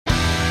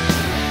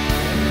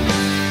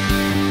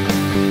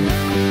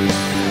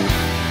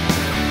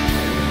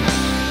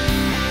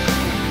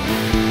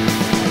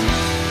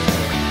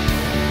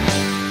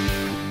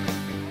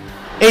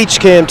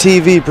HCAM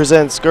TV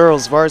presents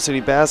girls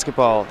varsity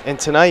basketball, and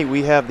tonight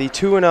we have the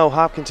 2-0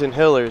 Hopkinton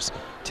Hillers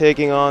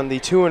taking on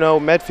the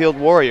 2-0 Medfield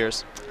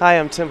Warriors. Hi,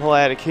 I'm Tim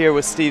Hladek here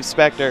with Steve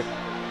Spector.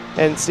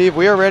 And Steve,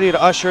 we are ready to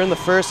usher in the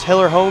first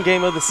Hiller home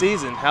game of the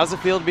season. How's it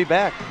feel to be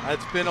back?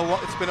 It's been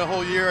a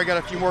whole year. I got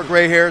a few more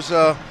gray hairs.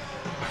 A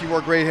few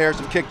more gray hairs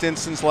have kicked in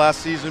since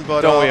last season,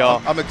 but Don't we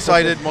all? I'm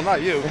excited. Well,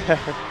 not you,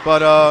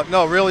 but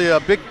no, really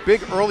a big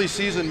early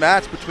season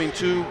match between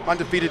two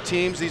undefeated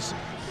teams. These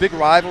big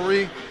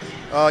rivalry.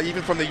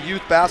 Even from the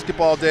youth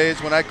basketball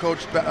days when I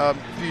coached a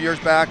few years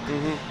back,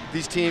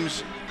 these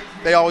teams,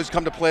 they always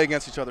come to play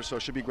against each other, so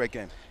it should be a great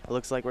game. It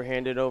looks like we're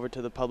handed over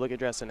to the public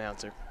address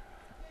announcer.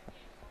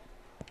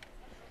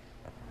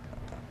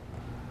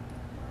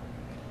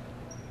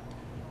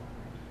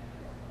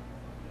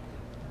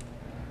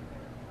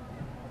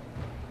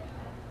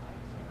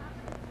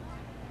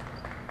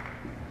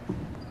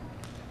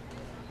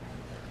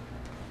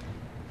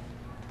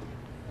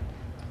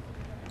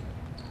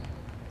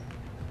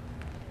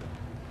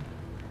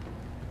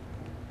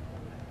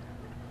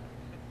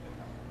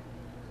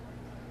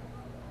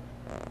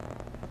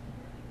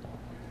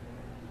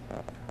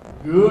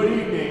 Good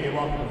evening and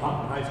welcome to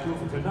Hopkinton High School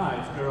for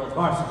tonight's girls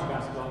varsity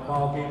basketball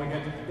ball game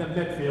against the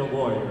Medfield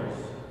Warriors.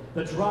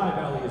 The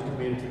Tri-Valley is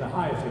committed to the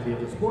highest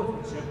ideals of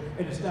sportsmanship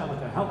and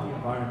establish a healthy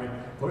environment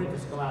for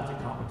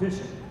interscholastic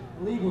competition.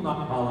 The league will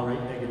not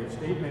tolerate negative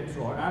statements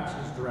or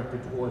actions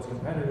directed towards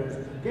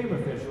competitors, game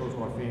officials,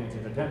 or fans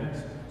in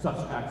attendance. Such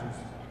actions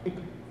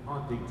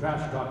haunting,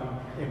 trash talking,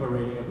 and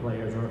berating of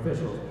players or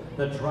officials.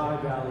 The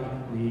Tri-Valley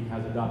League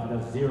has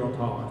adopted a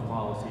zero-tolerance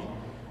policy.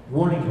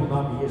 Warnings will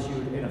not be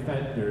issued and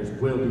offenders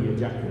will be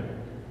ejected.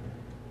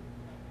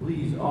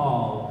 Please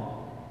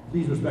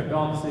respect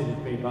all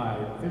decisions made by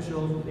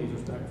officials. Please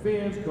respect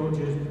fans,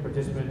 coaches,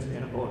 participants,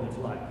 and opponents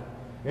alike.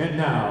 And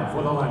now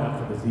for the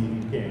lineup for this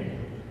evening's game.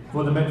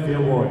 For the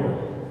Medfield Warrior,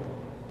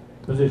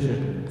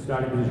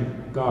 starting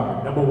position,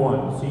 guard, number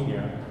 1,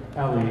 senior,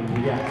 Ellie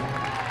Diet.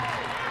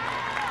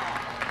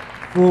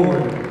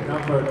 Forward,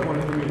 number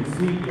 23,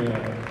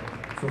 senior,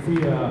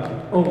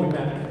 Sophia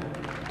Owinek.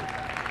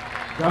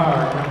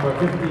 Guard number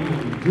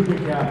 15, junior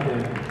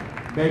captain,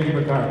 Maggie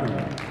McCarthy.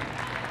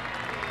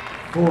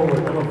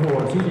 Forward number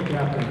 4, senior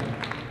captain,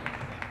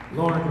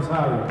 Lauren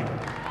Casari.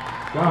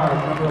 Guard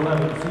number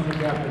 11, senior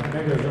captain,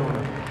 Mega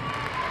Zona.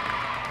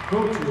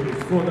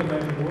 Coaches for the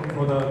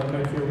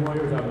Medfield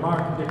Warriors are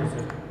Mark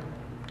Dickerson.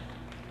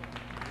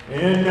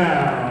 And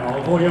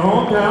now for your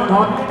hometown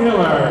Hopkinton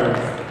Hillers,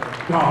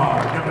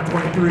 guard number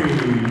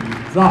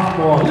 23,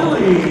 sophomore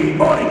Lily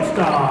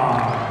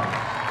Morningstar.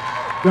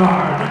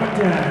 Guard number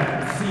 10,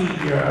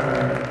 senior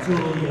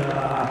Julia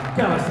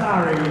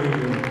Calasari.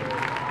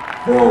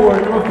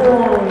 Forward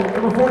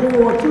number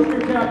 44,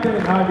 junior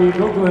captain Heidi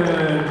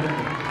Oakland.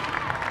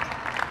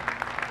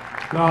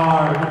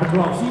 Guard number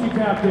 12, senior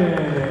captain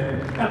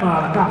Emma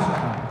Nakasha.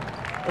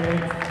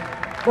 And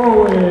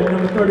forward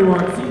number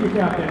 31, senior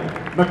captain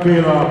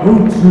Michaela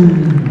Bucci.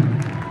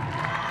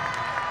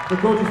 The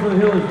coaches for the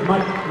Hill is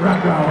Mike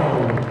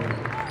Racco.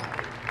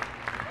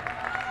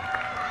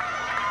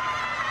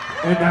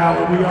 And now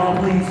will we all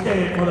please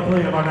stand for the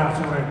play of our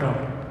national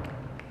anthem.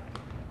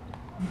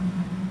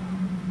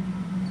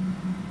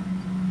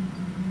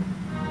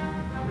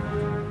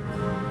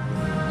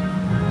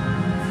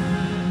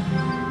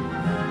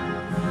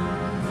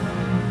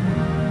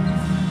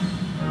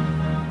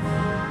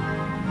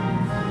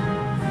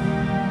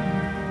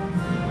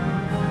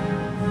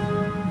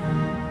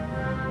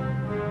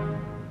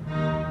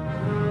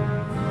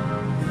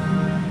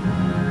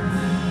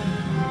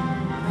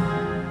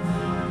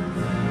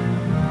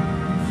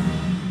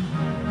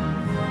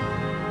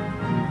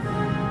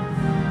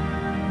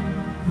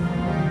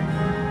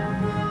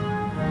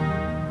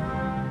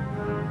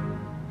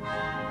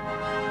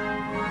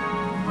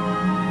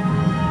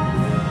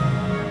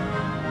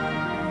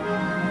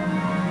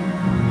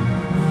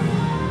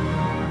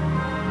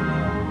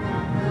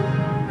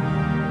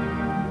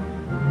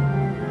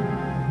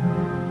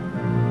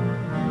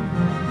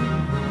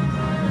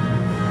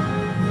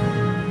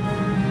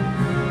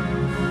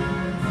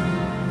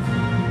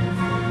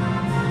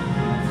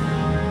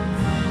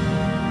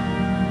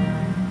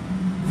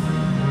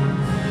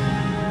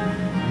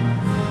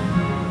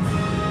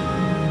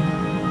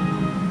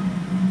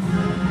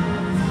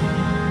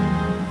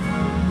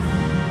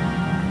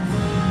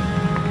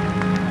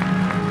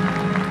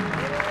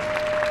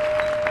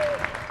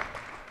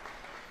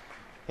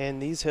 And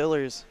these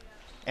Hillers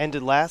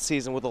ended last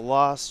season with a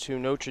loss to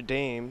Notre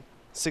Dame,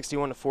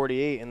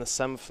 61-48 in the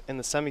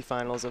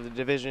semifinals of the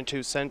Division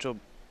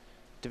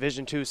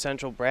II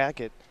Central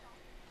bracket.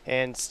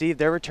 And Steve,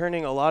 they're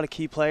returning a lot of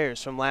key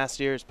players from last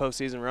year's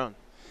postseason run.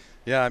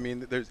 Yeah, I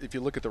mean, if you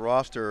look at the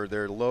roster,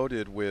 they're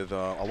loaded with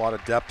a lot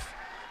of depth.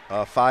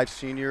 5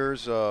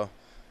 seniors,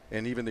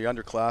 and even the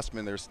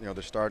underclassmen.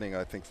 They're starting,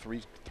 I think,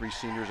 three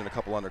seniors and a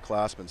couple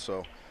underclassmen.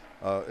 So.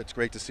 It's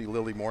great to see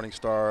Lily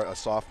Morningstar, a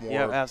sophomore.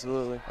 Yeah,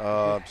 absolutely.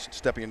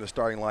 Stepping into the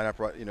starting lineup,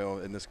 right,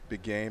 in this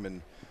big game,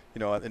 and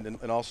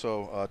and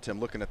also Tim,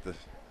 looking at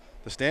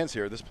the stands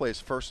here. This place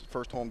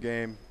first home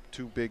game,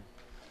 2 big,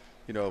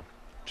 you know,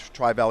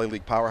 Tri-Valley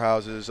League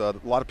powerhouses. A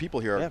lot of people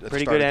here. Yeah, at the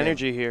pretty start good of the game.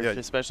 energy here, Yeah,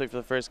 especially for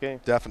the first game.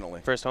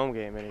 definitely. First home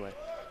game, anyway.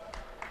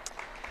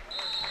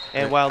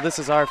 And while this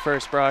is our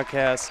first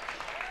broadcast,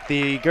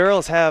 the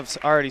girls have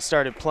already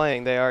started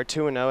playing. They are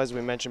 2-0, as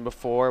we mentioned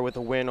before, with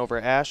a win over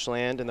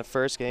Ashland in the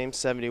first game,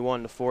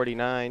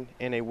 71-49,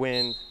 and a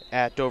win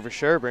at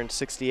Dover-Sherburne,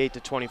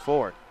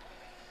 68-24.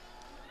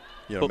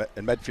 You know,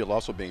 and Medfield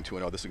also being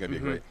 2-0. This is going to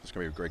be great. This is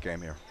going to be a great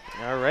game here.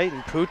 All right,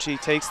 and Pucci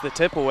takes the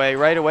tip away.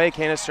 Right away,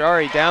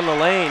 Canistrari down the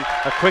lane.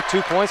 A quick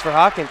 2 points for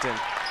Hopkinton.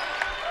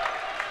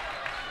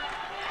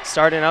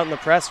 Starting out in the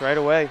press right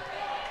away.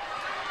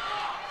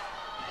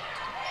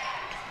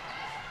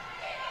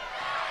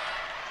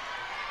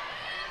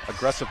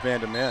 Aggressive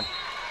man-to-man.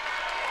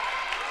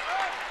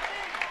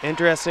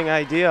 Interesting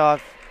idea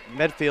off.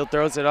 Medfield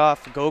throws it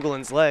off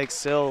Goglin's legs.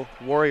 Still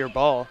Warrior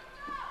ball.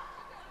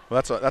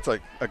 Well, that's a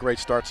great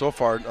start so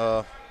far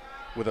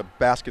with a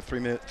basket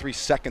 3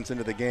 seconds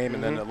into the game,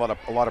 and then a lot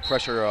of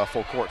pressure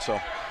full court. So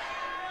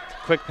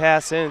quick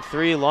pass in,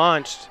 3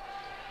 launched,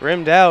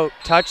 rimmed out,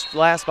 touched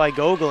last by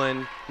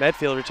Goglin.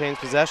 Medfield retains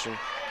possession.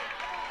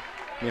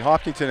 I mean,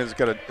 Hopkinton has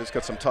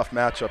got some tough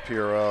matchup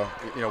here.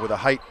 You know, with the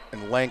height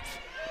and length.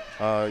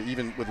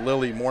 Even with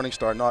Lily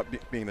Morningstar not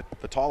being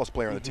the tallest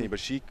player on the team, but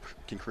she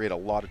can create a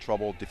lot of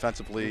trouble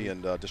defensively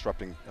and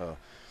disrupting, you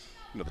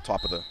know, the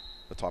top of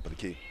the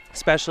key.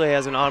 Especially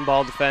as an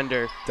on-ball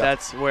defender,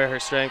 that's where her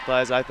strength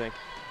lies, I think.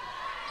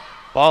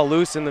 Ball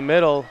loose in the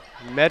middle.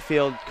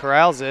 Medfield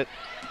corrals it.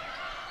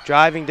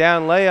 Driving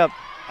down, layup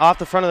off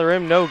the front of the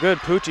rim, no good.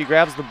 Pucci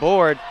grabs the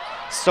board,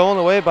 stolen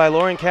away by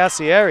Lauren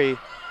Cassieri.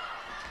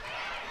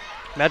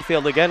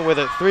 Medfield again with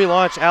a 3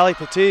 launch. Ali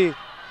Petit.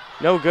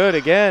 No good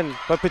again,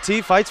 but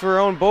Petit fights for her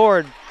own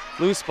board.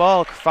 Loose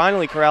ball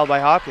finally corralled by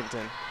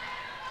Hopkinton.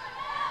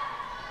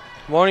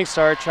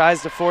 Morningstar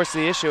tries to force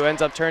the issue,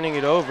 ends up turning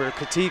it over.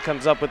 Petit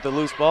comes up with the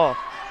loose ball.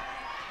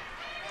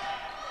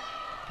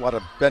 A lot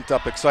of bent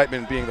up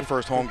excitement being the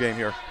first home game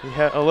here.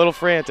 Yeah, a little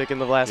frantic in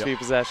the last few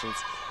possessions.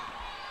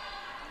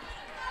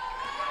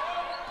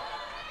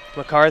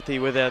 McCarthy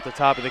with it at the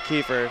top of the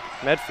key for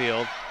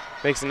Medfield.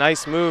 Makes a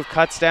nice move,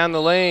 cuts down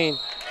the lane,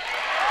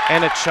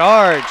 and a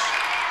charge.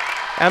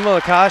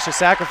 Emma Lakasha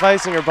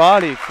sacrificing her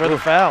body for the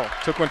foul.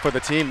 Took one for the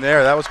team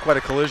there. That was quite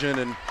a collision,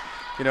 and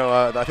you know,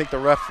 I think the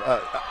ref.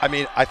 I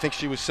mean, I think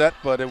she was set,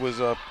 but it was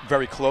a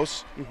very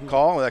close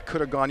call. That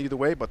could have gone either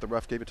way, but the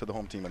ref gave it to the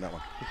home team on that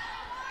one,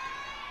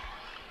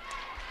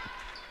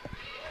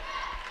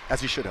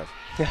 as he should have.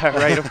 Yeah,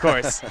 right. Of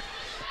course,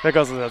 that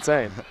goes without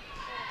saying.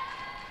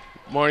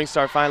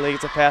 Morningstar finally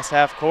gets it past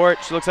half court.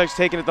 She looks like she's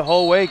taking it the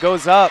whole way.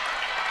 Goes up,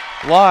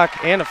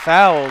 block, and a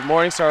foul.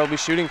 Morningstar will be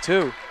shooting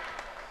 2.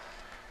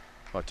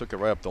 I took it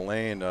right up the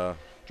lane,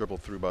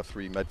 dribbled through about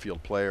 3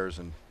 Medfield players,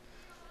 and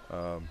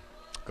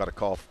got a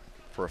call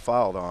for a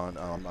foul on.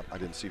 I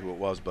didn't see who it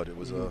was, but it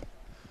was a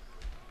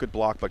good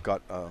block, but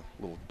got a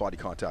little body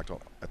contact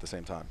at the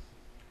same time.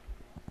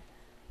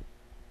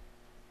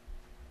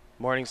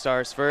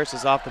 Morningstar's first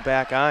is off the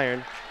back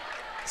iron.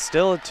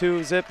 Still a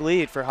 2-zip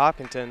lead for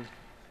Hopkinton.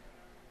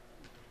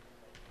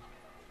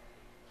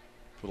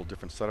 A little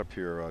different setup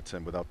here,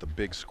 Tim. Without the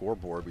big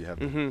scoreboard, we have.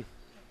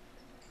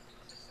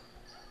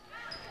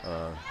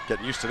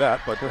 Getting used to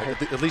that, but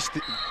at least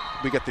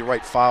we get the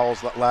right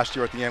fouls. Last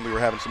year at the end, we were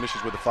having some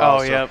issues with the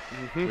fouls. Oh, yeah.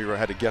 We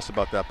had to guess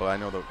about that, but I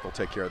know they'll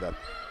take care of that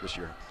this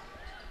year.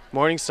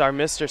 Morningstar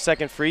missed her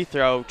second free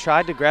throw,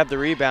 tried to grab the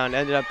rebound,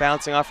 ended up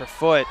bouncing off her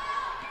foot.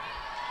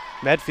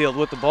 Medfield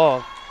with the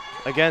ball.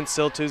 Again,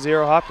 still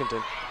 2-0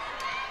 Hopkinton.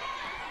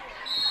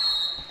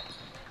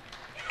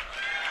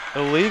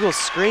 Illegal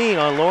screen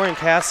on Lauren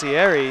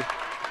Cassieri.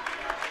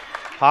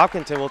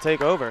 Hopkinton will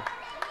take over.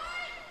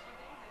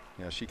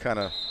 Yeah, she kind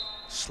of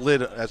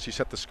slid as she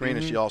set the screen,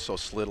 and she also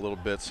slid a little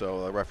bit,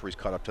 so the referee's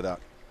caught up to that.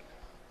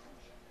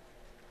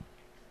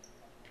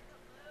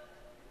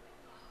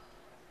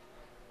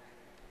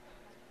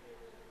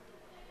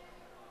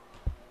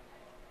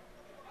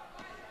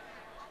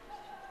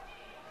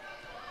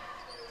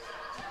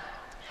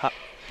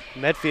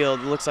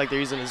 Medfield looks like they're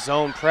using a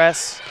zone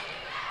press.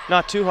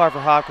 Not too hard for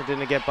Hopkinton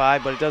to get by,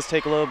 but it does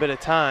take a little bit of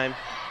time.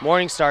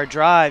 Morningstar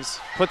drives,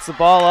 puts the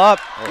ball up,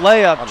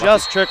 layup unlucky.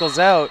 Just trickles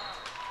out.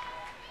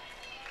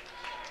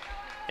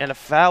 And a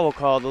foul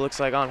called, it looks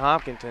like, on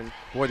Hopkinton.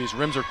 Boy, these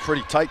rims are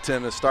pretty tight,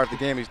 Tim, to start the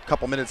game. He's a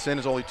couple minutes in,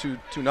 is only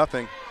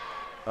 2-0.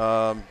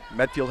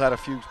 Medfield had a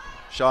few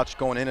shots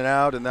going in and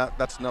out, and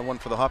that's another one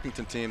for the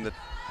Hopkinton team that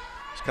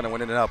just kind of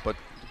went in and out. But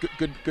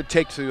good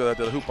take to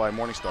the hoop by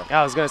Morningstar. Yeah,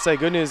 I was going to say,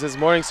 good news is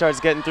Morningstar's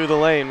getting through the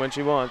lane when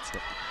she wants.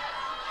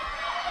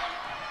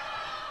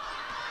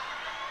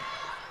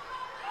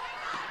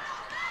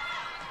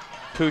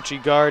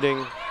 Pucci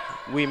guarding.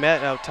 We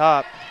met out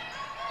top.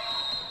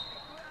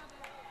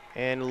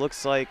 And it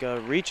looks like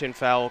a reach-in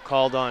foul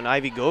called on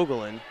Ivy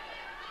Gogolin.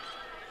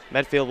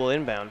 Medfield will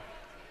inbound.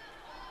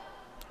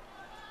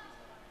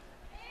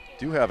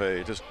 do have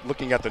just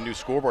looking at the new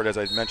scoreboard, as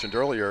I mentioned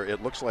earlier,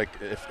 it looks like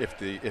if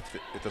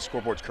the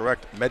scoreboard's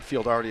correct,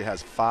 Medfield already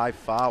has 5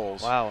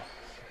 fouls. Wow.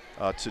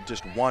 To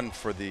just 1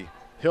 for the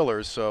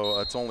Hillers, so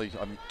it's only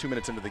 2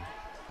 minutes into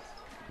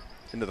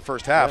the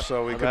first half, yep,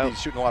 so we could be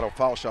shooting a lot of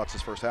foul shots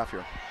this first half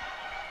here.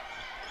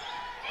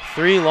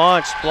 3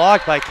 launched,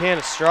 blocked by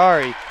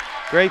Canistrari.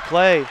 Great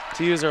play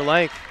to use her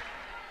length.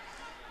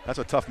 That's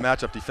a tough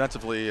matchup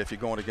defensively if you're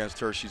going against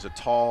her. She's a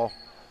tall,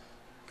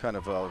 kind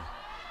of a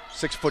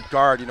 6-foot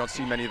guard. You don't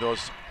see many of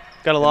those.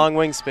 Got a long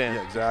wingspan.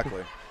 Yeah,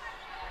 exactly.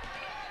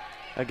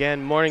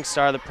 Again,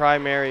 Morningstar, the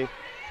primary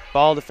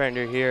ball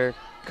defender here,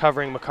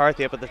 covering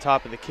McCarthy up at the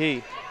top of the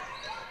key.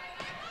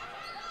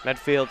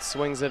 Medfield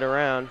swings it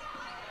around.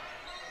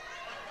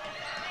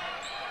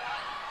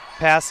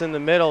 Pass in the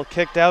middle,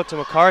 kicked out to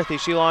McCarthy.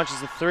 She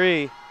launches the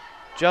 3,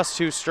 just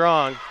too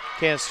strong.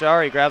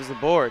 Canistrari grabs the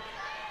board.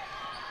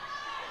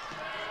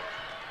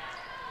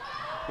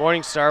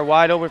 Morningstar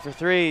wide open for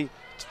 3,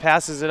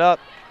 passes it up,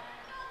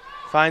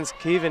 finds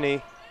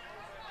Keaveney.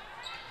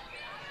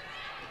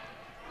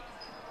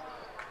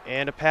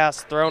 And a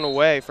pass thrown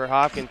away for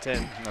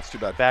Hopkinton. That's too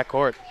bad.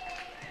 Backcourt.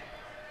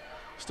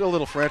 Still a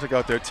little frantic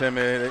out there, Tim.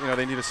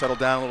 They need to settle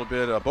down a little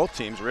bit. Both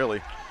teams,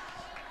 really.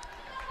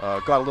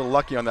 Got a little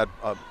lucky on that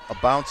a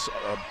bounce,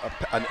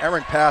 an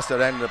errant pass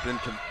that ended up in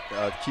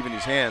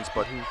Keaveney's hands.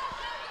 But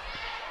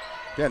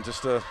again,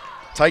 just a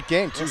tight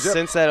game. 2-0.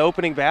 Since that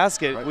opening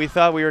basket, right. We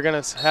thought we were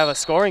going to have a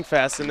scoring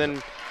fest, and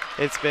then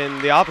it's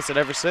been the opposite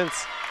ever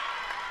since.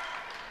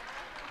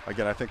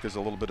 Again, I think there's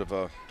a little bit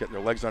of getting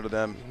their legs under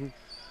them,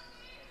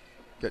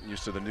 getting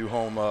used to the new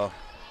home, the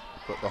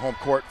home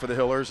court for the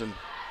Hillers, and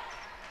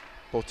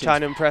both teams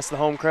trying to impress the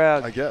home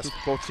crowd. I guess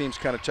both teams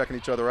kind of checking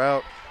each other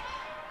out.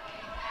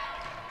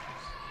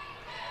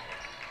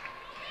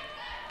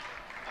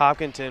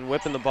 Hopkinton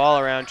whipping the ball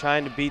around,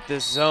 trying to beat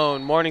this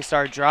zone.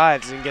 Morningstar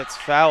drives and gets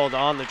fouled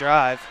on the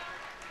drive.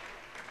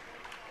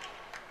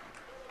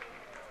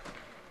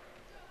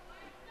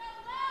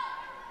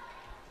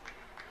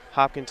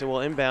 Hopkinton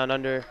will inbound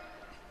under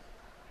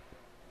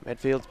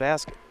Medfield's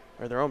basket,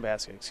 or their own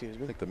basket, excuse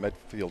me. I think the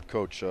Medfield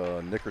coach,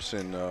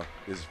 Nickerson,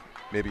 is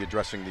maybe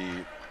addressing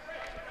the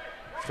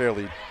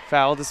fairly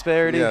foul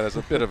disparity. Yeah, there's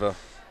a bit of a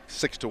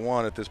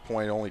 6-1 at this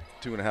point, only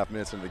 2.5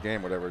 minutes into the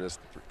game, whatever it is,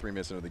 3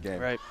 minutes into the game.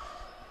 Right.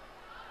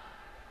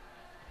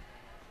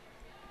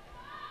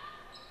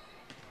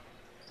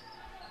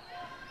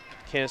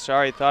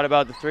 Canistrari thought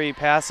about the 3,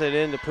 pass it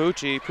in to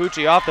Pucci.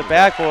 Pucci off the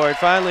backboard,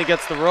 finally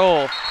gets the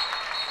roll.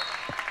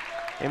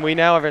 And we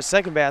now have our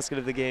second basket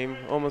of the game,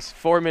 almost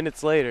 4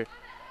 minutes later.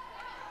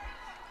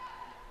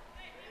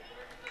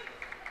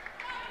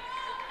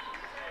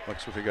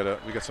 Looks like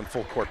we got some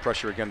full court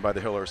pressure again by the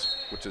Hillers,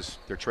 which is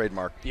their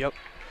trademark. Yep.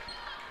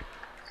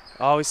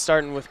 Always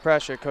starting with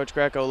pressure. Coach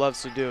Greco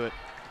loves to do it.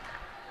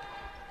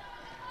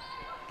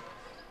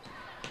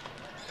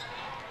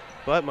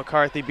 But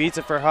McCarthy beats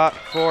it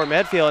for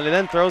Medfield and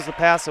then throws the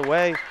pass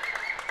away.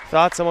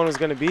 Thought someone was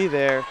going to be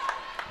there.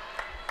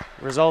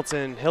 Results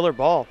in Hiller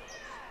ball.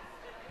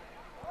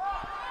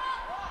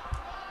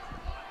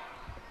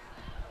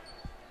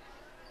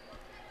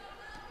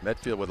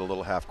 Medfield with a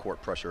little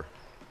half-court pressure.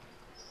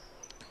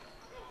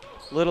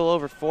 Little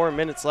over 4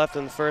 minutes left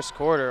in the first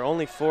quarter.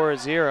 Only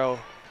 4-0.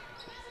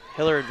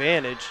 Hiller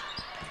advantage.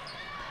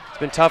 It's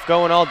been tough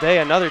going all day.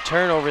 Another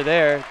turnover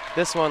there.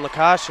 This one,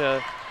 Lakasha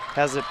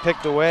has it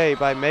picked away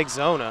by Meg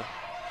Zona.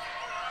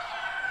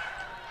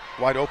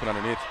 Wide open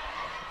underneath.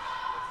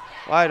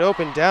 Wide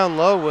open down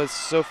low was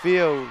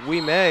Sophia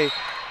Wime.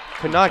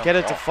 Could not get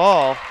it to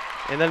fall.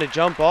 And then a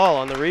jump ball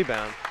on the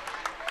rebound.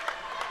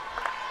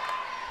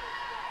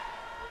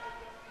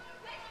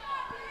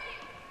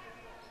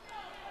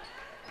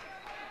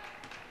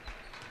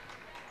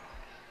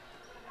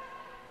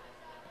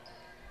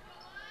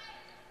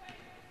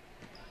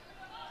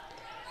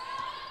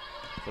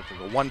 Looks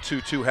like a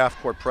 1-2-2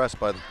 half-court press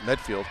by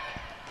Medfield.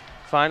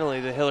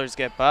 Finally, the Hillers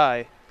get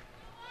by.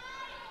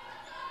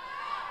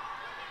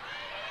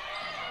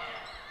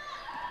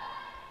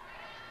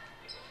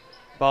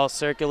 Ball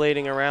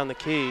circulating around the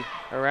key,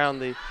 around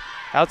the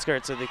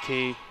outskirts of the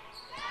key.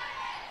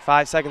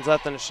 5 seconds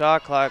left on the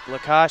shot clock.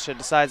 Lakasha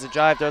decides to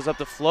drive, throws up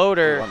the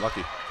floater. Oh,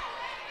 unlucky.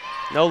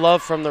 No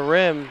love from the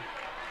rim.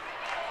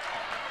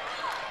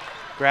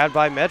 Grabbed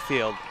by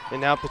Medfield.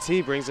 And now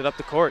Petit brings it up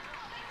the court.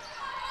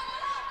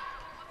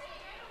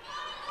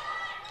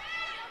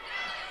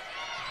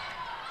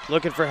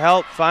 Looking for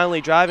help,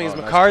 finally driving is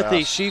McCarthy.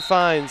 Nice. She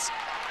finds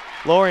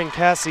Lauren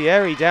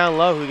Cassieri down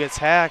low, who gets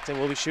hacked and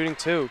will be shooting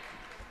 2.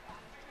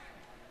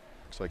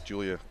 Looks like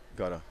Julia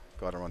got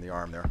her on the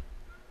arm there.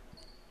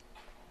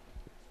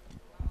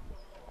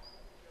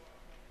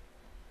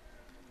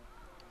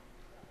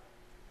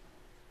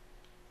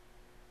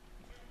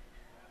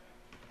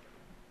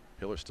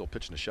 Hiller's still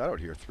pitching a shutout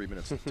here. 3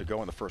 minutes to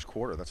go in the first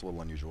quarter. That's a little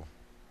unusual.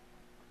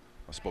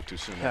 I spoke too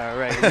soon. All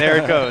right, and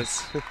there it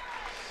goes.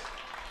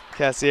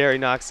 Cassieri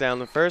knocks down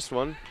the first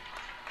one.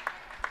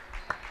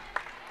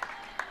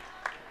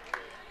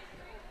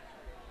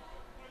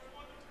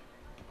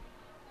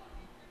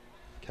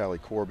 Callie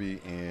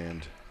Corby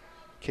and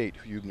Kate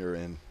Hubner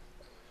in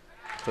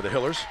for the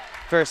Hillers.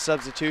 First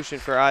substitution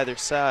for either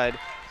side.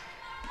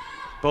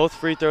 Both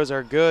free throws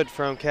are good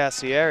from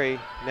Cassieri.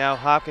 Now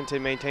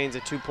Hopkinton maintains a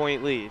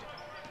 2-point lead.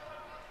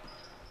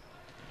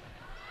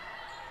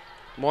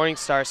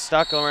 Morningstar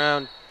stuck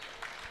around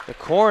the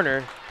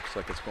corner. Looks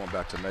like it's going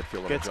back to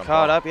Medfield. Gets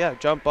caught up, yeah,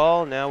 jump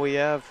ball. Now we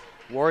have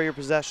Warrior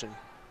possession.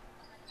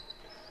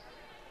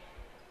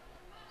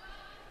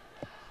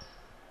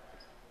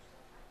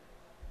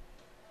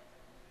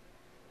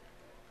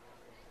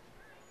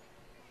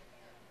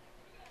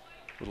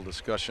 Little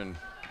discussion,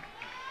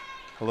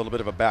 a little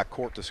bit of a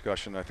backcourt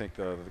discussion. I think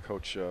the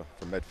coach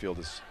from Medfield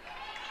is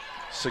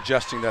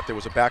suggesting that there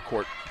was a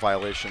backcourt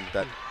violation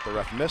that the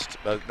ref missed.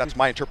 That's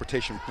my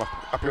interpretation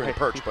up here in the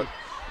perch, but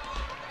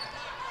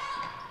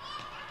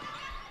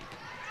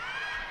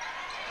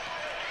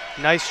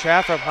nice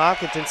trap from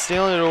Hopkinton,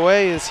 stealing it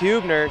away is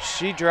Hubner.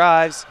 She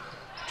drives,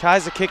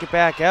 tries to kick it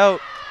back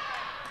out.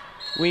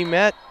 We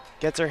Met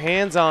gets her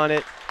hands on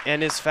it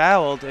and is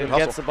fouled and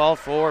gets the ball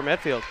for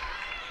Medfield.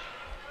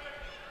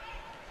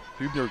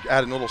 Hubner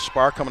added a little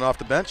spark coming off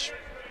the bench.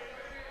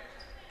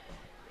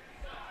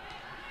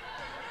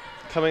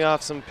 Coming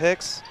off some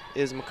picks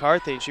is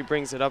McCarthy. She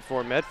brings it up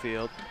for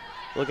Medfield,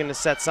 looking to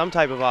set some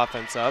type of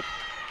offense up.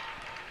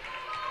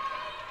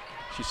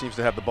 She seems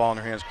to have the ball in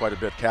her hands quite a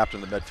bit,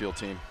 captain of the Medfield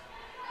team,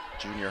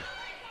 junior.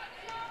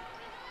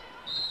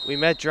 We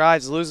Met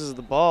drives, loses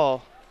the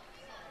ball.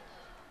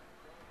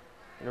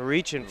 And a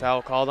reach-in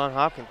foul called on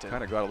Hopkinton.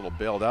 Kind of got a little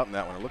bailed out in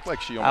that one. It looked like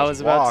she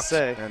almost about walked, to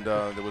say. and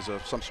there was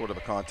some sort of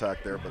a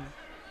contact there, but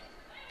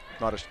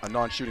not a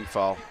non-shooting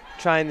foul.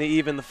 Trying to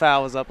even the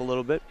fouls up a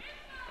little bit.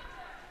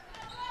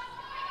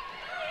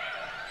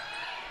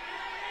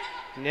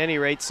 At any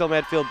rate, still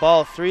Medfield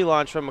ball. 3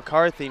 launch from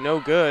McCarthy,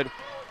 no good.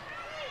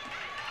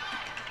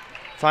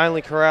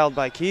 Finally corralled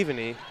by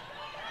Keaveney.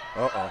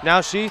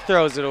 Now she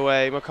throws it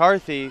away.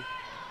 McCarthy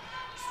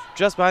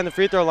just behind the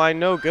free throw line,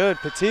 no good.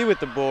 Petit with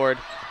the board.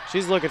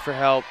 She's looking for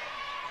help.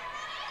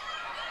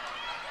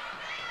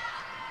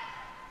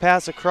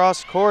 Pass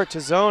across court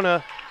to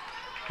Zona.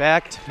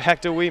 Back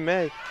to We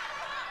Met.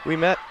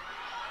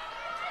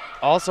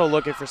 Also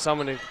looking for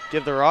someone to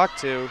give the rock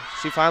to.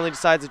 She finally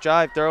decides to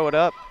drive, throw it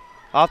up.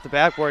 Off the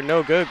backboard,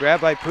 no good.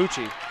 Grabbed by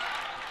Pucci.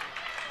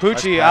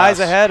 Pucci, nice eyes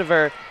ahead of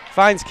her,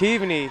 finds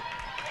Keaveney.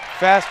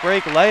 Fast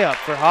break layup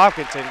for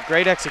Hopkinton.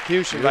 Great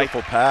execution by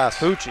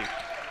Pucci.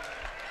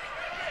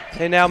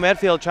 And now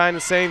Medfield trying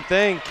the same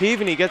thing.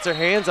 Keaveney gets her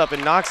hands up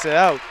and knocks it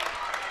out.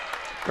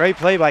 Great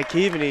play by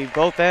Keaveney,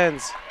 both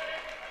ends.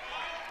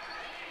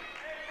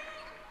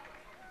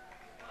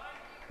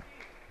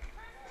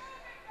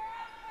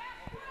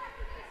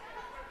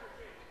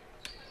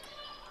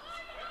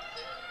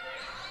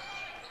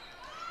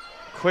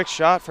 Quick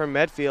shot from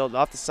Medfield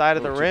off the side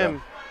of the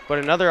rim, but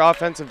another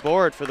offensive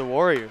board for the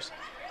Warriors.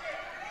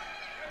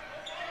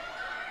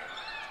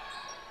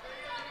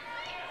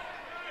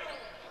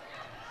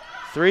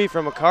 Three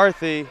from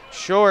McCarthy,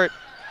 short.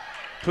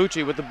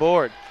 Pucci with the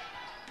board.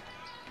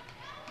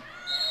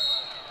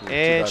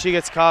 And she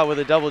gets caught with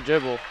a double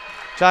dribble.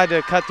 Tried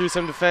to cut through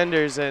some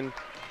defenders and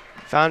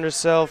found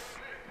herself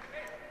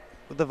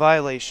with the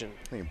violation.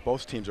 I think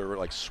both teams are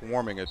like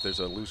swarming if there's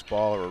a loose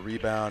ball or a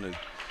rebound. And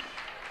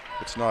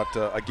it's not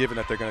a given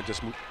that they're going to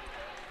just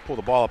pull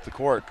the ball up the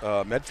court.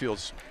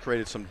 Medfield's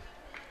created some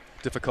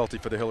difficulty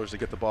for the Hillers to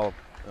get the ball.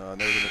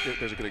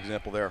 There's a good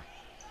example there.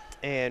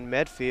 And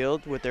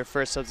Medfield, with their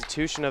first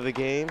substitution of the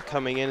game,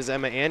 coming in is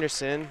Emma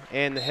Anderson.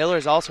 And the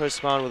Hillers also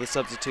respond with a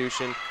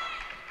substitution.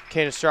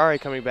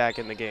 Canastrari coming back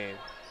in the game.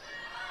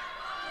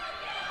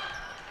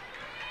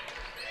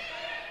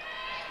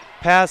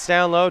 Pass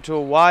down low to a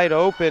wide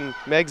open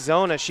Meg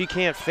Zona. She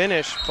can't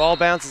finish. Ball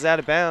bounces out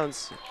of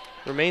bounds.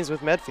 Remains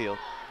with Medfield.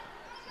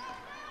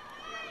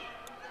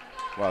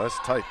 Wow, that's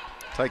a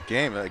tight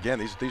game. Again,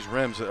 these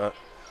rims are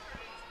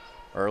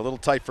a little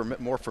tight for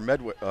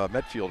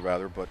Medfield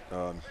rather, but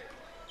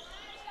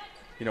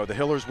you know, the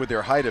Hillers with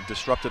their height have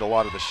disrupted a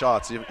lot of the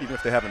shots. Even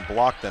if they haven't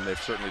blocked them, they've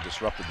certainly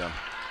disrupted them.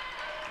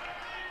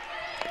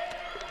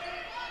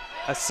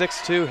 A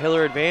 6-2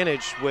 Hiller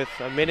advantage with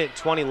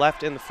 1:20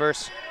 left in the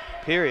first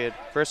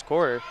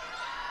quarter.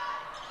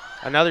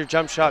 Another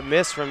jump shot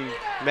miss from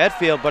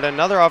Medfield, but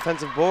another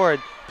offensive board.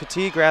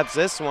 Petit grabs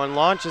this one,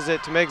 launches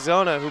it to Meg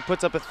Zona, who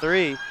puts up a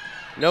 3.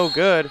 No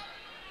good.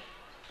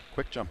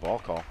 Quick jump ball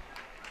call.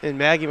 And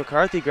Maggie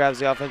McCarthy grabs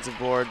the offensive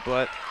board,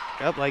 but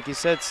yep, like you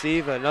said,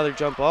 Steve, another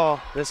jump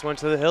ball. This one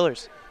to the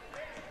Hillers.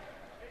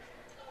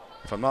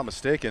 If I'm not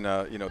mistaken,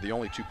 you know, the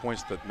only 2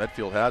 points that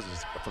Medfield has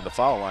is from the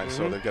foul line,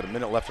 so they've got a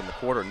minute left in the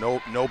quarter.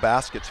 No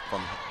baskets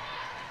from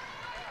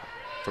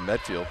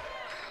Medfield.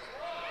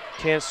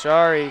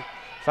 Canastrari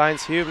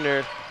finds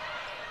Hubner.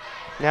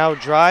 Now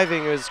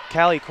driving is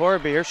Callie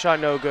Corby. Her shot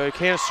no good.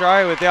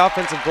 Canastrari with the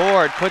offensive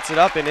board puts it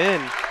up and in.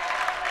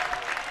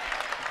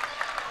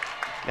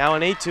 Now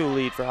an 8-2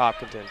 lead for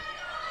Hopkinton.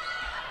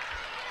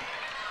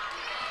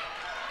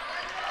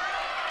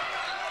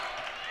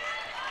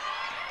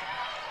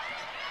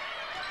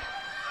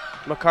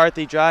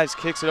 McCarthy drives,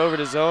 kicks it over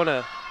to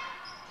Zona.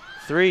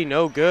 three,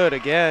 no good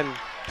again.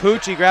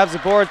 Pucci grabs the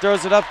board,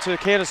 throws it up to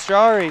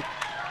Canistrari,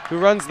 who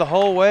runs the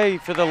whole way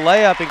for the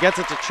layup and gets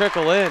it to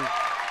trickle in.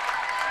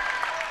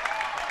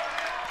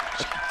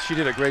 She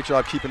did a great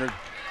job keeping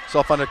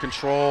herself under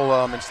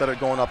control. Instead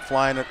of going up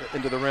flying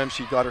into the rim,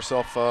 she got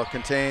herself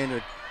contained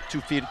at 2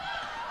 feet.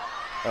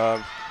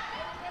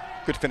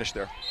 Good finish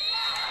there.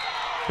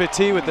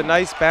 Petit with the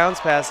nice bounce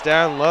pass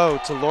down low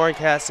to Lauren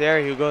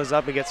Cassieri, who goes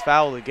up and gets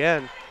fouled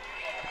again.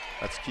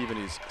 That's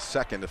Keaveney's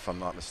second, if I'm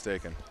not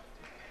mistaken.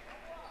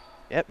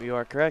 Yep, you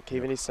are correct.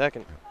 Keaveney's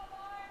second.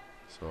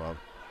 So got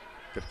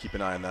to keep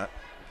an eye on that.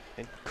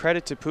 And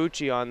credit to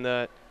Pucci on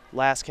the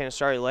last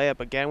Canistrari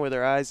layup, again with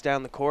her eyes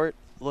down the court,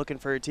 looking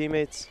for her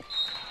teammates.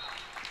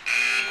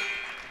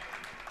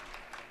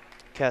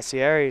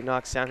 Cassieri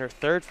knocks down her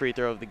third free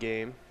throw of the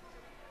game.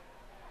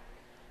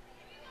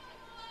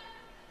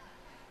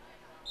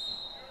 It's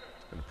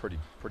been a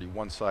pretty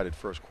one-sided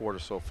first quarter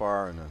so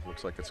far, and it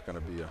looks like it's going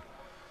to be a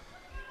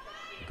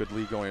good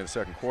lead going in the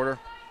second quarter.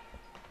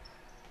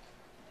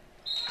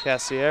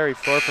 Cassieri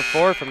 4 for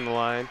 4 from the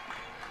line.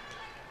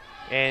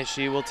 And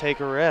she will take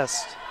a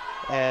rest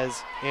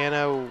as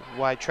Anna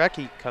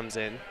Wytrecki comes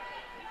in.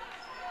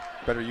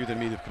 Better you than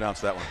me to pronounce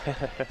that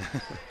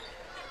one.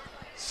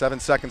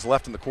 7 seconds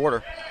left in the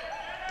quarter.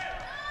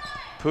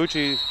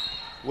 Pucci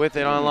with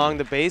it along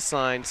the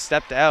baseline,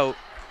 stepped out.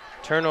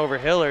 Turnover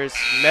Hillers.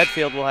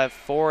 Medfield will have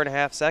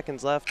 4.5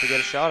 seconds left to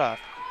get a shot off.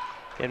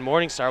 And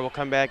Morningstar will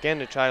come back in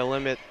to try to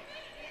limit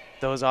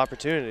those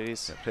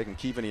opportunities. Yeah, taking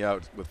Keaveney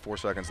out with 4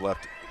 seconds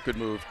left. Good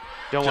move.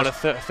 Don't want a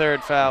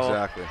third foul.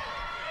 Exactly.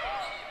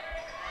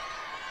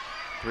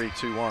 3,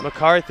 2, 1.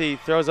 McCarthy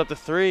throws up the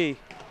three.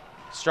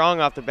 Strong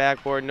off the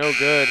backboard, no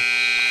good.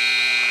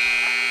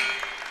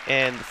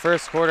 And the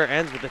first quarter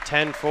ends with a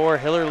 10-4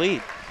 Hiller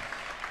lead.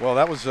 Well,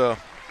 that was a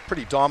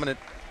pretty dominant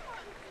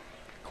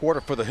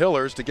quarter for the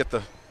Hillers to get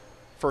the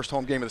first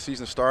home game of the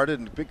season started.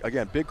 And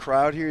big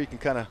crowd here. You can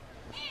kind of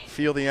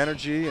feel the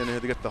energy, and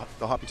they get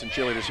the Hopkinton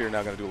cheerleaders here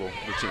now going to do a little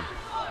routine.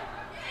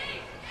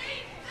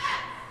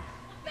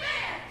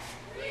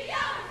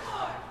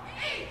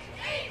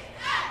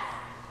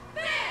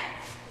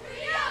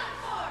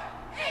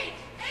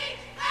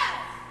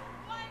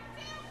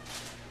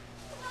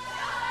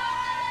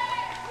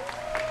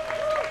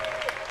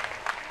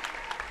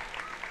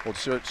 Well,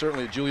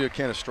 certainly Julia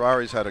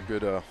Canistrari's had a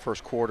good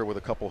first quarter with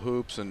a couple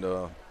hoops and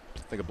I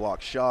think a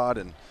blocked shot,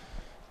 and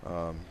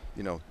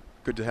you know,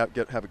 good to have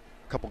a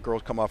couple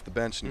girls come off the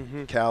bench,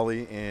 and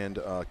Callie and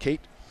Kate,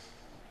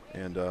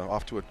 and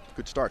off to a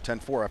good start,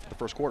 10-4 after the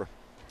first quarter.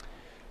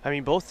 I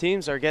mean, both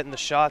teams are getting the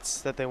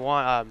shots that they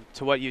want.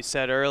 To what you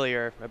said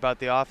earlier about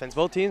the offense,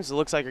 both teams, it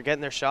looks like, are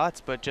getting their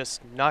shots, but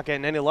just not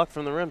getting any luck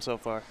from the rim so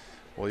far.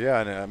 Well,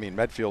 yeah, and I mean,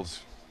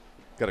 Medfield's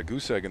got a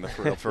goose egg in the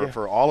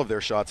for all of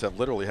their shots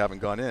haven't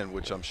gone in,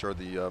 which I'm sure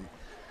the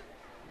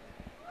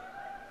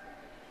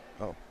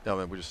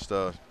we just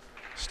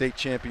state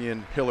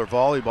champion Hiller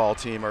volleyball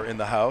team are in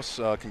the house.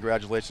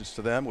 Congratulations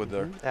to them with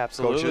their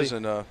coaches,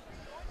 and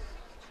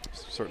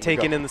certainly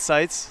taking in the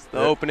sights, the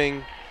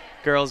opening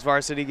girls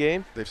varsity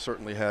game. They've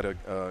certainly had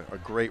a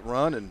great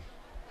run and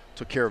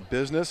took care of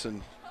business,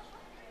 and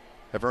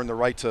have earned the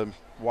right to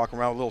walk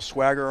around with a little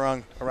swagger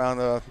around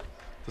the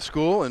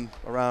school and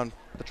around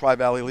the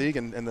Tri-Valley League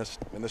and in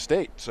the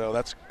state. So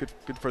that's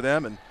good for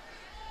them, and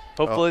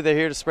hopefully they're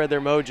here to spread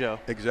their mojo.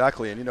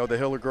 Exactly, and you know, the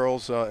Hiller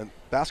girls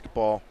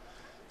basketball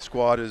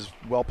squad is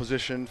well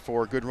positioned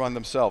for a good run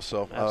themselves.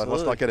 So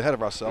let's not get ahead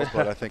of ourselves,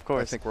 but I think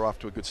we're off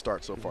to a good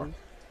start so far.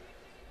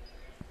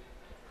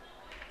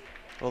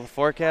 Well, the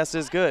forecast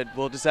is good.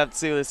 We'll just have to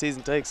see where the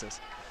season takes us.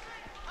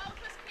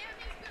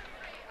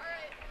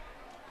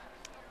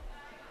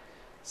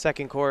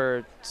 Second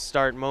quarter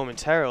start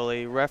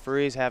momentarily.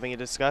 Referees having a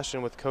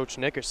discussion with Coach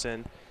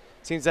Nickerson.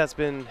 Seems that's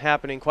been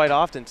happening quite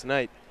often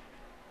tonight.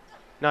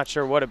 Not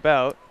sure what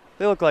about.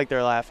 They look like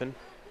they're laughing.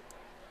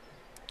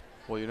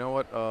 Well, you know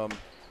what?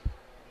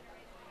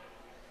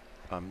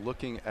 I'm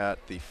looking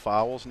at the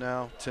fouls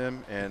now,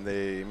 Tim, and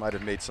they might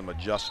have made some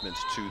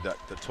adjustments to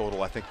the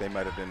total. I think they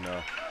might have been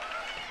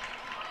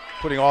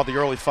putting all the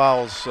early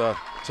fouls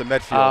to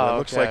Medfield. It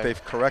looks like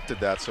they've corrected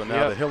that. So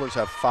now the Hillers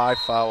have 5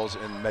 fouls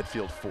and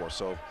Medfield 4.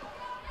 So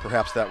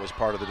perhaps that was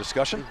part of the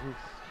discussion.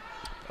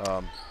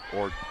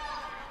 Or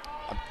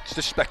I'm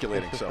just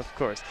speculating. So of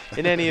course.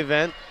 In any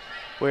event,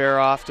 we're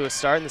off to a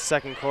start in the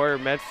second quarter.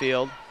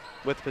 Medfield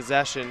with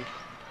possession.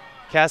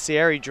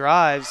 Cassieri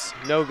drives,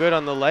 no good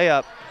on the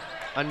layup.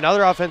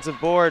 Another offensive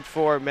board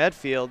for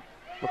Medfield.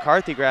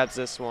 McCarthy grabs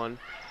this one.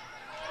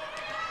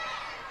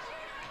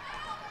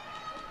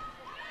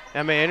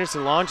 Emma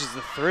Anderson launches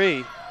the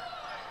three.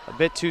 A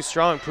bit too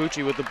strong.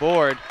 Pucci with the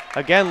board.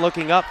 Again,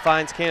 looking up,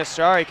 finds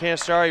Canistrari.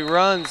 Canistrari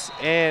runs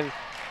and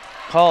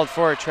called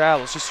for a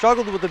travel. She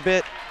struggled with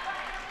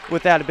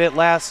that a bit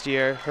last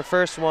year. Her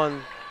first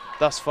one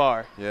thus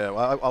far. Yeah,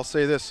 well, I'll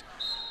say this.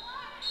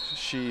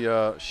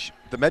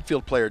 The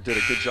Medfield player did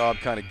a good job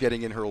kind of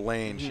getting in her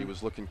lane. She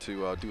was looking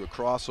to do a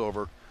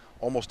crossover,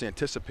 almost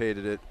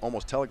anticipated it,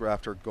 almost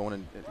telegraphed her going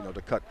in,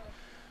 to cut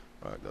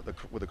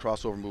with a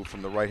crossover move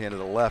from the right hand to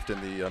the left,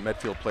 and the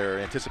Medfield player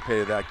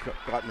anticipated that,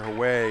 got in her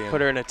way. And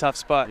put her in a tough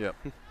spot. Yep.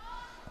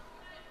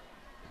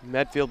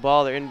 Medfield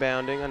ball, they're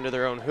inbounding under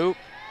their own hoop.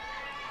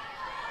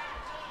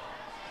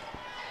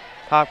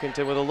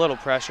 Hopkinton with a little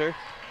pressure.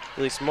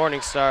 At least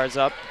Morningstar's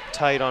up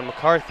tight on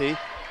McCarthy.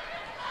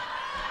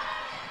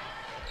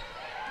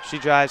 She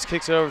drives,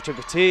 kicks it over to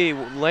Petit.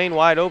 Lane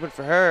wide open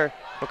for her.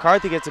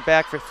 McCarthy gets it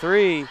back for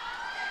three.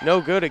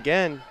 No good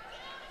again.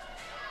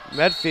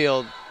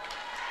 Medfield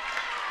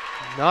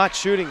not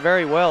shooting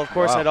very well, of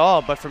course, at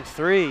all, but from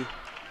three,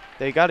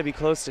 they got to be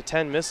close to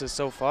 10 misses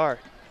so far.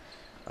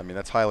 I mean,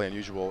 that's highly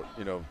unusual,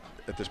 you know,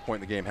 at this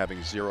point in the game,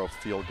 having 0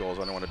 field goals.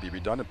 I don't want to be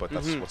redundant, but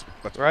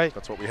that's right.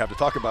 That's what we have to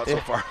talk about so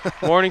far.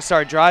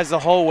 Morningstar drives the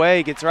whole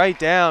way, gets right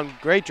down.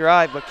 Great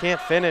drive, but can't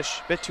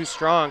finish. A bit too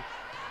strong.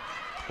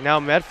 And now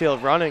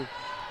Medfield running.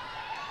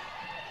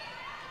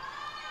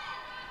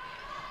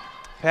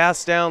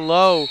 Pass down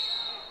low.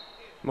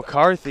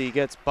 McCarthy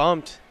gets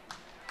bumped.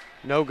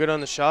 No good on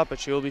the shot, but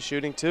she will be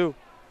shooting too.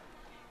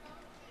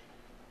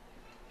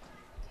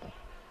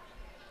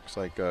 Looks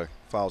like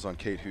fouls on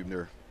Kate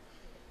Hubner,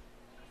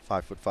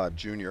 5'5"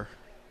 junior.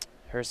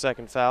 Her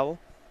second foul.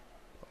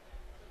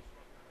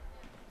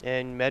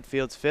 And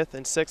Medfield's 5th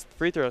and 6th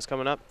free throws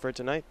coming up for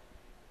tonight.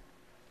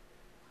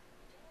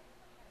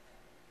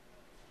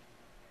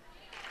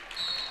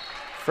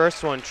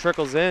 First one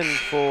trickles in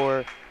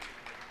for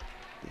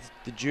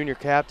the junior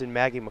captain,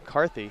 Maggie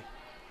McCarthy.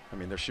 I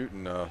mean, they're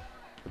shooting, they're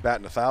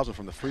batting 1,000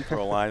 from the free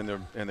throw line,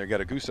 and they got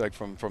a goose egg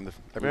from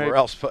everywhere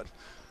else. But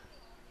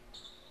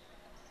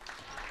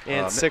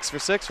and 6 for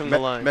 6 from the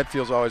line.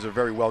 Medfield's always a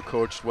very well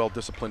coached, well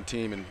disciplined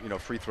team, and you know,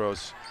 free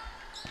throws.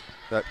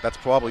 That's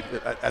probably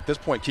at this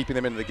point keeping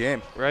them into the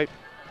game. Right.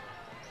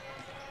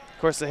 Of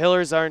course, the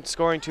Hillers aren't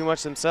scoring too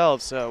much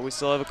themselves, so we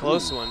still have a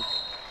close one.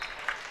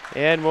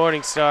 And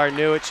Morningstar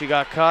knew it. She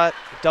got caught.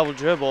 Double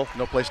dribble.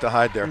 No place to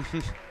hide there,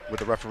 with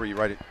the referee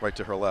right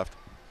to her left.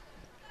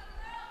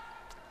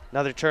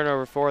 Another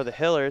turnover for the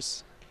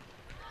Hillers.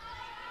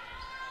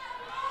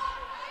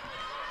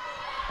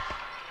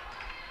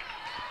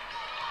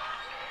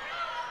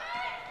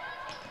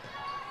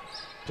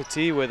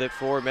 Petit with it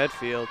for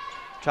Medfield.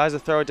 Tries to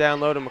throw it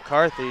down low to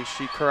McCarthy.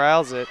 She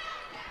corrals it.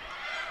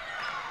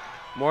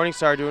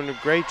 Morningstar doing a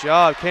great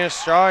job.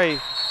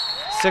 Canistrari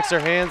sticks her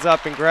hands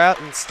up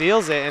and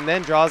steals it, and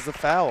then draws the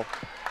foul.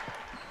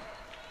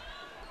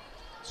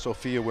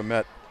 Sophia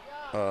Wimet,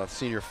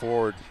 senior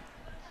forward,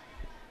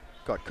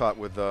 got caught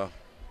with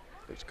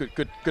it's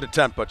good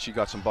attempt, but she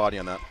got some body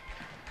on that.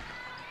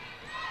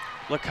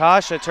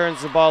 Lakasha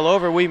turns the ball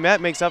over.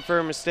 Wimet makes up for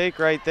her mistake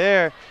right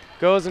there.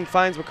 Goes and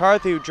finds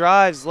McCarthy, who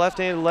drives,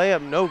 left-handed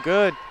layup, no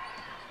good.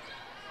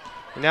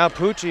 And now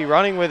Pucci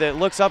running with it,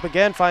 looks up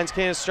again, finds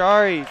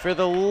Canistrari for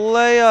the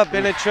layup,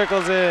 and it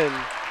trickles in.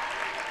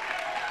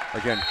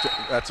 Again,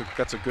 that's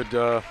a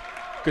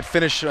good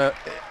finish.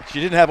 She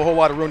didn't have a whole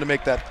lot of room to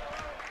make that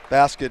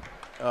basket.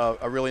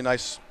 A really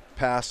nice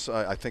pass.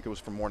 I think it was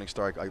from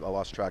Morningstar. I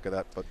lost track of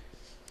that, but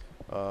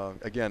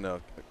again,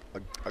 a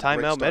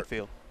timeout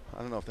Medfield.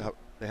 I don't know if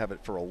they have it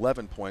for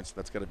 11 points.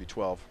 That's got to be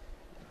 12.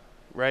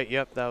 Right.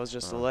 Yep. That was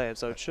just a layup,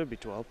 so it should be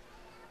 12.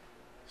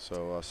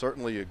 So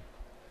certainly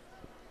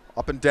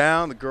up and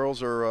down. The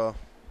girls are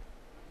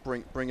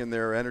bringing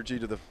their energy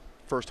to the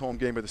first home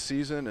game of the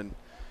season, and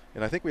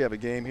I think we have a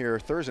game here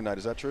Thursday night.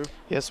 Is that true?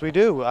 Yes, we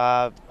do.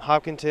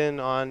 Hopkinton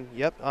on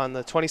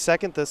the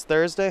 22nd, this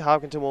Thursday.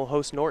 Hopkinton will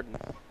host Norton.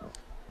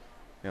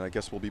 And I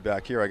guess we'll be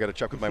back here. I got to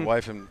check with my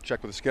wife and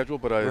check with the schedule,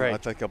 but I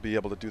think I'll be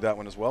able to do that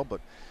one as well. But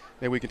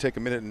maybe we can take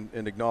a minute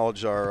and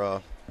acknowledge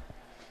our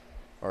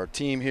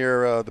team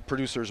here, the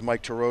producers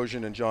Mike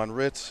Tarosian and John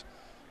Ritz,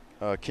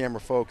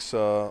 camera folks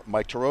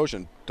Mike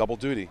Tarosian, double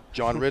duty,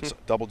 John Ritz,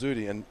 double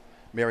duty, and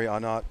Mary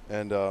Anat,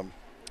 and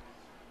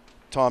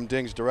Tom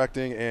Dings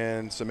directing,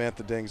 and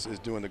Samantha Dings is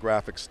doing the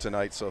graphics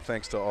tonight. So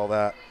thanks to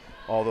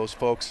all those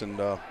folks, and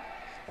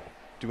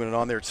doing it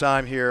on their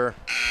time here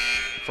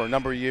for a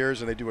number of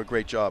years, and they do a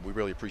great job. We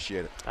really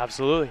appreciate it.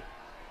 Absolutely.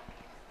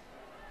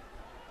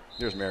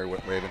 There's Mary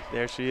Raven.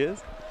 There she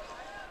is.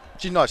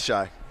 She's not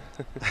shy.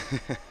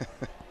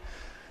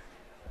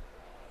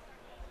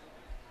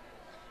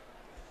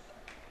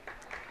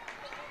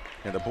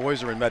 And the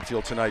boys are in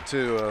Medfield tonight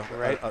too.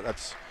 Right.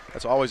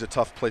 That's always a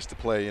tough place to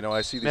play. You know,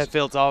 I see these.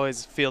 Medfield's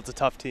always fields a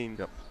tough team.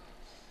 Yep.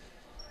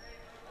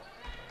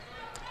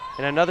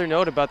 And another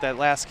note about that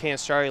last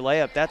Canistrari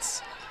layup,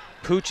 that's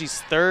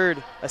Pucci's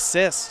 3rd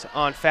assist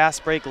on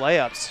fast break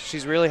layups.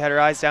 She's really had her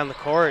eyes down the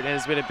court and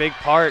has been a big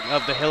part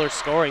of the Hiller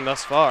scoring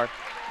thus far.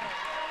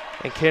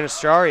 And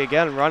Canistrari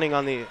again running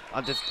on the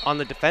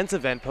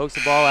defensive end, pokes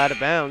the ball out of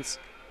bounds.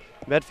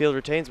 Medfield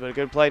retains, but a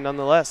good play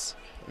nonetheless.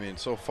 I mean,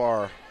 so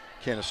far,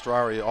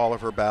 Canistrari, all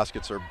of her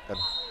baskets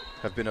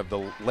have been of the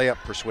layup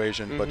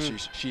persuasion, but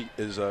she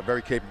is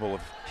very capable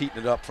of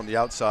heating it up from the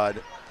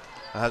outside.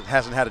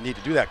 Hasn't had a need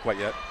to do that quite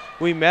yet.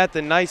 We met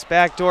the nice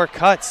backdoor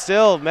cut.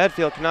 Still,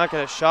 Medfield cannot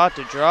get a shot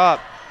to drop.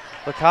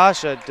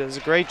 Lakasha does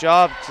a great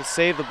job to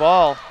save the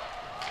ball.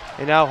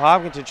 And now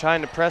Hopkinton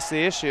trying to press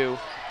the issue.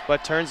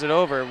 but turns it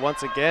over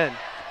once again.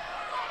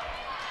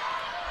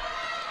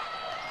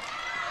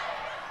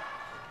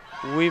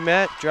 We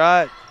met,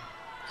 drive,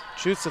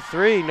 shoots a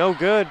three, no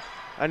good.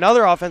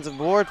 Another offensive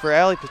board for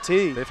Ali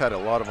Petit. They've had a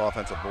lot of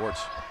offensive boards.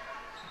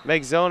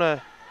 Meg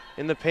Zona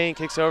in the paint,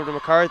 kicks over to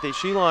McCarthy.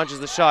 She launches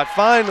the shot.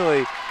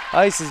 Finally,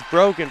 ice is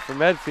broken for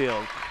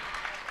Medfield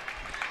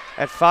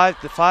at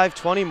the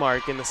 5:20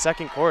 mark in the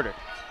second quarter.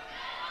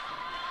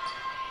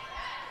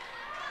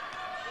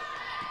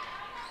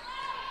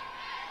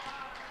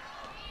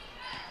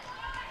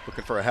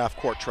 Looking for a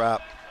half-court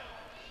trap.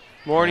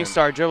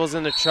 Morningstar dribbles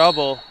into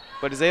trouble,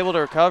 but is able to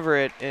recover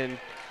it and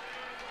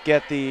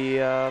get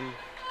the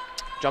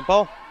jump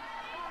ball.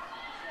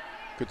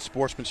 Good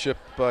sportsmanship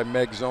by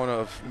Meg Zona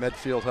of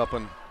Medfield,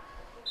 helping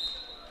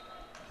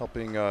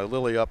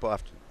Lily up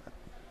off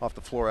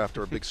the floor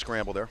after a big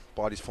scramble there.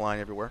 Bodies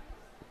flying everywhere.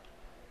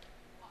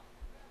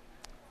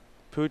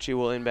 Pucci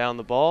will inbound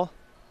the ball.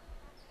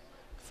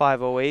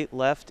 5:08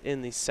 left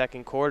in the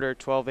second quarter,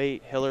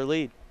 12-8 Hiller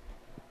lead.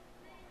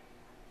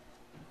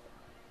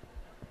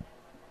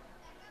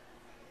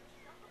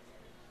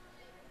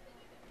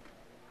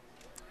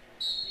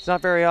 It's not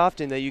very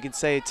often that you can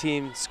say a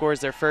team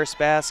scores their first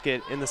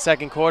basket in the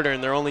second quarter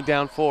and they're only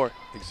down 4.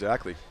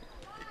 Exactly.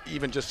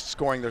 Even just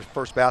scoring their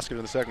first basket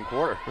in the second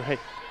quarter. Right.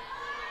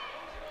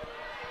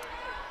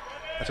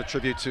 That's a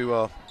tribute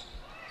to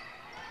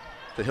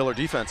the Hiller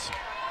defense.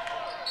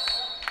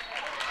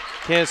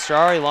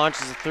 Canistrari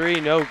launches a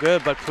three, no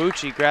good, but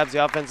Pucci grabs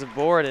the offensive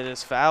board and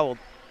is fouled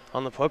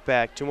on the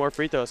putback. 2 more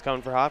free throws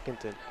coming for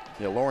Hopkinton.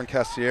 Yeah, Lauren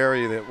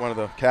Cassieri, one of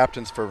the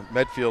captains for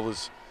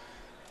Medfield,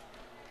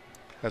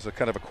 has a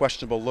kind of a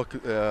questionable look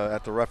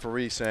at the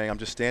referee, saying, "I'm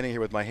just standing here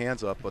with my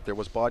hands up," but there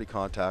was body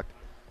contact.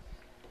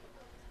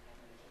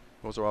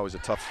 Those are always a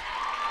tough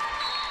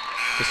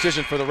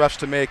decision for the refs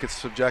to make. It's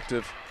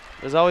subjective.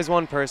 There's always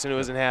one person who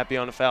isn't happy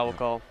on a foul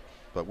call.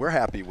 But we're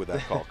happy with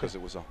that call because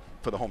it was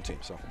for the home team.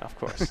 So of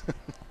course.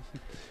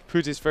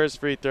 Pucci's first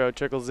free throw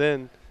trickles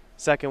in.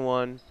 Second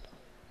one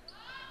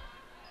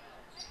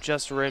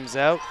just rims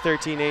out.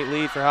 13-8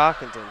 lead for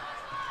Hopkinton.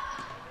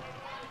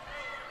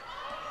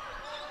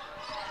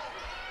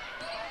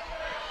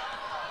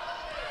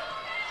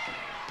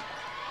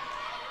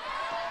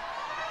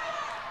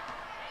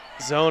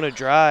 Zona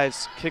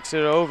drives, kicks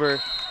it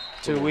over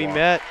to We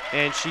Met,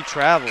 and she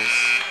travels.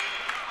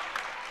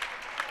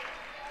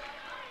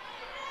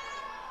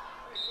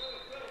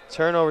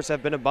 Turnovers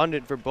have been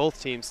abundant for both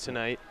teams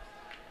tonight.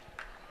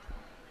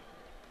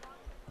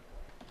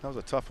 That was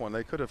a tough one.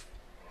 They could have.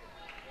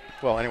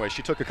 Well, anyway,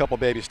 she took a couple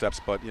baby steps,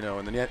 but in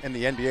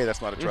the NBA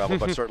that's not a travel,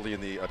 but certainly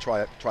in the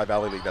Tri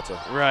Valley League that's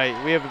a. Right,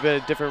 we have a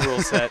bit of different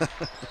rule set.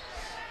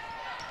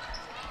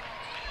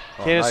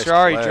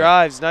 Canistrari nice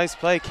drives, nice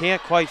play,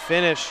 can't quite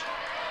finish.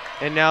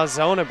 And now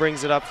Zona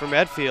brings it up for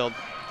Medfield.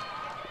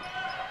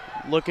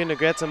 Looking to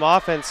get some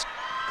offense.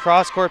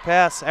 Cross-court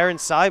pass, Erin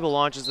Seibel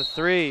launches the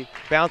three,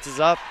 bounces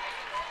up,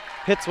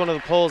 hits one of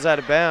the poles out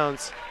of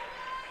bounds.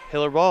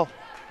 Hiller ball.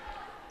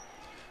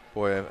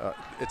 Boy,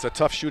 it's a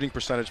tough shooting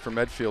percentage for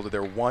Medfield.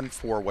 They're 1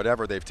 for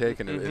whatever they've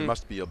taken. It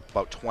must be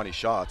about 20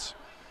 shots.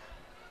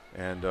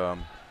 And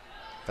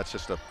that's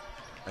just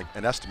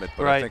an estimate,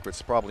 but I think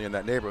it's probably in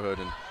that neighborhood.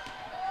 And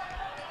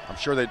I'm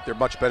sure they're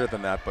much better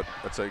than that, but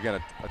that's,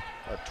 again,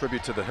 a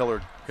tribute to the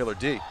Hiller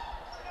D.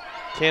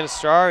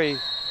 Canistrari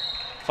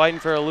fighting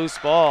for a loose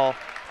ball.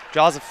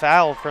 Draws a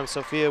foul from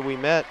Sophia We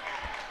Met.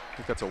 I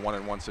think that's a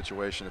 1-on-1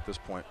 situation at this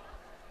point.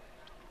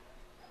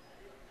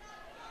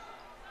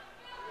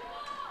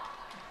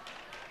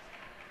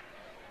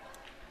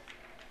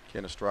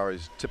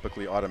 Canistrari's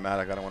typically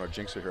automatic. I don't want to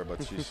jinx her here,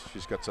 but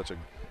she's got such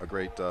a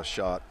great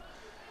shot,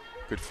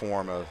 good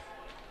form.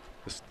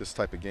 This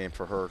type of game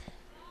for her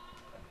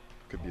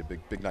could be a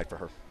big night for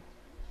her.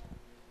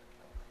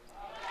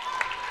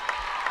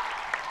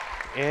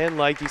 And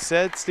like you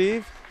said,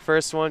 Steve,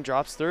 first one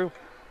drops through.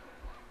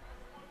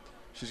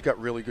 She's got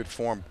really good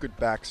form, good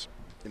backs.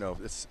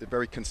 It's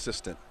very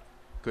consistent.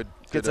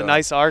 Gets a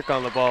nice arc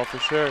on the ball for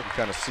sure. You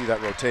kind of see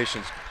that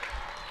rotation.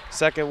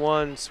 Second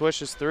one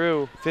swishes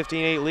through.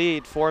 15-8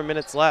 lead, 4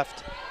 minutes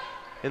left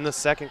in the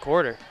second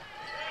quarter.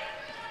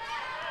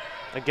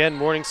 Again,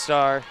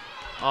 Morningstar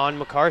on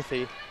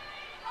McCarthy.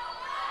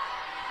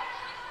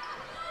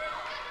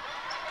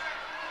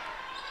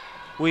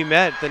 We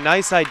Met, the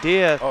nice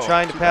idea,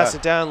 trying to pass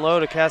it down low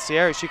to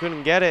Cassieri. She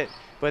couldn't get it,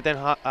 but then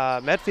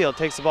Medfield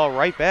takes the ball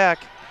right back.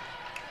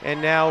 And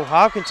now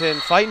Hopkinton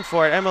fighting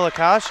for it, Emma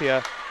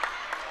Lacacia.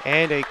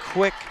 And a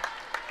quick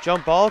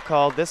jump ball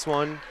called, this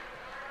one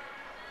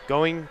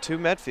going to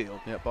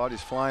Medfield. Yeah,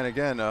 bodies flying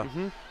again.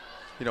 The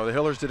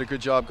Hillers did a good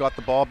job, got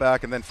the ball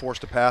back and then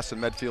forced a pass, and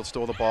Medfield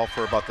stole the ball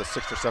for about the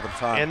 6th or 7th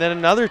time. And then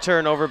another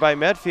turnover by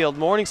Medfield.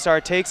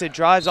 Morningstar takes it,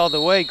 drives all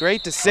the way.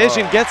 Great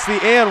decision, gets the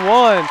and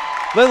one.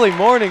 Lily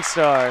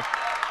Morningstar.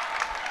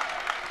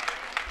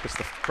 Gets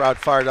the crowd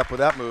fired up with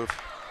that move.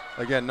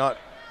 Again, not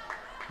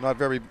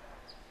very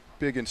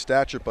big in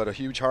stature, but a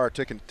huge heart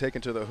taken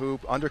to the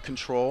hoop, under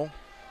control.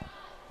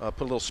 Put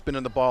a little spin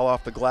in the ball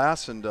off the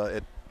glass, and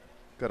it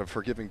got a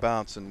forgiving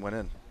bounce and went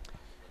in.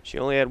 She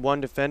only had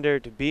one defender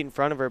to beat in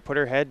front of her, put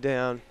her head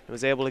down, and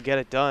was able to get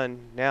it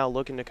done. Now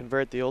looking to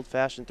convert the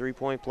old-fashioned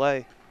three-point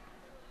play.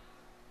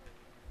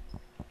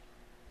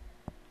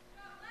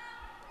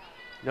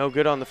 No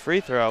good on the free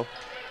throw.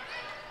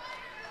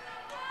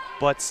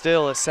 But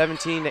still a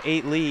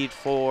 17-8 lead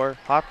for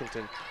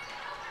Hopkinton.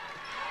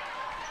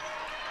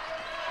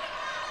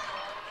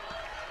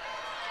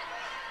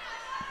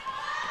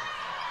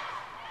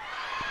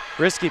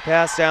 Risky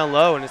pass down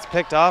low, and it's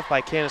picked off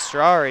by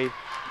Canistrari,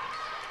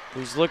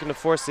 who's looking to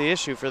force the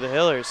issue for the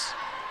Hillers.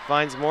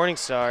 Finds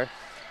Morningstar.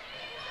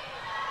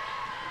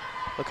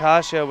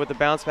 Lacacia with the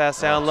bounce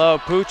pass down low.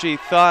 Pucci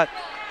thought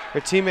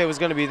her teammate was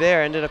going to be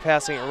there, ended up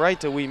passing it right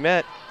to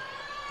Ouimet.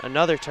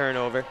 Another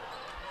turnover.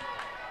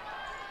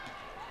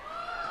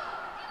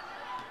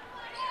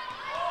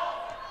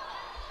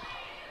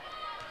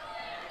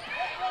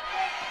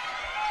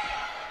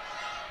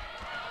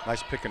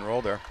 Nice pick and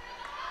roll there.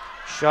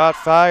 Shot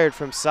fired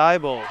from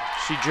Seibel.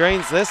 She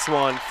drains this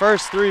one.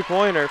 First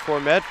three-pointer for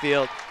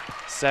Medfield.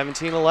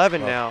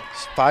 17-11 now.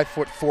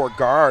 5'4"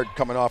 guard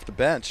coming off the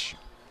bench.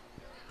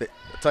 I'll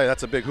tell you,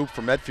 that's a big hoop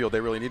for Medfield.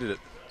 They really needed it.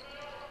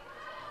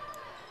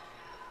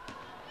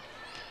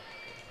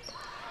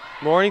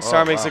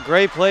 Morningstar makes a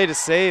great play to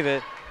save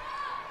it.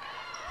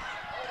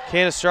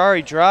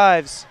 Canistrari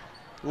drives.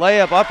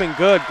 Layup up and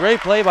good. Great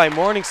play by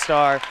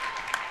Morningstar.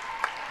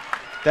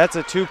 That's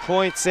a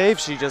 2-point save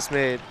she just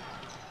made.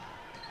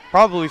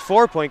 Probably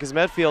 4-point because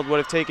Medfield would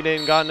have taken it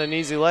and gotten an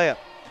easy layup.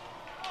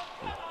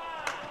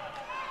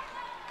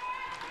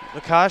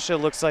 Lacacia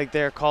looks like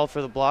they're called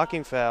for the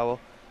blocking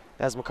foul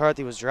as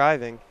McCarthy was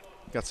driving.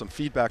 Got some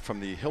feedback from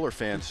the Hiller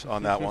fans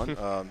on that one.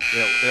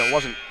 It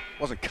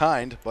wasn't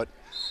kind, but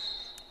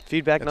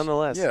feedback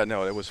nonetheless. Yeah,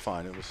 no, it was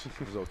fine. It was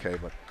okay,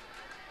 but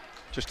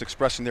just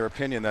expressing their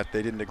opinion that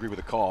they didn't agree with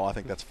the call. I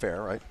think that's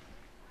fair, right?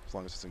 As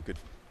long as it's in good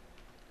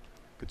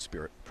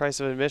spirit.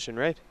 Price of admission,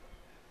 right?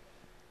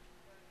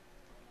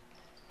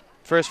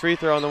 First free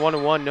throw on the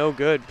 1-and-1, no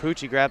good.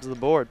 Pucci grabs the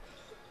board.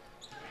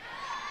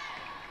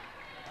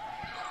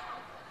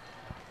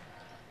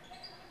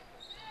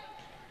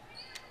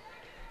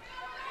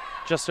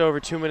 Just over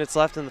 2 minutes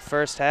left in the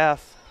first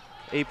half.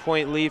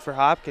 8-point lead for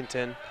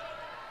Hopkinton.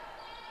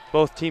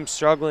 Both teams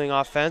struggling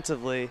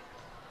offensively,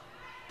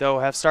 though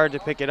have started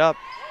to pick it up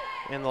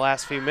in the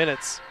last few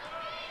minutes.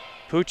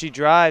 Pucci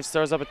drives,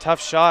 throws up a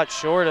tough shot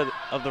short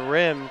of the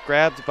rim,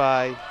 grabbed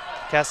by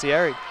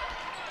Cassieri.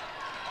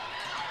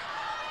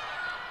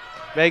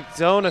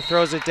 Megzona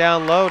throws it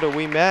down low to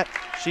Ouimet.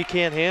 She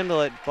can't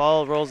handle it.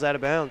 Ball rolls out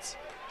of bounds.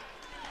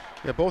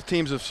 Yeah, both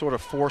teams have sort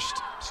of forced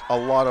a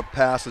lot of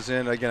passes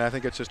in. Again, I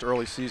think it's just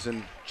early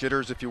season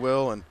jitters, if you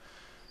will,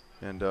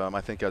 and I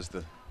think as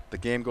the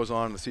game goes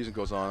on and the season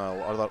goes on,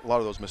 a lot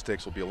of those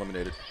mistakes will be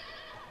eliminated.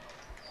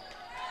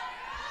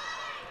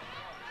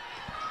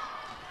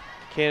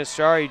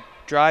 Canistrari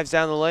drives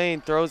down the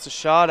lane, throws the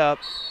shot up.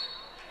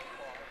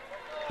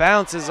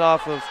 Bounces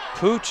off of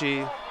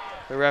Pucci,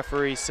 the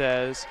referee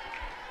says.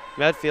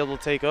 Medfield will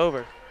take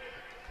over.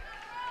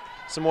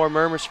 Some more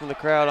murmurs from the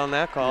crowd on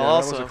that call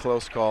also. That was a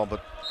close call,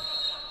 but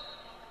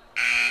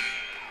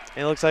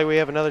it looks like we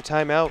have another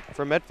timeout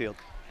for Medfield.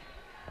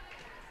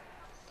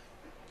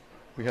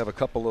 We have a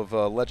couple of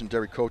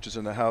legendary coaches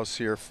in the house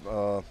here.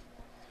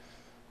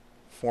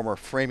 Former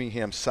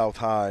Framingham South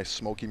High,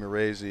 Smokey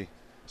Marazi.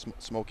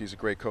 Smokey's a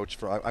great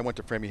coach. I went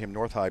to Framingham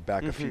North High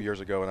back a few years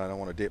ago, and I don't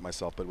want to date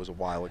myself, but it was a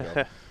while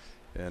ago.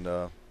 And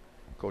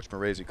Coach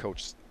Marazi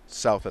coached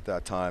South at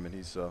that time, and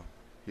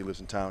he lives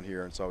in town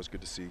here, and it's always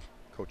good to see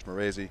Coach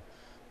Marazi.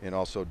 And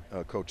also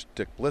Coach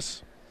Dick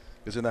Bliss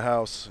is in the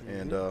house,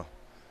 and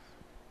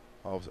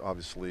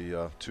obviously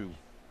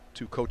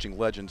two coaching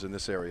legends in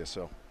this area.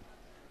 So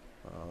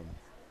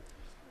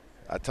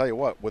I tell you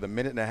what, with a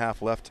minute and a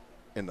half left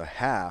in the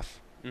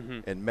half,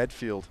 and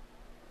Medfield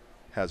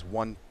has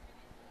one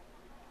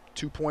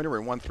 2-pointer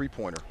and one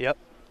 3-pointer. Yep.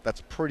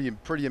 That's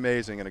pretty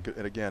amazing. And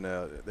again,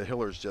 the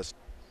Hillers just,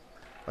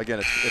 again,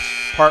 it's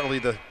partly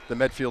the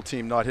Medfield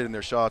team not hitting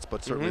their shots,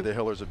 but certainly the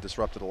Hillers have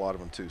disrupted a lot of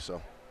them too.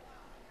 So.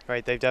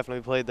 Right, they've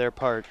definitely played their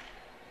part.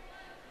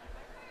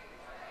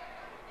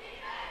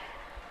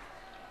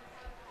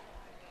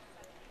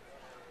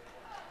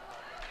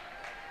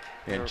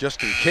 And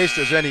just in case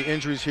there's any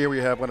injuries here, we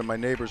have one of my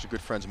neighbors, good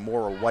friends,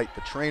 Maura White,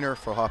 the trainer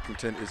for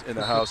Hopkinton, is in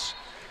the house,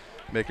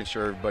 making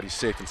sure everybody's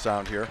safe and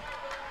sound here.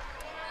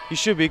 You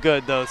should be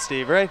good though,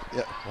 Steve, right?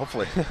 Yeah,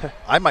 hopefully.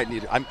 I might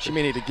need it. She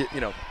may need to get,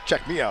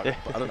 check me out.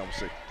 But I don't know, we'll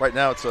see. Right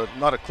now it's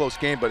not a close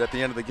game, but at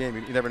the end of the game,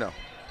 you never know.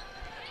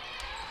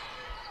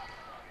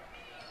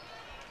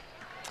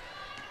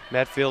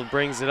 Medfield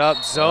brings it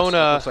up.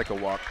 Zona looks like a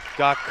walk.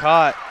 Got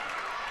caught.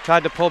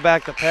 Tried to pull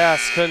back the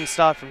pass, couldn't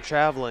stop from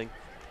traveling.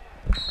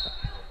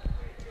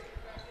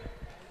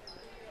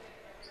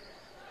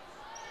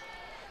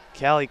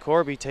 Callie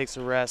Corby takes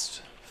a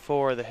rest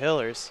for the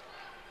Hillers.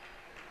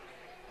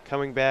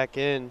 Coming back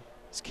in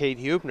is Kate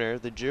Hubner,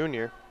 the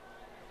junior.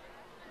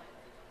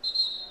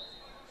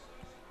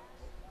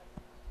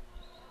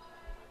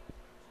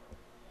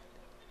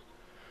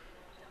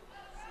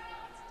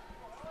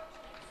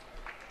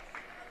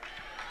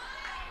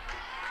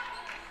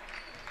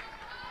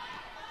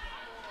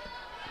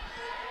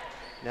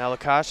 Now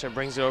Lakasha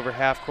brings it over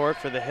half court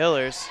for the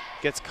Hillers.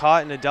 Gets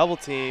caught in a double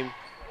team.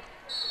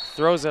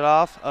 Throws it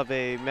off of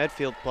a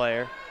Medfield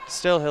player.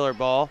 Still Hiller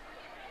ball.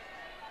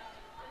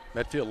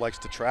 Medfield likes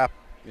to trap.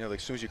 You know,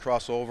 as soon as you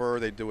cross over,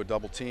 they do a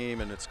double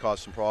team, and it's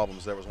caused some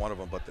problems. That was one of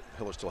them, but the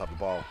Hillers still have the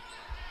ball.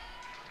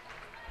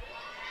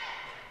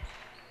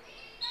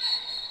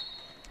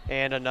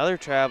 And another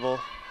travel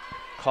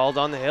called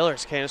on the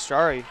Hillers.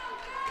 Canastrari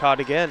caught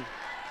again.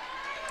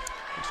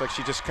 Looks like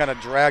she just kind of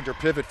dragged her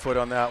pivot foot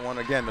on that one.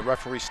 Again, the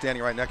referee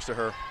standing right next to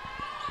her.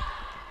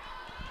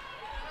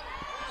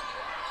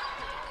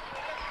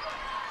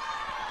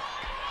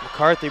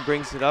 McCarthy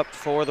brings it up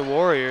for the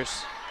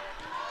Warriors.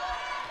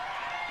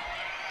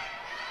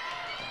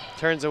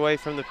 Turns away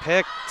from the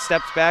pick,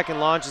 steps back and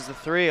launches the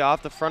three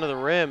off the front of the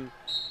rim.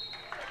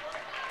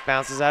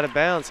 Bounces out of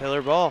bounds,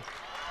 Hiller ball.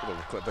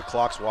 The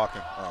clock's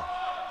walking. Oh.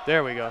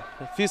 There we go.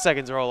 A few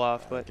seconds roll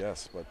off, but. I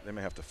guess, but they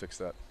may have to fix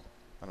that.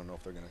 I don't know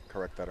if they're going to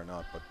correct that or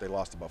not, but they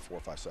lost about 4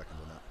 or 5 seconds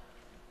on that.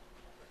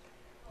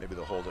 Maybe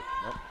they'll hold it.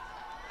 Nope.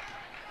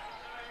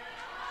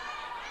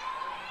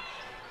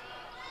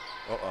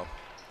 Uh-oh.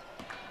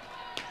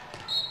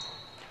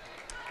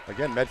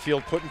 Again,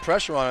 Medfield putting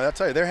pressure on it. I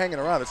tell you, they're hanging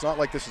around. It's not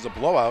like this is a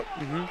blowout.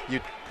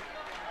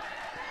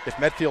 If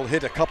Medfield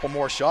hit a couple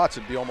more shots,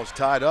 it'd be almost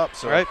tied up.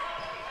 So. Right.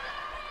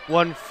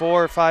 1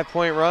 4 or 5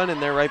 point run,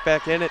 and they're right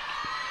back in it.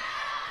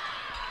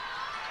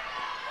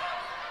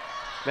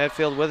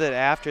 Medfield with it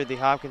after the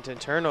Hopkinton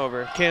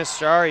turnover.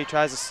 Canastrari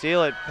tries to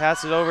steal it,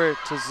 passes over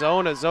to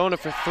Zona. Zona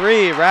for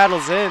three,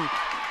 rattles in.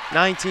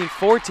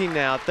 19-14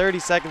 now, 30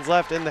 seconds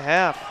left in the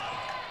half.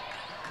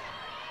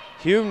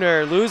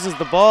 Hubner loses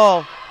the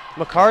ball.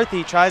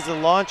 McCarthy tries to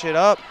launch it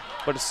up,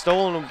 but it's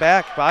stolen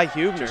back by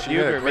Hubner.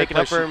 Hubner making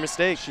up for her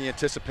mistake. She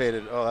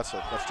anticipated. Oh, that's too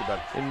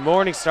bad. And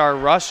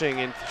Morningstar rushing,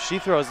 and she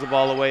throws the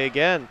ball away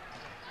again.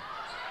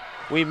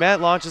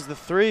 Ouimet launches the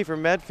three for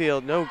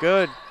Medfield, no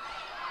good.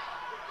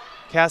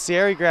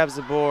 Cassieri grabs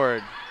the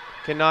board,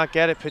 cannot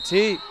get it.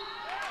 Petit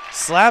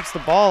slaps the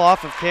ball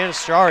off of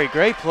Canastrari.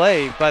 Great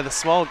play by the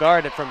small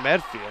guard from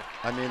Medfield.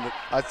 I mean,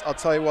 I'll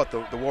tell you what,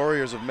 the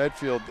Warriors of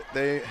Medfield,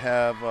 they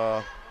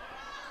have,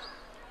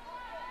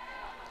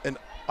 and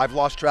I've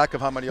lost track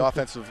of how many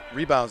offensive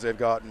rebounds they've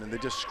gotten, and they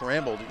just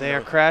scrambled. They are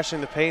crashing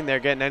the paint. They're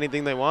getting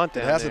anything they want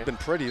down there. It hasn't been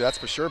pretty, that's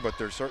for sure, but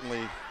they're certainly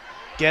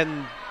getting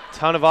a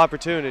ton of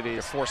opportunities.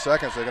 In 4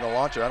 seconds, they're going to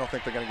launch it. I don't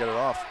think they're going to get it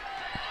off.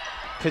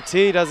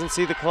 Petit doesn't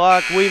see the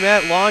clock.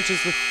 Ouimet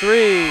launches the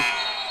three.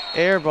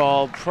 Air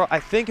ball. I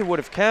think it would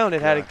have counted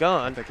had it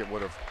gone. I think it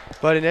would have.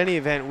 But in any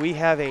event, we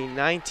have a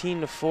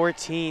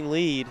 19-14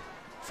 lead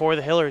for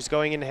the Hillers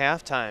going into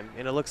halftime.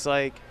 And it looks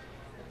like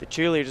the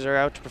cheerleaders are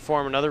out to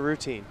perform another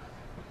routine.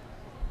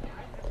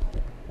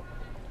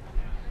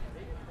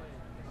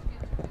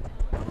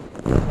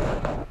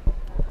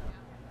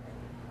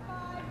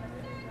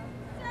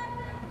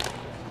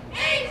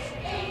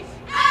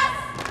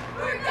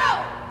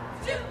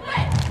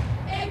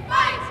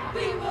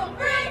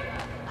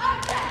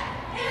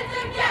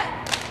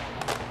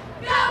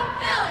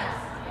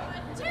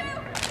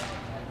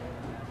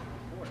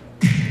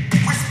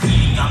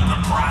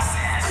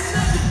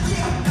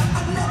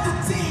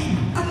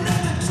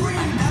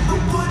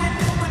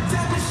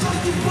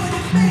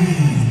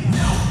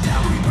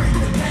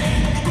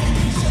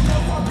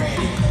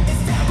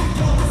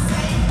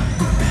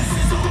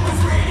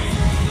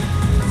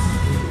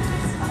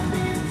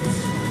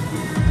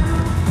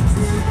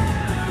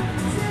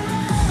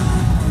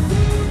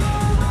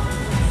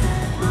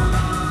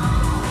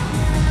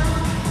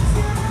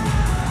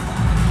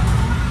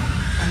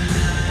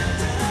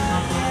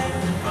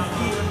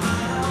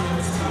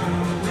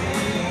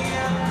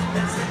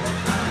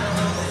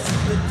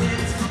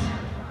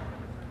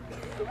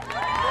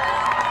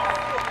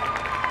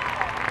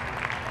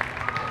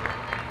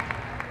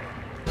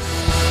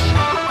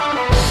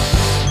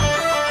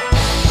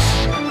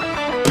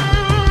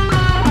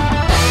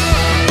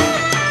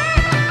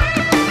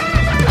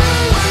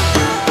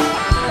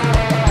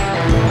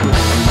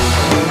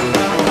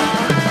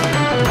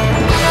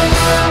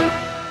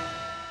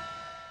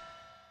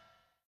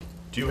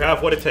 Do you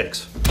have what it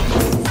takes?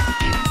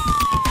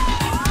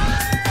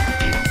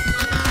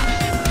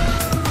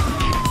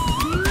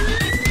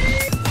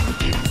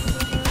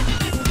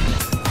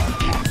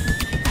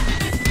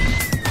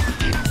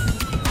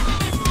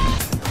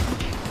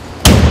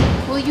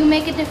 Will you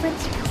make a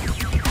difference?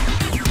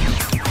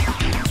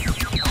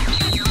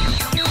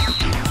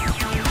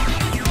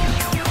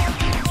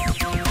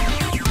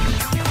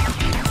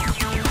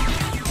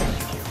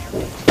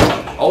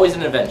 Always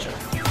an adventure.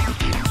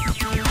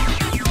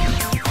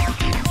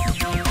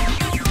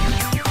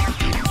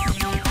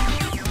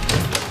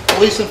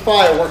 Police and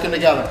fire working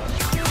together.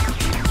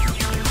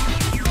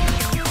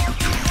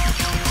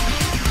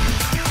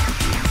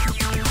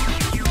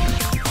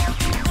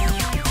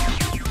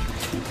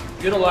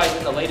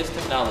 Utilizing the latest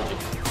technology.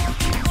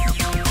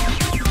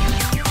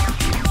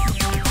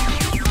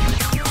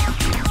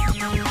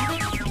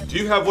 Do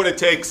you have what it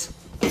takes?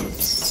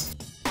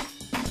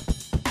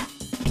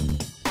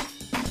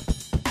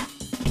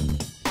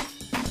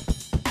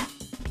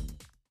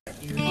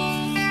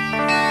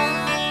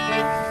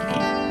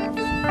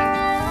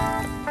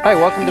 Hi,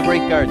 welcome to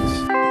Great Gardens.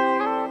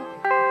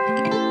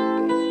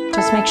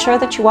 Just make sure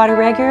that you water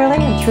regularly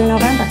and through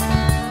November.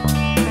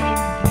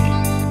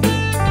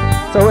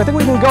 So I think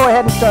we can go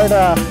ahead and start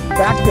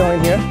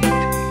backfilling here.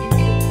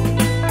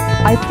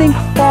 I think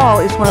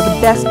fall is one of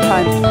the best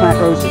times to plant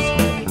roses.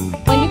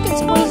 When you can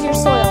squeeze your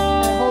soil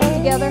and it holds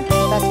together,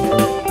 that's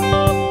good.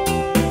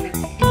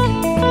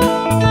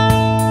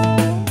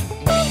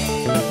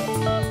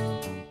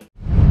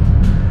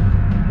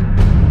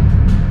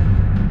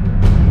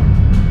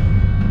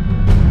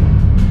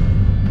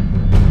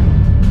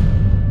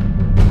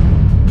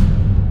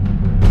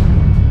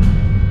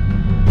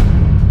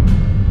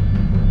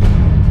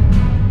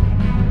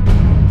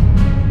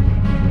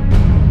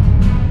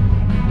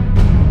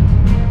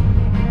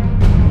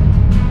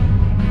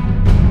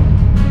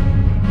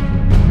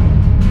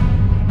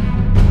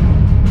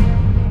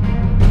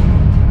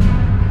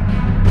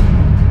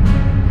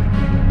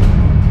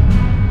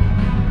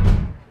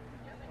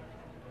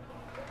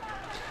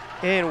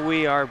 And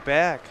we are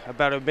back,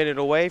 about a minute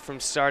away from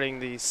starting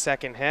the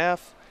second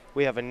half.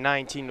 We have a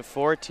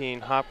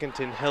 19-14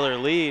 Hopkinton-Hiller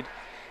lead.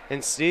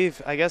 And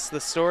Steve, I guess the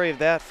story of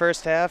that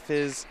first half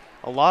is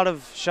a lot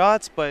of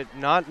shots, but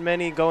not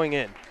many going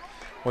in.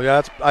 Well,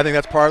 yeah, I think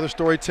that's part of the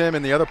story, Tim.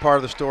 And the other part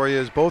of the story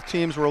is both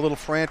teams were a little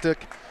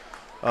frantic.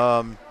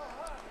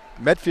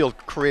 Medfield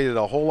created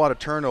a whole lot of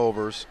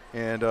turnovers,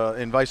 and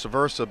vice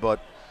versa.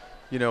 But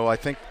you know, I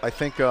think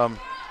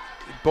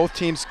both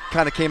teams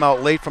kind of came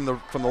out late from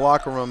the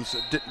locker rooms.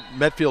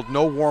 Medfield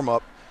no warm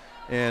up,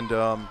 and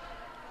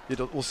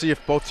we'll see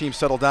if both teams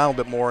settle down a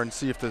bit more and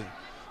see if the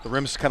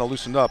rims kind of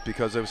loosened up,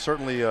 because it was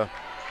certainly a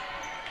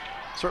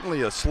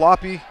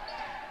sloppy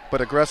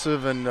but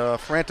aggressive and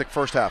frantic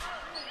first half.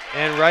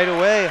 And right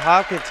away,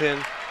 Hopkinton,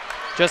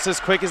 just as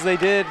quick as they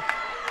did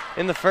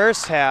in the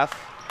first half,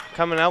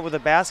 coming out with a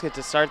basket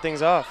to start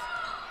things off.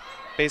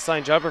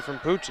 Baseline jumper from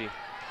Pucci.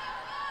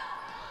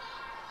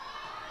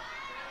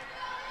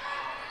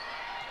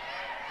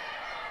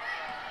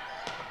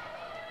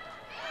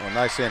 Well,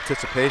 nice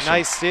anticipation.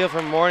 Nice steal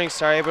from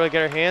Morningstar, able to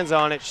get her hands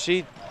on it.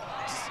 She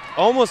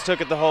almost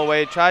took it the whole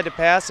way, tried to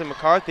pass it.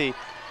 McCarthy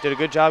did a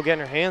good job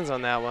getting her hands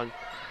on that one.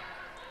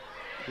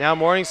 Now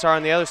Morningstar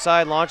on the other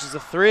side launches a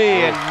three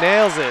and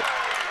nails it.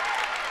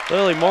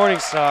 Lily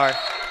Morningstar,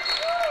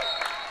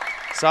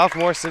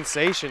 sophomore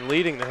sensation,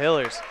 leading the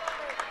Hillers.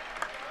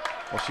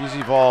 Well, she's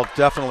evolved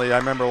definitely. I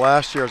remember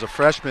last year as a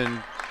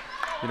freshman,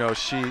 you know,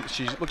 she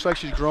looks like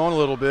she's grown a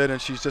little bit,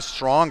 and she's just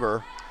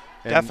stronger.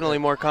 Definitely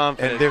more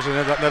confident. And there's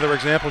another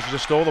example. She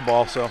just stole the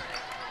ball. So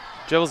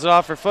dribbles it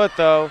off her foot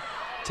though,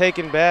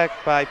 taken back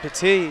by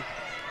Petit.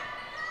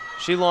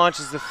 She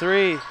launches the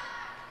three,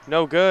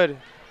 no good.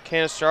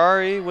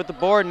 Canistrari with the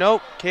board,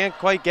 nope, can't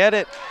quite get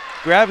it.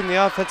 Grabbing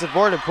the offensive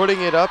board and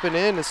putting it up and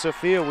in is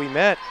Sophia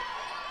Ouimet.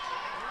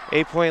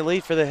 8-point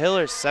lead for the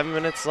Hillers, 7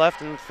 minutes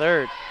left in the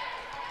third.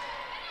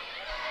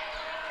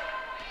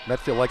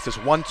 Medfield likes this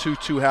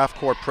 1-2-2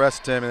 half-court press,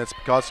 Tim, and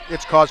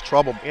it's caused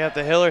trouble. Yeah,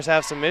 the Hillers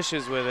have some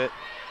issues with it.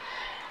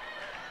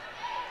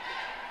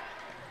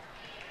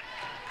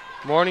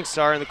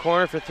 Morningstar in the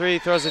corner for three,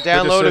 throws it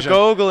down low to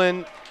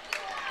Gogolin.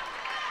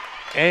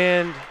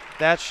 And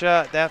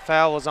that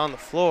foul was on the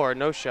floor,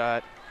 no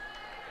shot.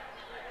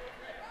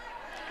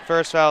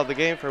 First foul of the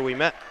game for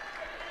Ouimet.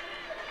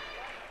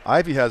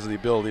 Ivy has the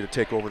ability to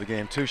take over the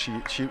game too.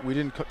 We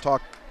didn't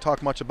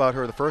talk much about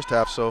her the first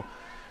half, so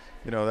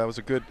you know that was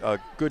a good.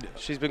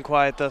 She's been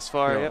quiet thus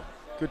far. You know,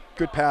 yep.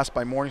 Good pass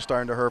by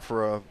Morningstar into her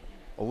for a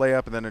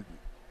layup, and then I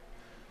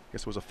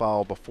guess it was a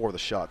foul before the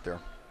shot there.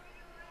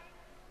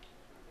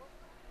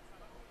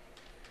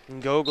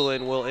 And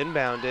Gogolin will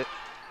inbound it.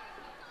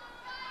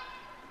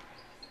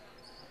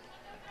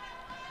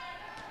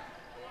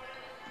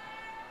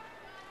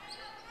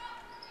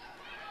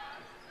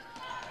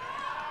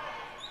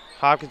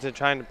 Hopkinton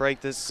trying to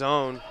break this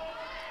zone.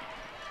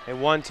 A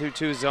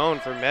 1-2-2 zone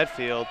for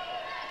Medfield.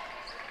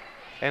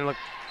 And look,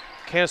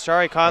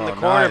 Canistrari caught in the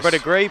corner, nice. But a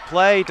great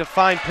play to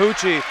find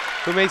Pucci,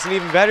 who makes an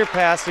even better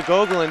pass to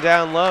Gogolin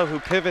down low, who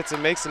pivots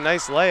and makes a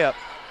nice layup.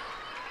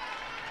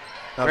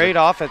 Great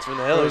offense from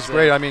the Hillers. It was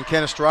great. I mean,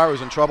 Canistrari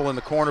was in trouble in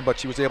the corner, but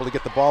she was able to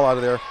get the ball out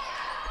of there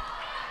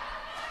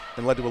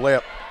and led to a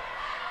layup.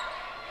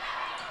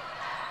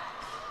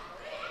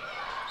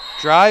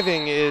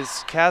 Driving is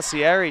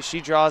Cassieri.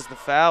 She draws the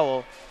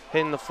foul.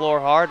 Hitting the floor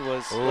hard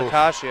was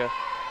Lacacia.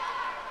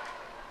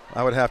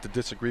 I would have to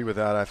disagree with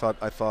that. I thought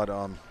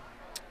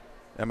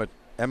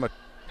Emma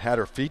had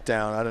her feet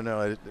down. I don't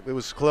know. It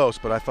was close,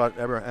 but I thought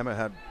Emma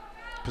had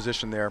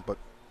position there, but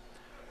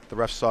the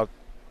ref saw it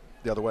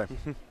the other way.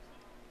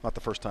 Not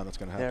the first time that's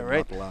going to happen. Yeah,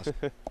 right. Not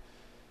the last.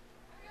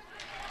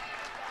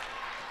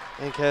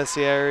 And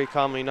Cassieri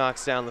calmly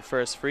knocks down the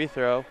first free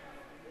throw.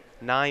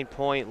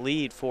 9-point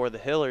lead for the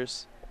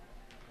Hillers.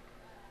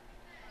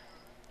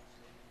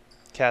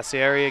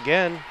 Cassieri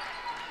again.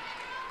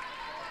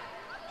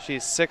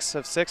 She's 6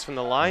 of 6 from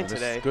the line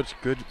today.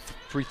 Good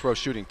free throw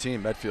shooting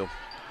team, Medfield.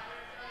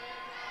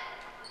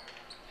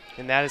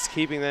 And that is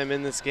keeping them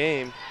in this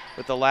game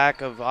with the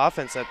lack of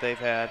offense that they've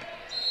had.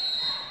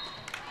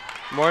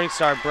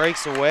 Morningstar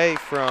breaks away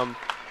from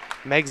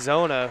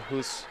Megzona,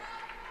 who's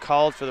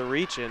called for the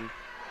reach-in.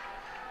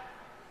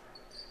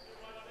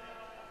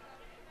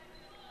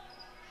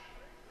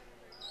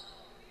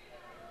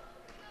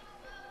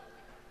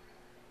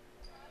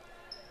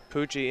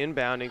 Pucci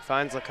inbounding,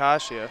 finds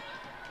Lakasia.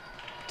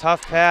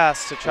 Tough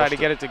pass to try to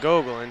get it to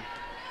Gogolin,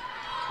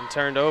 and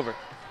turned over.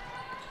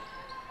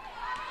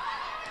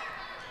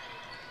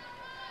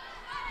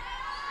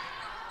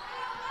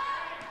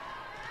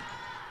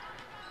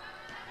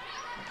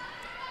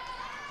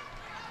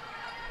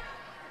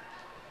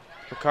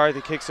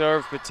 McCarthy kicks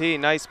over for Petit.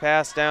 Nice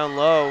pass down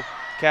low.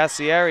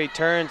 Cassieri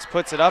turns,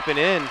 puts it up and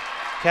in.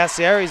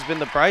 Cassieri's been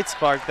the bright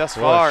spark thus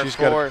far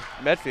for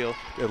Medfield.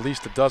 At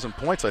least a dozen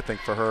points, I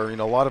think, for her. You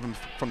know, a lot of them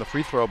from the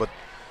free throw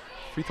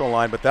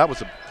line, but that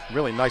was a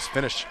really nice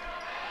finish.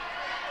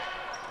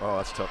 Oh,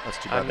 that's tough. That's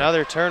too bad.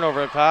 Another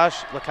turnover.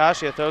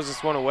 Lakasia throws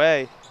this one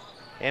away,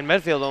 and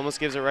Medfield almost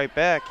gives it right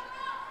back.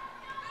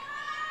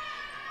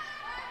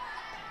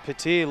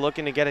 Petit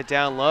looking to get it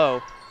down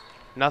low.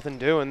 Nothing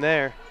doing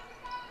there.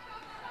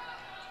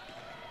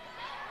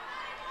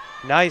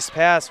 Nice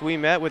pass. We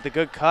met with the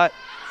good cut.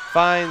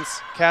 Finds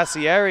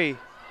Cassieri.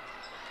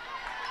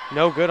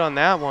 No good on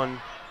that one.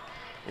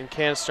 And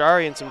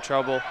Canistari in some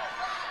trouble.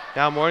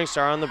 Now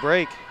Morningstar on the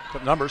break.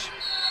 Good numbers.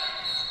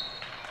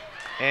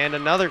 And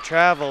another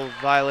travel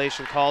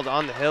violation called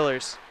on the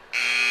Hillers.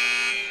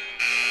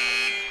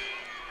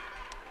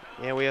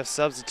 And we have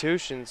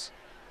substitutions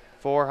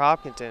for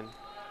Hopkinton.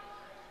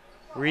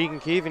 Regan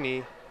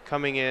Keaveney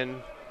coming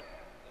in,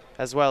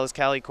 as well as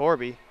Callie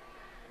Corby.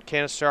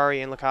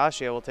 Canistari and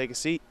Lakasia will take a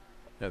seat.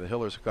 Yeah, the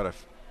Hillers have got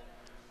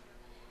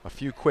a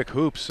few quick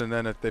hoops, and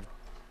then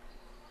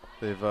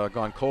they've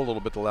gone cold a little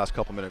bit the last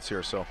couple minutes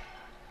here. So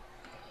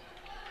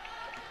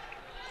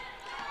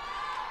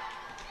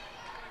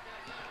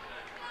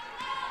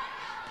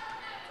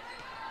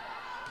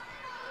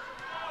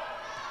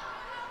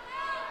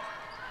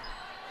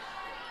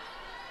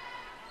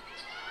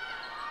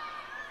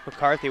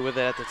McCarthy with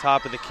it at the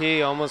top of the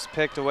key, almost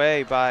picked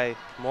away by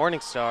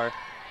Morningstar.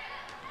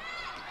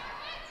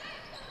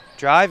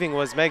 Driving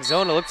was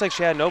Megzona. Looks like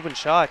she had an open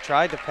shot.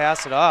 Tried to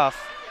pass it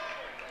off.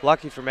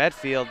 Lucky for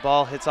Medfield.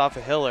 Ball hits off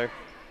a Hiller.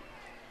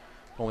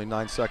 only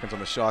 9 seconds on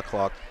the shot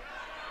clock.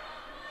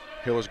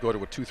 Hillers go to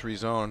a 2-3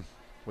 zone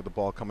with the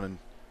ball coming in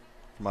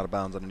from out of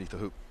bounds underneath the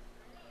hoop.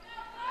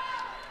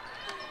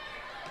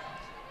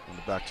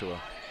 And back to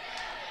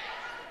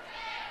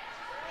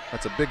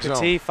that's a big zone.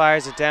 Petit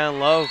fires it down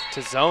low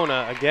to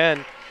Zona.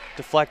 Again,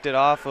 deflected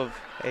off of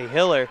a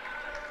Hiller.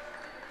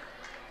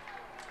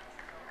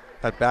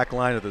 That back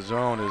line of the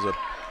zone is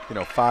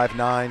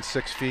 5'9",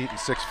 6 feet, and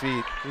 6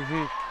 feet.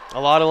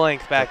 A lot of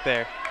length back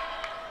there.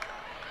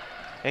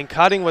 And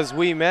cutting was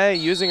Wee May,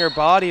 using her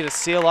body to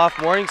seal off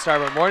Morningstar,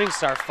 but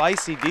Morningstar,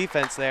 feisty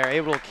defense there,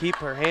 able to keep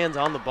her hands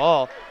on the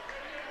ball.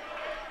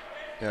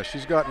 Yeah,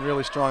 she's gotten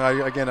really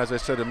strong. Again, as I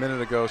said a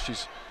minute ago,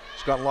 she's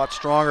gotten a lot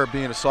stronger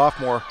being a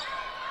sophomore,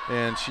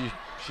 and she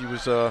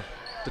was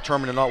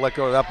determined to not let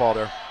go of that ball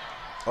there.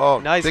 Oh,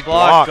 nice big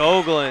block.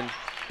 Gogolin.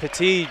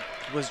 Petit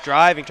was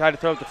driving, tried to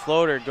throw up the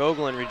floater.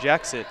 Gogolin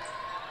rejects it.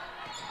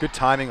 Good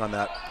timing on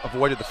that.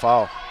 Avoided the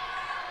foul.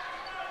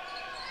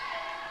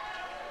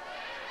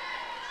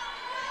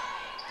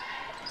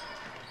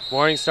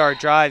 Morningstar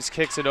drives,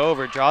 kicks it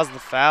over, draws the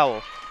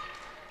foul.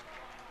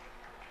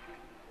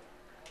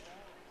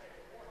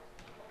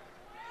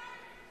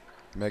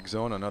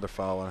 Megzona, another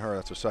foul on her.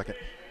 That's her second.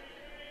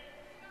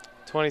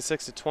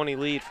 26-20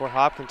 lead for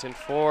Hopkinton.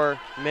 4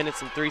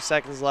 minutes and 3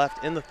 seconds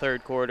left in the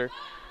third quarter.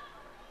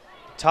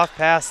 Tough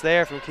pass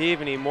there from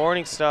Keaveney.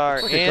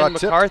 Morningstar and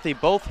McCarthy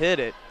both hit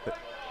it.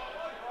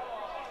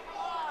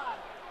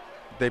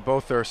 They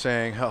both are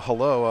saying,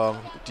 hello,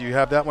 do you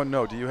have that one?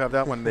 No. Do you have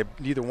that one?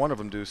 Neither one of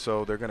them do,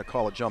 so they're going to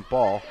call a jump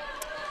ball.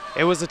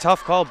 It was a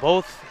tough call.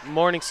 Both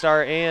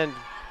Morningstar and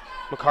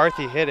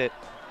McCarthy hit it.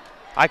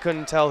 I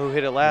couldn't tell who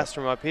hit it last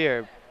from up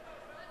here.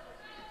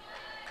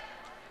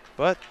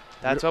 But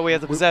that's what we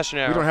have the possession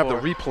arrow for. We don't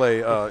have the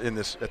replay in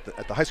this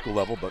at the high school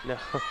level, but no.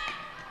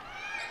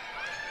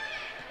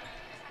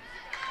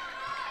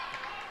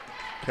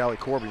 Callie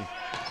Corby.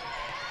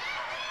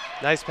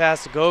 Nice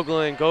pass to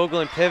Gogolin.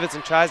 Gogolin pivots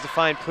and tries to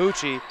find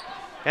Pucci.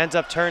 Ends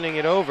up turning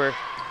it over.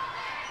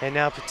 And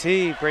now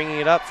Petit bringing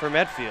it up for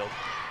Medfield.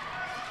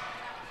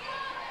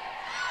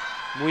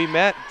 We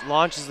Met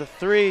launches the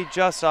three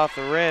just off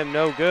the rim.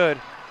 No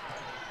good.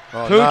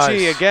 Oh,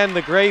 Pucci nice. Again,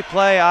 the great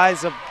play.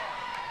 Eyes up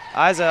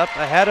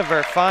ahead of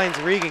her. Finds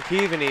Regan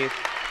Keaveney,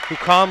 who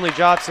calmly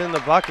drops in the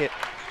bucket.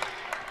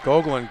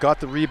 Gogolin got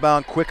the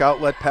rebound, quick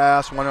outlet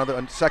pass,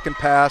 second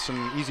pass,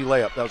 and easy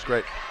layup. That was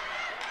great.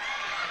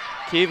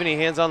 Keaveney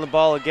hands on the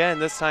ball again.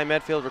 This time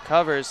Medfield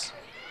recovers.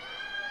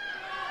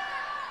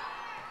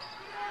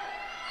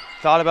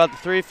 Thought about the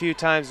three a few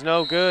times,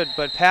 no good,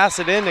 but pass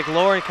it in to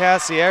Lauren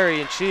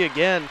Cassieri, and she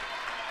again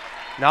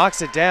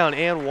knocks it down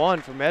and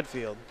one for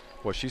Medfield.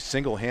 Well, she's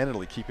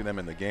single-handedly keeping them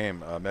in the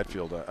game,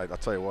 Medfield. I'll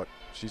tell you what,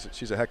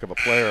 she's a heck of a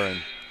player,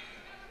 and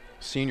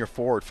senior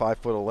forward,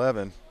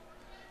 5'11",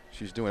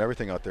 she's doing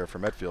everything out there for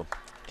Medfield.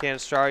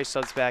 Canastrari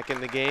subs back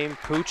in the game.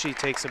 Pucci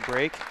takes a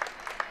break.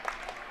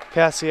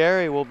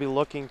 Cassieri will be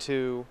looking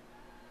to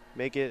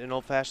make it an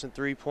old-fashioned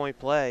three-point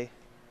play.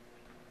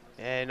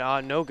 And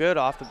no good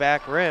off the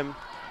back rim.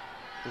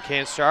 And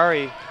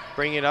Canastrari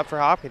bringing it up for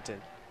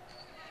Hopkinton.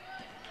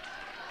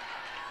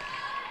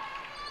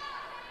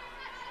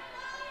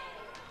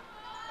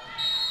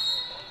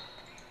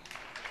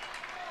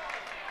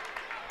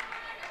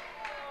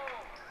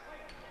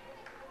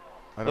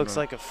 Looks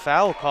like a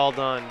foul called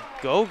on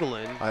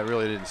Gogolin. I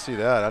really didn't see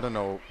that. I don't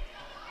know.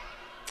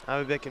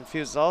 I'm a bit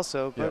confused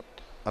also, but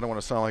I don't want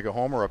to sound like a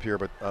homer up here,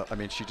 but I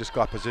mean, she just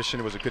got position.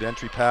 It was a good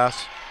entry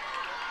pass,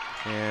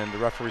 and the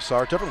referee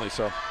saw it differently.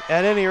 So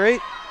at any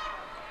rate,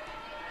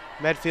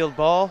 Medfield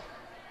ball,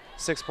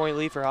 6-point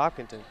lead for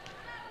Hopkinton.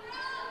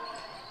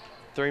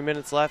 3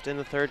 minutes left in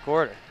the third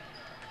quarter.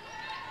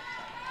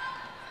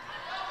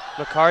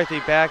 McCarthy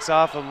backs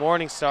off of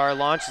Morningstar,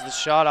 launches the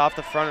shot off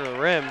the front of the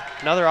rim.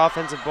 Another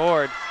offensive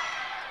board.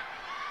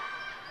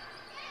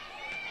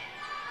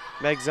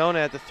 Meg Zona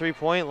at the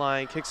three-point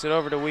line, kicks it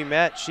over to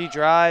Ouimet. She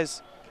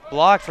drives,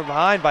 blocked from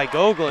behind by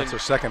Gogolin. That's her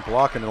second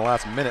block in the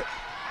last minute.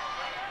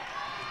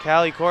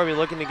 Callie Corby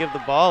looking to give the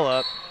ball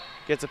up,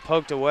 gets it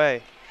poked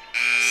away.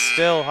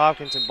 Still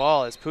Hopkinton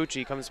ball as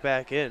Pucci comes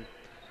back in.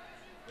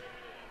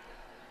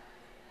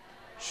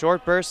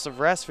 Short bursts of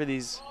rest for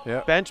these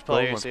bench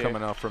players here.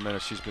 Coming out for a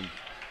minute. She's been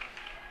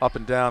up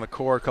and down the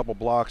court, a couple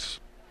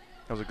blocks.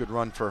 That was a good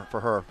run for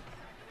her.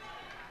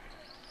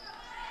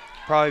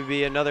 Probably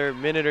be another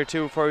minute or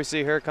two before we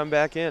see her come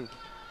back in.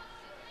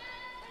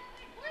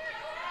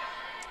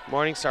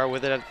 Morningstar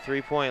with it at the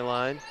three-point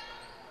line.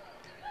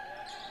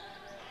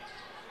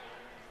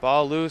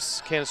 Ball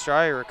loose,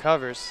 Canastrari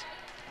recovers.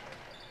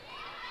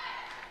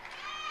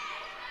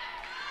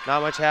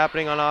 Not much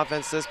happening on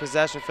offense this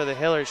possession for the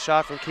Hillers.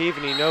 Shot from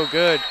Keaveney, no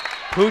good.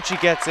 Pucci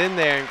gets in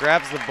there and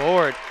grabs the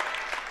board.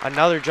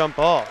 Another jump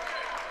ball.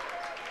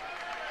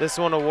 This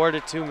one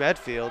awarded to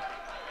Medfield.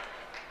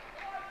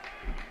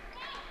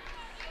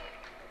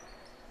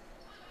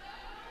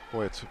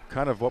 Boy, it's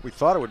kind of what we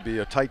thought it would be,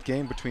 a tight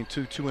game between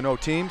two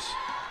 2-0 teams.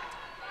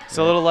 It's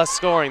a little less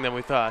scoring than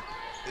we thought.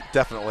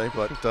 Definitely,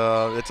 but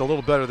it's a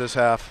little better this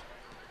half.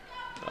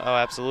 Oh,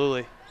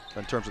 absolutely.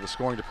 In terms of the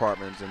scoring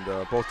department,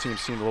 and both teams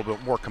seem a little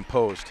bit more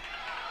composed.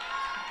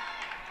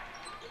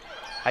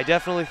 I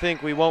definitely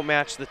think we won't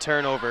match the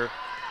turnover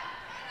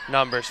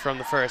numbers from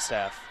the first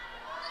half.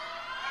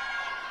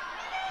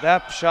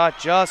 That shot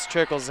just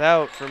trickles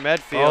out for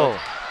Medfield.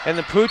 And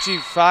the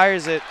Pucci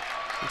fires it.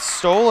 It's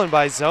stolen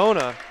by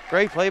Zona.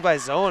 Great play by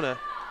Zona.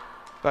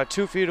 About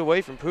 2 feet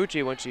away from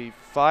Pucci when she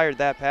fired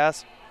that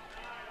pass.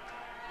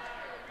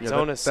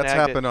 Yeah, that's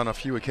happened on a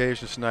few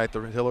occasions tonight.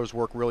 The Hillers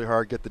work really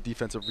hard, get the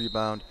defensive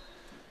rebound,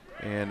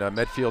 and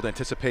Medfield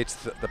anticipates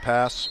the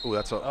pass. Ooh,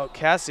 that's a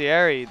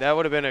Cassieri. That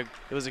would have been it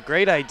was a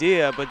great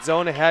idea, but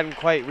Zona hadn't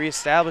quite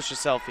reestablished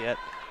herself yet.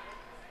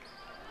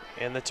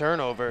 And the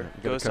turnover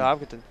goes to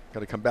Hopkinton.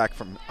 Got to come back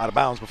from out of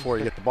bounds before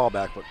you get the ball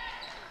back. But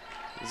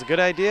it was a good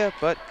idea,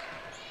 but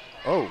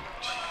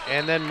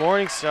and then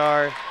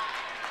Morningstar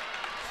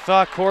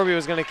thought Corby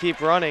was going to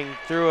keep running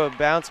through a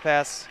bounce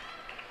pass.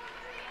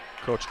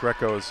 Coach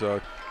Greco's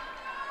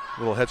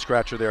little head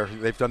scratcher there.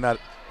 They've done that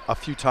a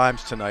few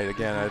times tonight.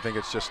 Again, I think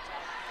it's just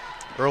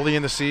early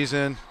in the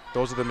season.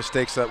 Those are the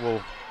mistakes that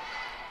will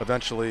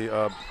eventually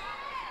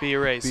be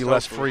erased. Be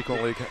less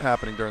frequently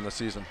happening during the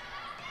season.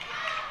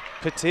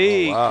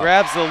 Petit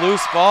grabs the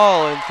loose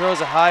ball and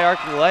throws a high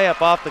arcing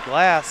layup off the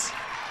glass.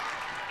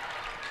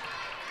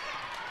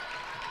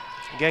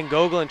 Again,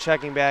 Gogolin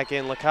checking back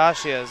in,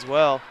 Lakasia as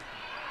well.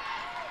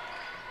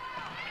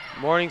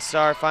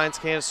 Morningstar finds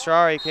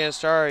Canastrari.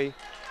 Canastrari,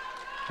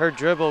 her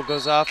dribble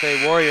goes off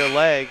a Warrior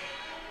leg.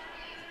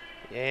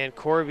 And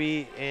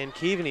Corby and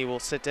Keaveney will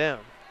sit down.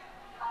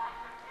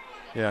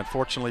 Yeah,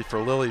 unfortunately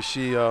for Lily,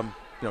 she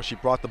she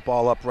brought the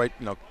ball up right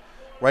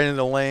in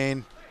the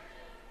lane,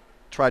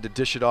 tried to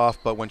dish it off,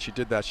 but when she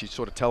did that, she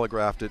sort of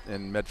telegraphed it,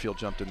 and Medfield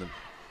jumped in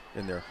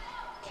there.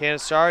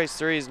 Canastrari's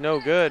three is no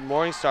good.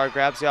 Morningstar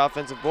grabs the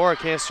offensive board.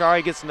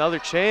 Canastrari gets another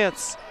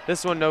chance.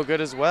 This one no good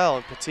as well,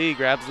 and Petit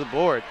grabs the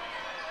board.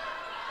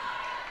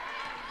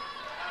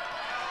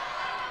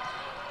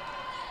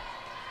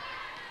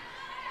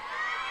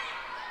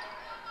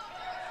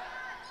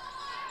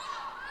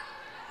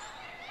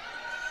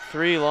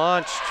 Three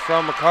launched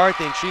from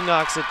McCarthy, and she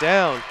knocks it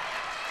down.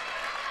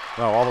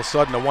 Well, all of a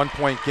sudden, a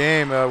one-point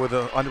game with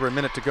under a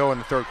minute to go in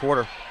the third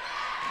quarter.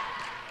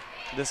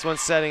 This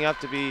one's setting up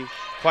to be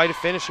quite a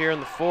finish here in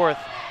the fourth.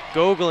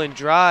 Gogolin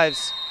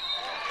drives,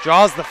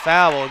 draws the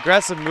foul.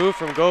 Aggressive move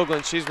from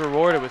Gogolin. She's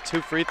rewarded with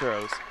 2 free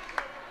throws.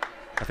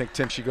 I think,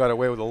 Tim, she got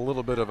away with a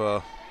little bit of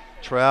a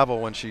travel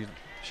when she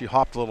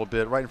hopped a little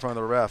bit right in front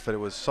of the ref, and it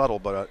was subtle,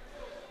 but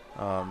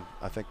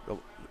I think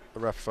the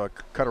ref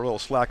cut her a little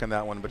slack on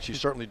that one, but she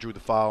certainly drew the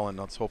foul, and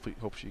let's hope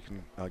she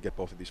can get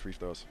both of these free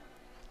throws.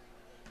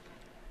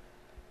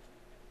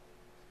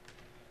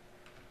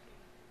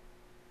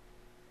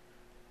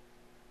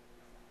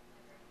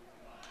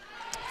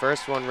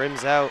 First one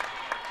rims out.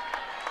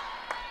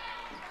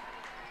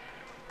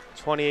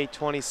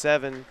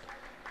 28-27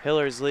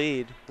 Hillers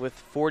lead with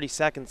 40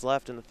 seconds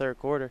left in the third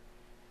quarter.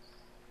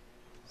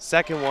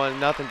 Second one,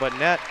 nothing but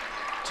net.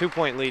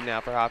 2-point lead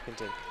now for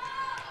Hopkinton.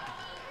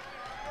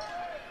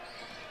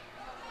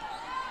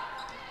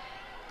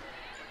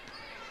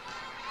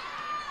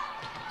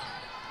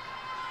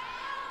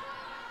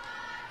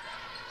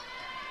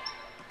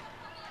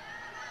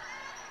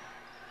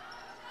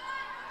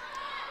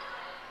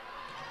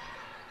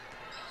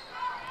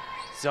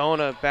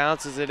 Zona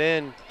bounces it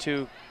in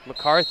to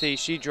McCarthy.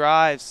 She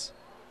drives.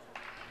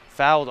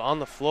 Fouled on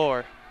the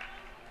floor.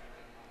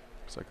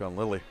 Looks like on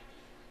Lily.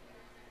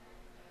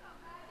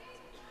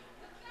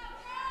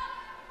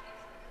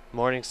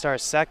 Morningstar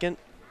second.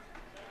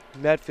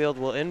 Medfield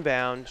will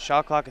inbound.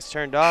 Shot clock is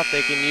turned off.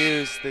 They can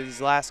use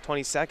these last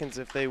 20 seconds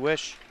if they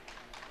wish.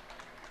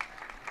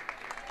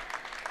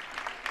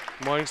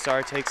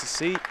 Morningstar takes a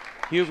seat.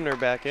 Hubner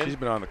back in. She's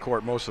been on the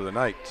court most of the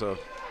night, so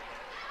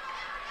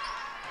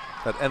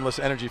that endless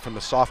energy from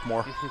the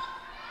sophomore.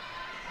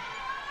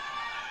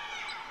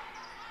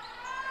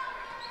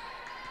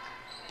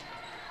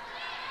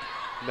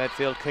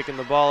 Medfield kicking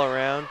the ball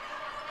around,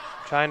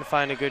 trying to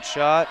find a good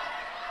shot,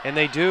 and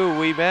they do.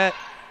 We met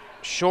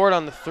short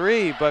on the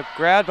three, but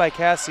grabbed by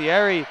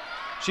Cassieri.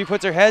 She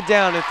puts her head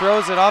down and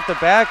throws it off the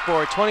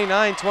backboard,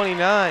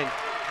 29-29.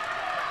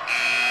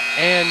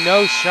 And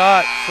no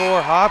shot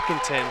for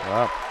Hopkinton.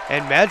 Wow.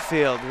 And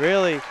Medfield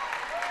really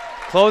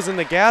closing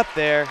the gap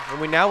there,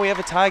 and now we have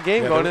a tie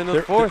game going into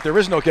the fourth. There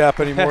is no gap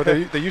anymore. there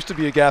used to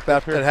be a gap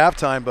at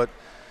halftime, but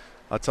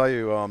I'll tell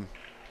you,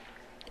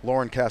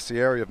 Lauren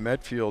Cassieri of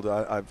Medfield,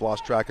 I've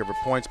lost track of her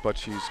points, but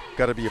she's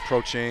got to be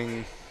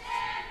approaching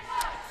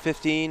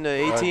 15 to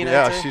 18.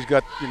 Yeah, she's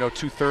got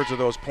 2/3 of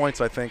those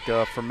points, I think,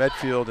 for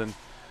Medfield, and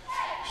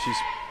she's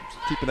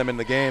keeping them in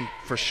the game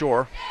for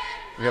sure.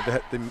 We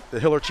have the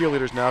Hiller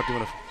cheerleaders now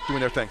doing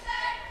their thing.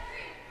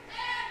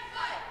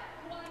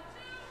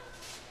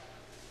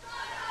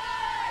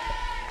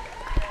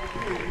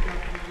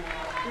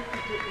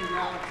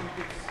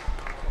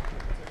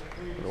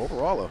 But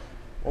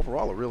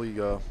overall, a really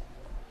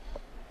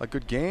a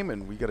good game,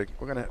 and we're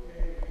gonna.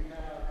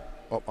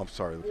 Oh, I'm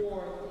sorry.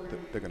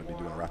 They're gonna be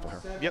doing a raffle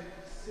here. Yep.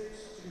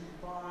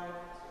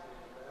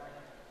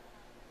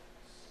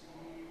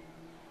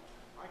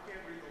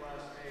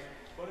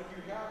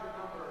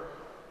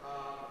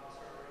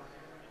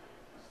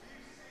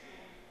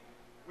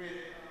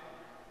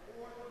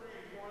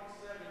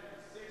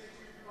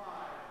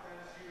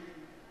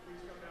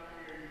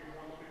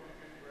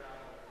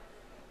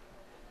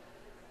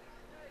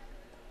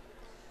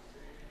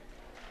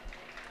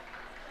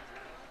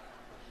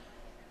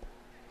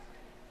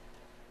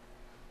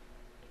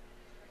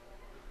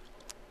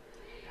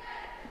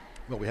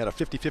 Well, we had a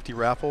 50-50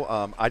 raffle.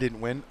 I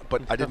didn't win,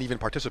 but I didn't even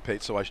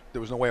participate, so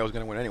there was no way I was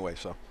going to win anyway.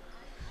 So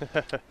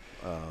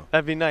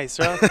that'd be nice,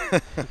 right?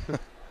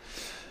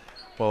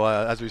 Well,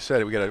 as we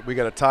said, we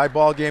got a tie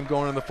ball game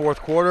going in the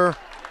fourth quarter.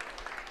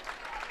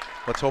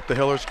 Let's hope the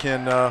Hillers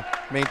can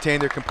maintain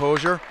their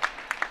composure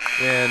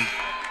and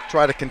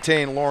try to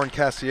contain Lauren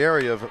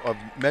Cassieri of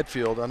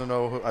Medfield. I don't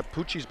know,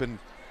 Pucci's been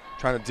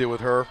trying to deal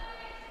with her,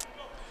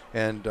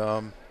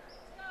 and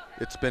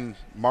it's been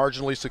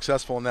marginally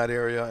successful in that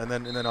area. And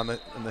then on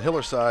the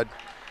Hiller side,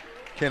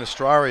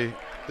 Canistrari,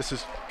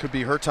 could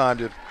be her time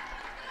to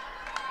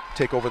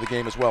take over the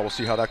game as well. We'll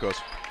see how that goes.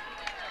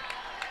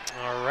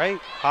 All right,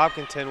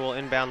 Hopkinton will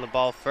inbound the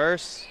ball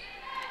first.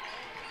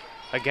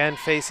 Again,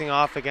 facing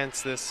off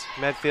against this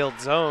Medfield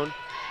zone.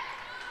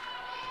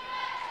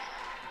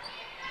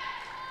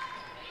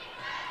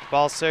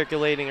 Ball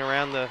circulating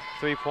around the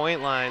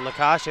three-point line.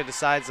 Lakasha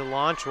decides to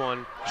launch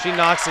one. She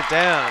knocks it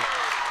down.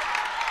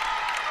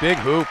 Big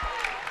hoop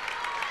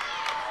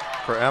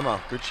for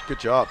Emma. Good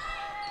job.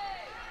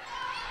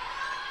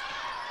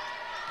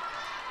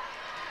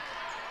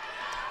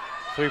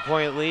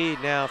 Three-point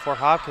lead now for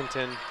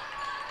Hopkinton.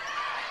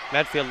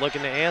 Medfield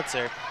looking to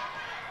answer.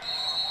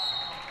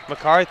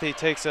 McCarthy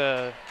takes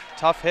a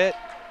tough hit,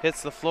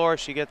 hits the floor.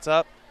 She gets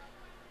up.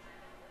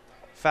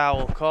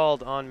 Foul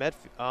called on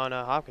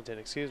Hopkinton.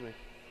 Excuse me.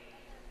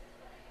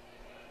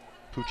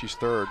 Pucci's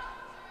third.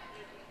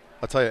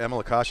 I'll tell you,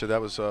 Emma Lakasha, that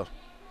was.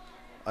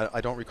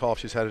 I don't recall if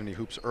she's had any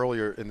hoops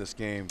earlier in this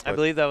game. I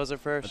believe that was her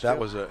first. That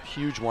was a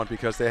huge one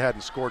because they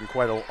hadn't scored in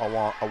quite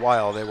a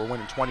while. They were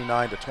winning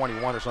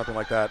 29-21 or something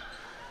like that.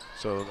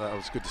 So that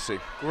was good to see.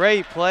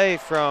 Great play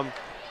from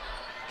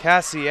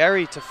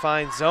Cassieri to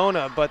find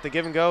Zona, but the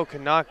give and go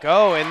could not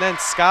go. And then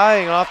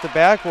skying off the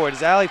backboard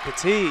is Ali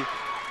Petit.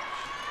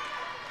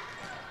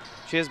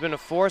 She has been a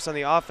force on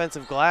the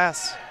offensive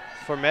glass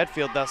for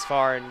Medfield thus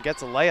far and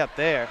gets a layup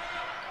there.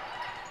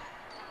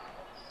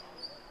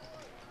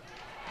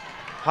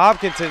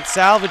 Hopkinton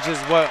salvages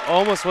what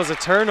almost was a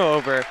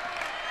turnover,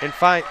 and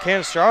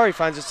Canistrari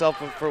finds herself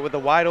with a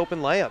wide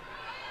open layup.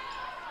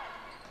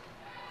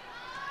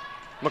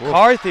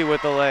 McCarthy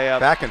with the layup.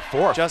 Back and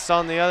forth. Just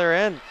on the other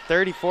end,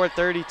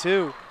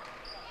 34-32.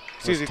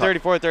 Excuse me,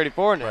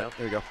 34-34 now. Right,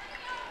 there you go.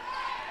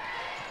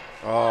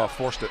 Oh,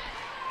 forced it.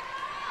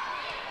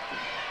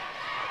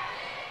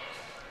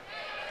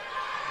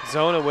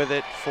 Zona with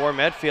it for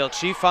Medfield.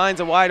 She finds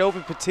a wide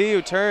open Petit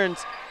who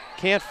turns,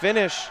 can't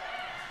finish.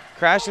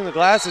 Crashing the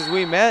glasses,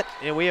 we met,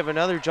 and we have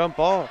another jump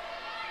ball.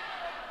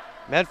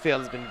 Medfield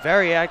has been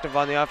very active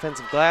on the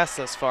offensive glass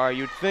thus far.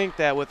 You'd think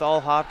that with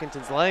all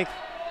Hopkinton's length,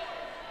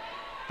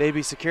 they'd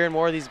be securing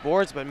more of these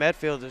boards, but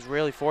Medfield is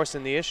really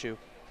forcing the issue.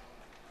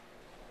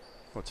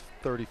 Well, it's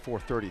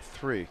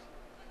 34-33.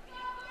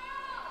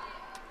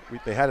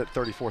 They had it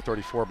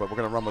 34-34, but we're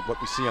going to run with what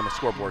we see on the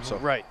scoreboard. So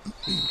right.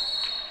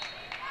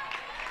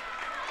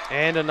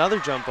 And another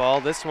jump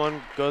ball. This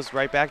one goes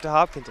right back to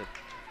Hopkinton.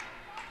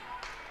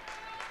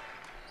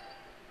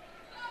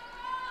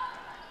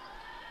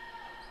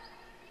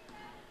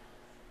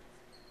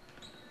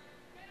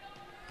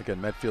 Again,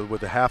 Medfield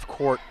with the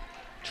half-court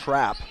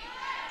trap,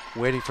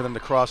 waiting for them to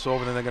cross over,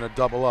 and then they're going to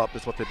double up.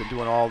 That's what they've been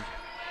doing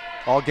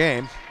all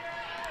game.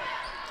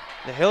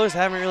 The Hillers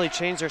haven't really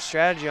changed their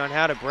strategy on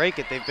how to break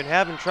it. They've been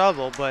having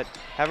trouble, but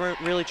haven't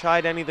really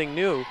tried anything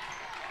new.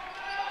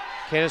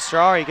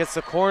 Canistrari gets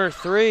the corner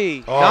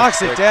three,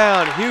 knocks it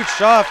down. Huge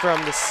shot from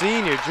the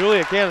senior,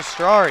 Julia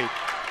Canistrari,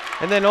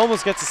 and then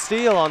almost gets a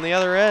steal on the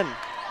other end.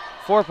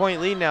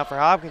 4-point lead now for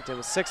Hopkinton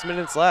with 6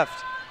 minutes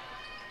left.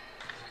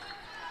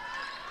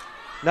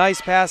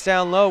 Nice pass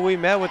down low. We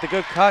met with a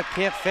good cut.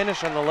 Can't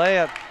finish on the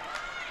layup.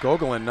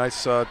 Gogolin,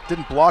 nice.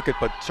 Didn't block it,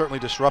 but certainly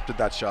disrupted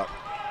that shot.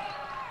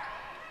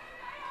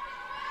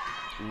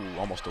 Ooh,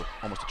 almost a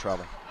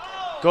travel.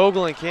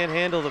 Gogolin can't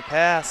handle the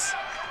pass.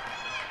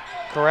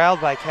 Corralled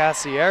by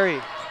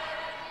Cassieri.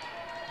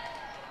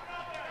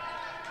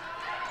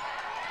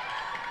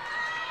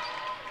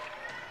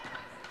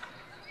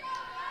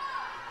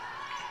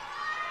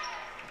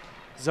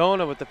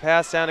 Zona with the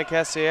pass down to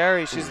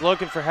Cassieri. She's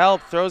looking for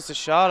help, throws the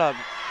shot up.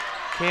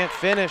 Can't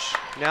finish.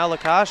 Now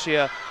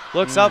Lakasia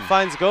looks up,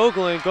 finds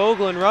Gogolin.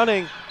 Gogolin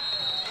running.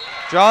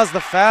 Draws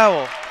the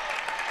foul.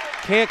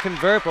 Can't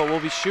convert, but will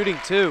be shooting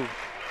two.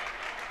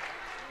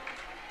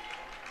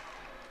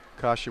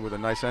 Kasia with a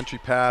nice entry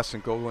pass,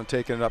 and Gogolin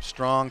taking it up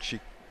strong. She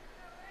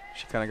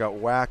kind of got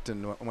whacked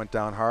and went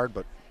down hard,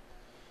 but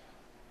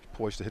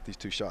poised to hit these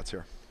two shots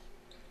here.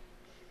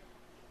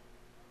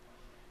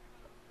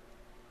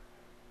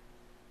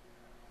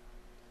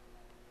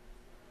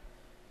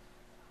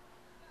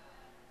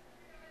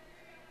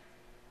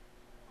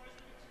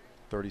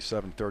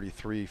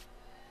 (37-33),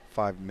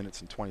 5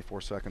 minutes and 24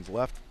 seconds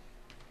left.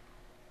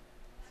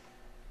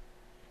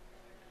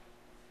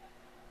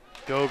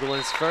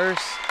 Gogolin's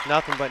first,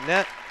 nothing but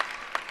net.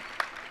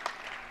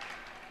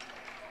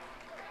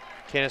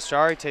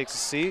 Canistrari takes a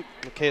seat.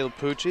 Michaela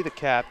Pucci, the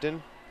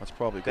captain. That's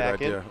probably a good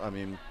idea. I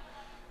mean,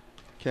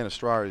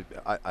 Canistrari,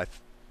 I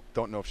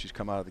don't know if she's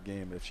come out of the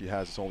game. If she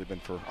has, it's only been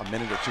for a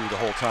minute or two the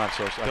whole time.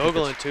 So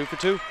Gogolin 2 for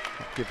 2.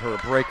 Give her a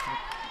break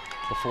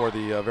before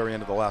the very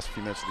end of the last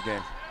few minutes of the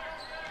game.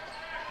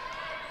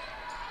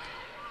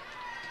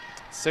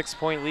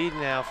 6-point lead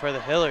now for the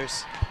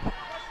Hillers.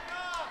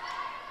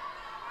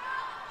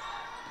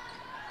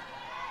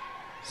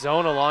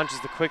 Zona launches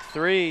the quick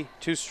three,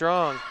 too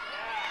strong.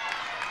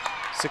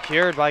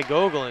 Secured by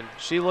Gogolin.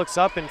 She looks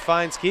up and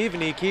finds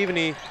Keaveney.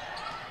 Keaveney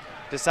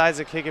decides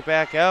to kick it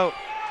back out.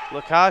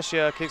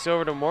 Lakasia kicks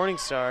over to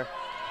Morningstar.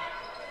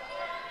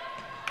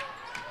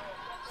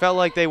 Felt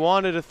like they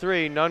wanted a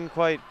three, none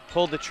quite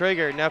pulled the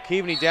trigger. Now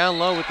Keaveney down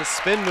low with the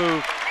spin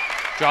move,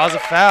 draws a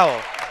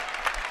foul.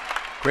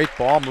 Great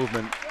ball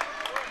movement.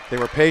 They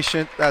were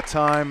patient that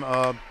time.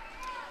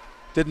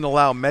 Didn't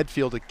allow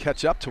Medfield to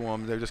catch up to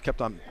them. They just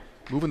kept on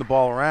moving the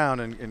ball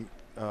around and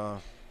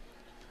got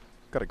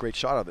a great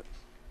shot of it.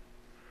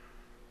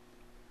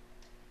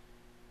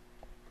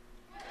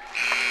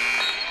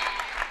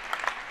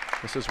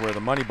 This is where the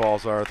money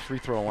balls are, the free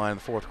throw line in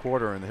the fourth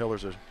quarter, and the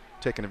Hillers are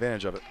taking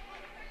advantage of it.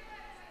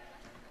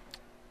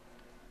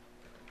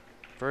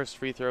 First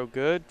free throw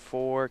good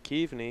for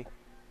Keaveney.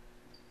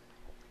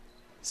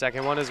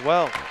 Second one as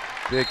well.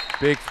 Big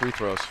free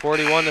throws.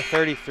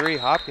 41-33,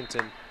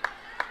 Hopkinton.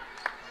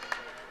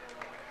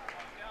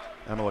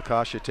 Emma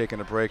Lakasia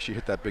taking a break. She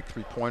hit that big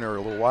three-pointer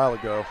a little while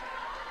ago.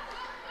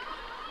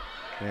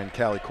 And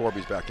Callie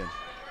Corby's back in.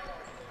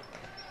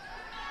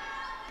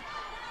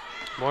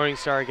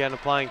 Morningstar again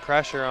applying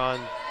pressure on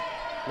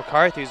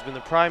McCarthy, who's been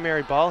the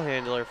primary ball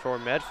handler for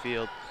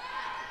Medfield.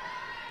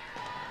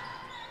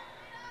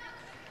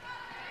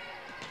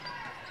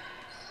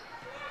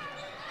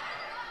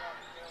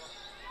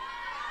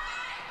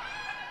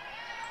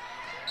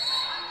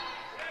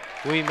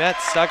 We met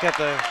stuck at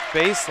the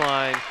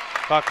baseline,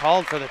 got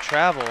called for the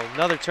travel.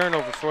 Another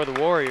turnover for the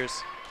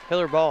Warriors.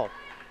 Hiller ball.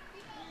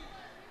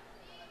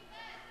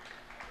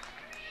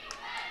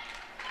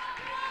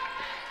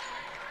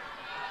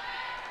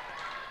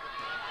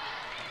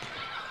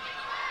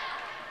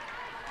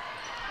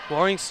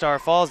 Morningstar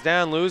falls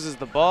down, loses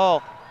the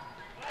ball,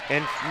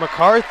 and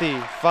McCarthy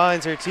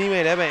finds her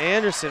teammate Emma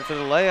Anderson for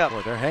the layup.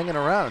 Boy, they're hanging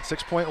around.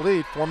 6-point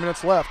lead, 4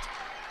 minutes left.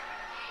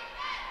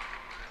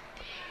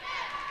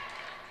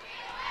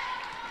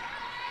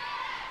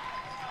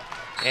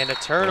 And a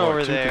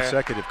turnover there. 2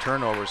 consecutive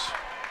turnovers.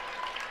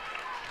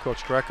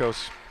 Coach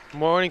Greco's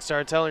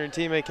Morningstar telling her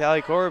teammate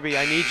Callie Corby,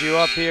 I need you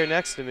up here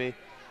next to me.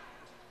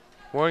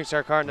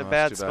 Morningstar caught in a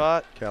bad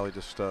spot. Callie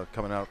just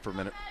coming out for a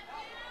minute.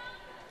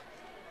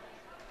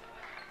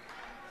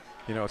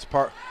 You know, it's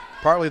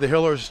partly the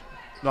Hillers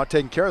not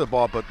taking care of the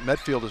ball, but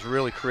Medfield has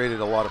really created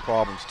a lot of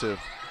problems too.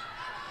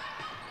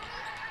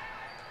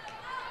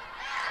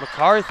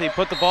 McCarthy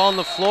put the ball on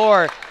the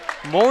floor.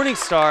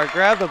 Morningstar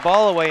grabbed the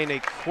ball away in a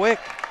quick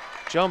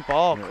jump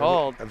ball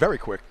called. Very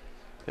quick.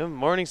 Yeah,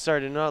 Morningstar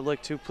did not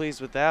look too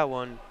pleased with that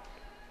one.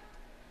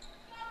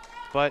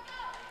 But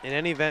in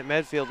any event,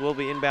 Medfield will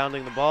be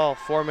inbounding the ball.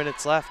 4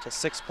 minutes left, a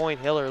 6-point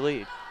Hiller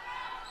lead.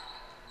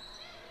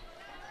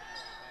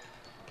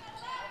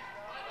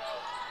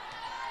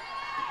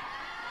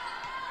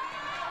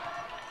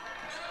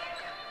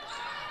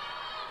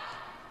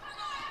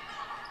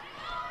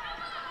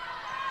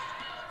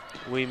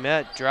 We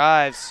met,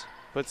 drives,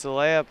 puts the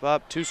layup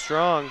up, too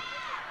strong.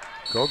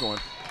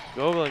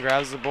 Gogolin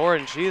grabs the board,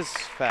 and she is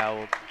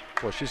fouled.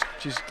 Well, she's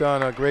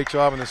done a great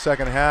job in the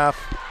second half.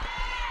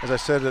 As I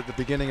said at the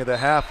beginning of the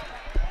half,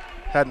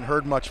 hadn't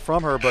heard much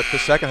from her, but the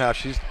second half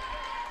she's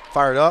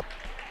fired up,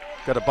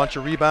 got a bunch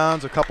of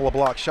rebounds, a couple of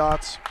block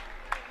shots.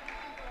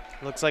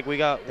 Looks like we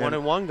got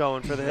 1-1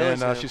 going for the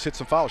Hillers. And she's hit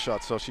some foul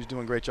shots, so she's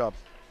doing a great job.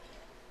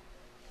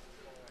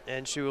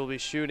 And she will be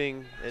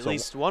shooting at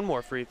least one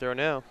more free throw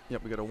now.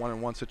 Yep, we got a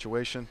 1-on-1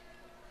 situation.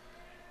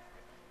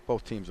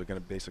 Both teams are going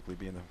to basically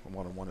be in the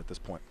 1-on-1 at this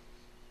point.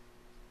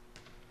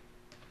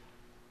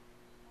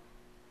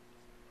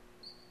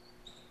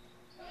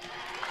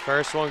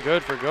 First one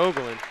good for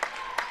Gogolin.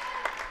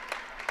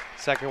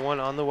 Second one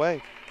on the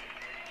way.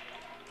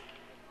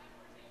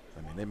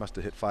 I mean, they must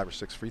have hit 5 or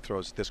 6 free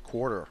throws this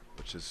quarter,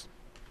 which is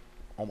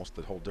almost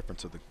the whole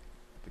difference of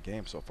the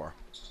game so far.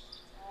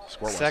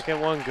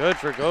 Second one good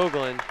for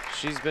Gogolin.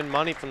 She's been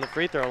money from the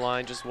free throw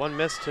line, just one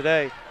miss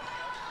today.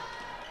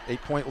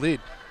 8-point lead.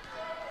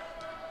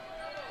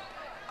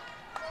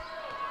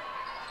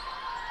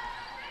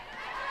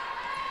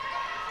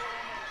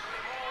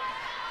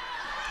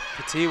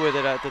 Petit with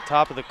it at the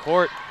top of the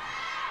court,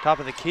 top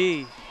of the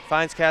key.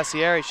 Finds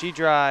Cassieri, she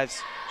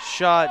drives,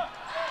 shot,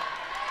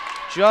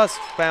 just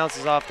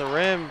bounces off the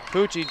rim.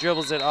 Pucci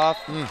dribbles it off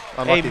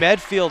a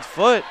Medfield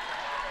foot.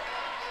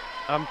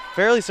 I'm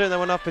fairly certain that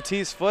went off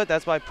Petit's foot.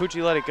 That's why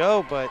Pucci let it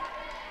go, but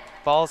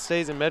ball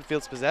stays in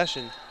Medfield's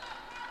possession.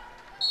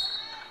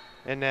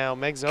 And now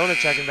Meg Zona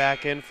checking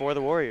back in for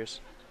the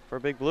Warriors for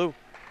Big Blue.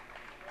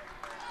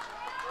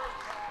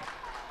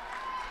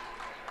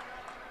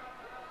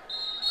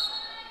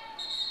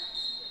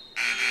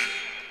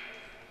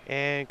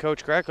 And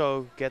Coach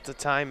Greco gets a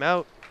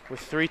timeout with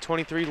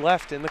 3:23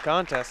 left in the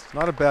contest.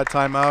 Not a bad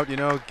timeout, you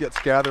know,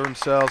 gather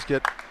themselves,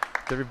 get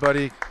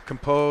everybody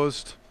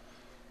composed.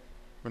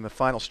 We're in the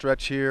final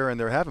stretch here, and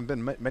there haven't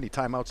been many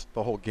timeouts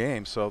the whole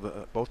game,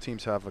 so both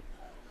teams have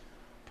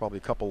probably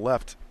a couple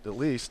left at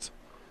least.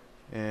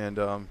 And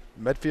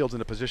Medfield's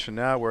in a position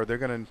now where they're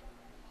going to,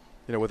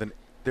 you know,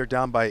 they're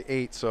down by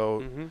 8,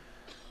 so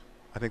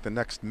I think the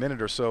next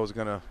minute or so is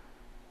going to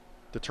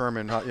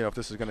determine how, you know, if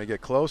this is going to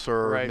get close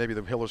or maybe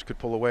the Hillers could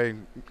pull away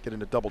and get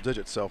into double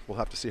digits. So we'll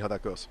have to see how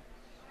that goes.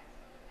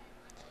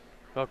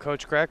 Well,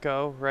 Coach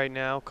Greco right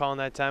now calling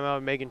that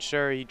timeout, making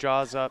sure he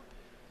draws up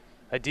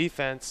a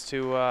defense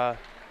to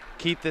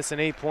keep this an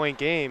 8-point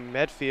game.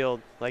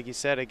 Medfield, like you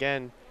said,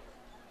 again,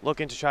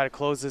 looking to try to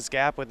close this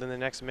gap within the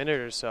next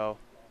minute or so.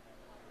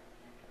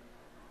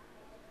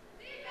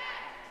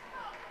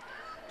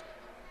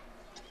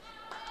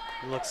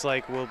 Looks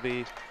like we'll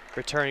be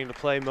returning to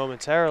play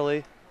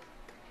momentarily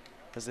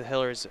as the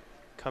Hillers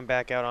come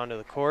back out onto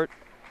the court.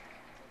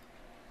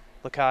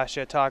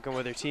 Lakasha talking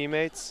with her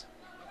teammates,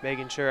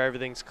 making sure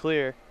everything's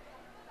clear.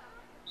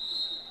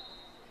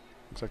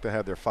 Looks like they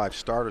have their 5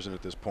 starters in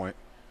at this point.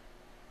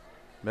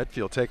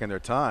 Medfield taking their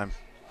time.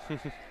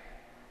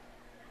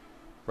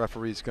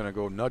 Referee's going to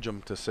go nudge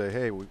them to say,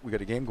 hey, we got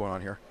a game going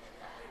on here.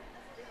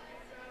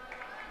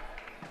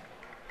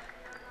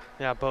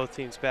 Now both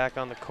teams back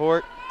on the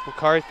court.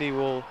 McCarthy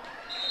will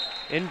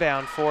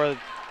inbound for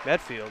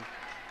Medfield.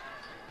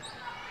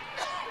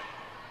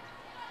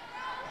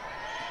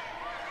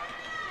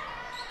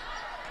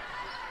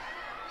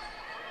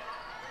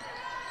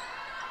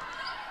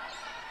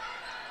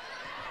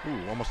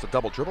 Ooh, almost a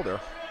double dribble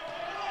there.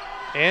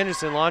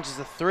 Anderson launches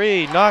a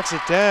 3, knocks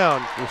it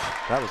down. Oof,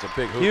 that was a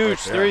big hoop. Huge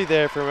right there. 3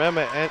 there from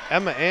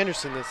Emma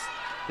Anderson,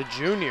 the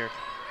junior.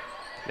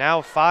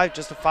 Now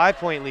just a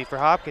 5-point lead for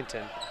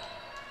Hopkinton.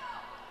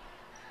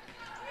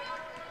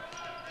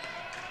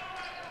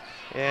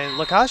 And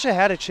Lakasha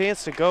had a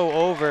chance to go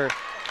over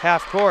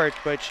half court,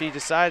 but she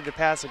decided to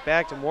pass it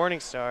back to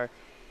Morningstar.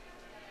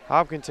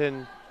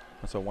 Hopkinton.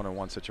 That's a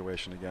 1-on-1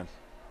 situation again.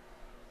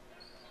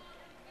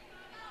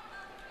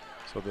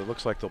 So it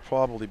looks like there'll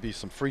probably be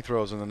some free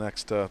throws in the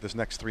next, this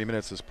next 3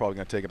 minutes is probably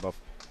going to take about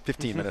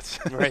 15 minutes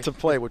to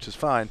play, which is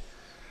fine.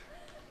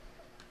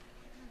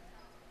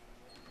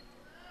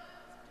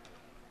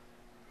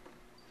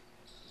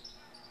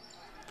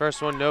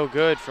 First one no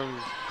good from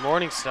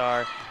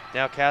Morningstar.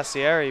 Now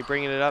Cassieri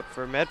bringing it up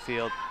for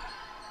Medfield.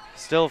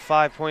 Still a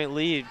 5-point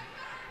lead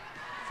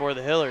for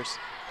the Hillers.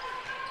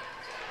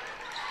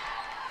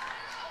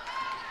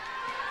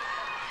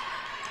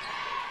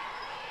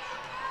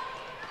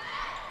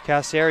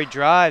 Cassieri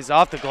drives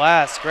off the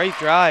glass. Great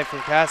drive from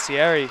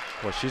Cassieri.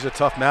 Well, she's a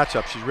tough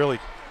matchup. She really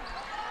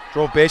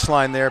drove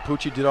baseline there.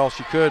 Pucci did all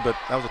she could, but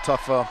that was a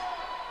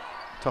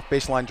tough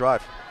baseline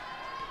drive.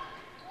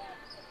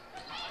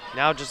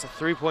 Now just a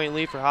 3-point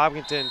lead for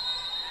Hopkinton.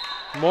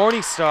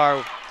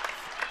 Morningstar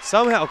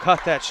somehow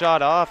cut that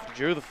shot off,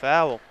 drew the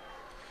foul.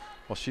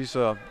 Well, she's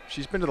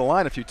been to the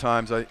line a few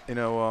times.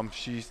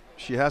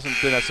 She hasn't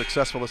been as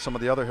successful as some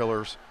of the other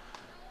Hillers.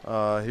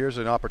 Here's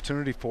an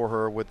opportunity for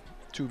her with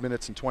 2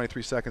 minutes and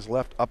 23 seconds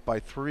left, up by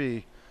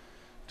 3,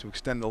 to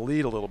extend the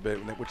lead a little bit,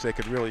 which they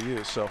could really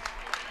use. So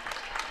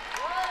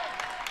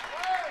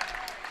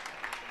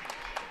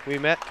We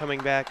met coming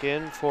back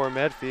in for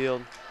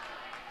Medfield.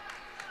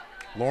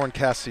 Lauren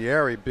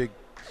Cassieri,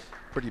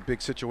 pretty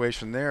big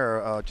situation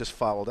there, just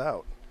fouled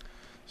out.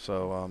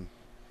 So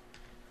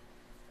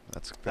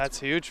that's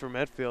huge for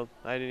Medfield.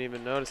 I didn't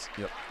even notice.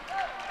 Yep.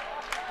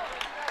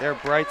 Their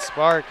bright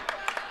spark,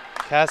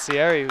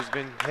 Cassieri, who's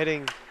been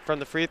hitting from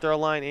the free throw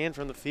line and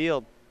from the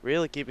field,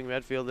 really keeping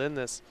Medfield in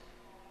this.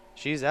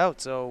 She's out,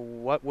 so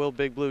what will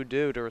Big Blue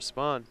do to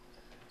respond?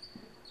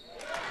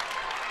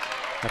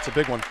 That's a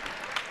big one.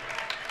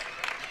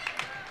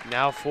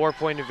 Now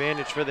 4-point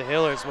advantage for the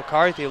Hillers.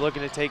 McCarthy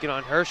looking to take it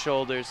on her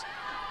shoulders.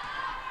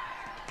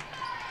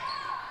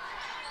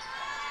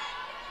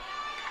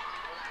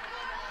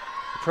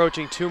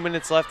 Approaching 2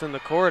 minutes left in the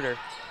quarter.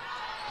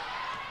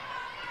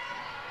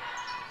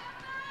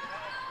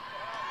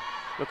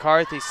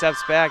 McCarthy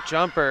steps back,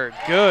 jumper,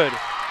 good.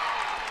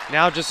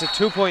 Now just a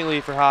 2-point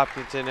lead for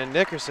Hopkinton, and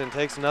Nickerson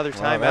takes another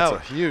timeout.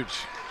 That's a huge,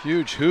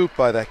 huge hoop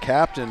by that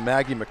captain,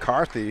 Maggie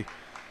McCarthy,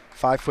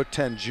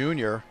 5'10"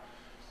 junior.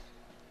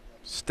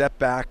 Step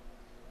back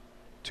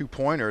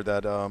 2-pointer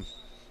that,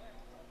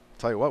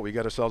 tell you what, we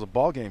got ourselves a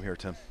ball game here,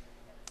 Tim.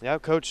 Yeah,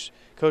 Coach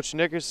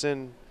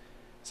Nickerson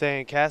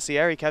saying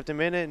Cassieri kept him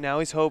in it. Now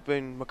he's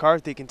hoping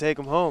McCarthy can take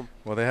him home.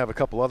 Well, they have a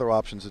couple other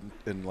options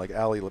in like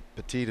Ali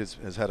Petit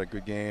has had a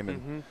good game,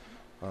 and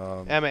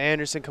Emma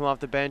Anderson come off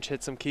the bench,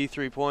 hit some key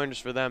 3-pointers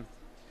for them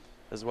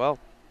as well.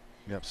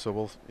 Yep.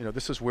 So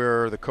this is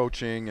where the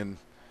coaching and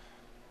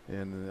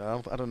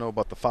I don't know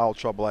about the foul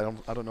trouble. I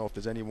don't know if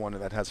there's anyone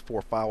that has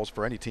 4 fouls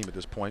for any team at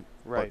this point.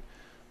 Right.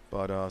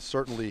 But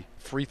certainly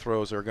free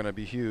throws are going to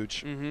be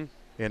huge. Mm-hmm.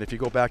 And if you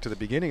go back to the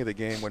beginning of the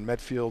game when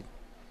Medfield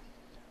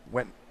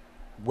went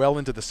well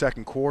into the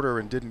second quarter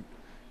and didn't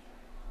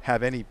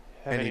have any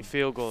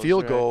field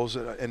goals,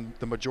 and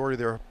the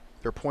majority of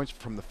their points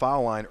from the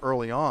foul line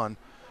early on,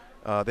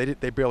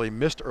 they barely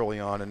missed early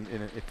on.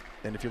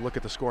 And if you look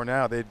at the score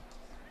now, they'd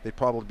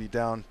probably be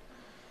down,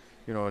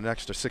 an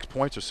extra 6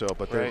 points or so.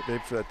 But right.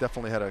 they've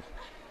definitely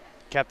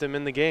kept them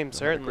in the game.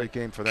 Certainly, a great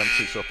game for them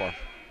too so far.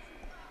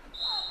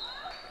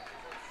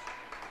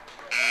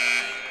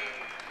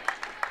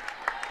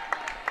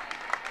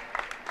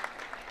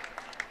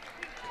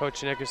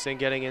 Coach Nickerson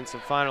getting in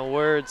some final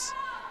words.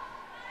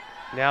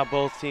 Now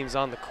both teams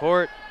on the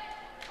court.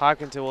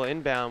 Hopkinton will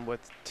inbound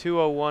with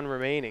 2:01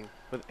 remaining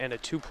and a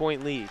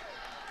 2-point lead.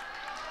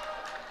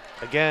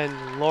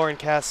 Again, Lauren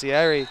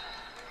Cassieri,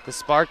 the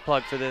spark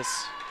plug for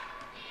this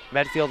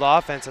Medfield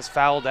offense, has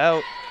fouled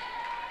out.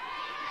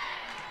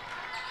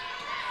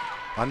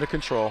 Under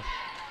control.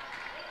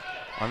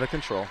 Under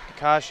control.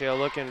 Cascio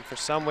looking for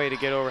some way to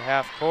get over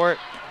half court.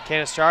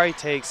 Canistari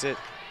takes it.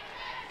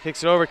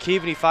 Kicks it over.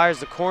 Keaveney fires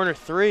the corner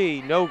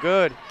 3. No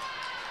good.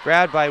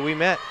 Grabbed by We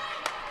Met.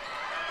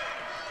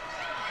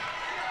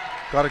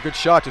 Got a good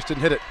shot, just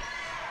didn't hit it.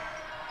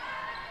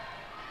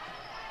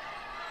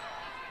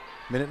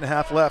 Minute and a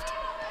half left.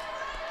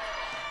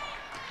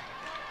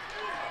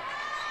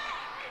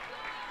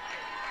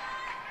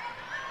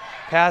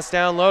 Pass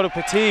down low to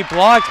Petit,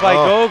 blocked by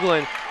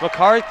Gogolin.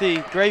 McCarthy,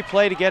 great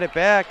play to get it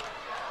back.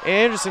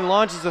 Anderson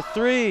launches a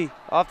 3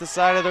 off the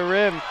side of the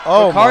rim.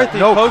 McCarthy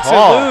pokes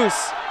it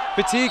loose.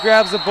 Petit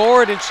grabs the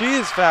board and she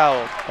is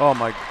fouled. Oh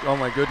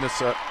my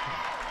goodness.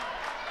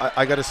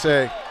 I got to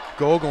say,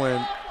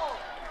 Gogolin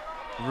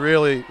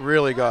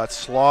really got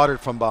slaughtered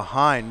from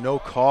behind. No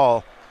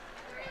call.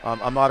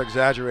 I'm not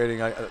exaggerating.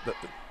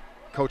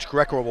 Coach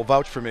Greco will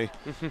vouch for me.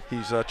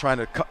 He's trying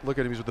to look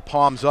at him. He's with the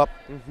palms up.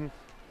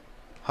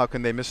 How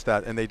can they miss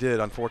that? And they did,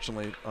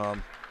 unfortunately.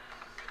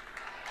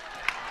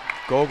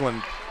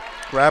 Gogolin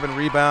grabbing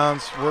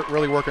rebounds,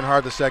 really working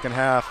hard the second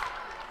half.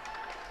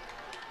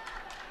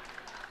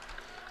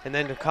 And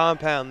then to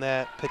compound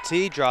that,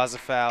 Petit draws a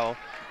foul.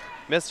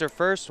 Missed her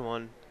first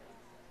one.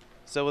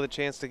 Still with a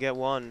chance to get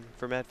one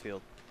for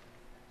Medfield.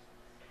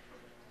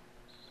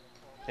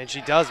 And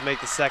she does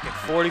make the second.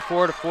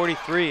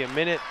 44-43, a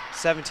minute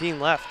 17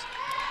 left.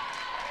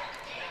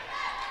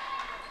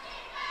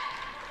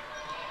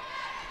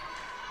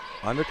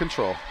 Under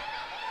control.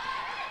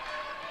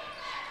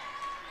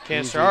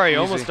 Canistari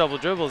almost double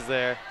dribbles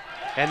there.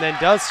 And then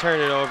does turn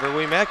it over.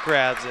 Ouimet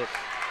grabs it.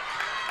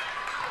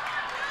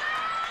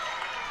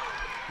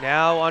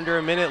 Now under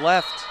a minute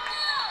left.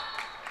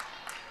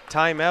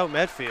 timeout,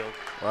 Medfield.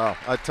 Wow,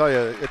 I tell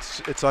you,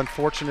 it's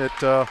unfortunate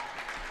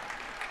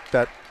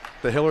that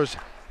the Hillers,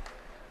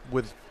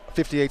 with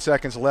 58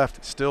 seconds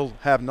left, still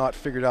have not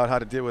figured out how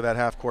to deal with that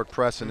half-court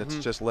press, and it's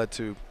just led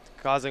to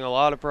causing a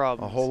lot of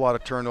problems. A whole lot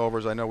of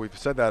turnovers. I know we've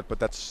said that, but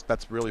that's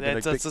really been a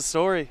big. That's the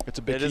story. It's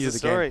a big key to the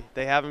game.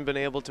 They haven't been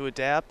able to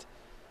adapt.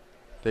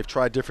 They've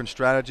tried different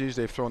strategies.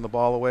 They've thrown the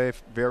ball away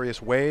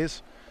various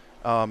ways,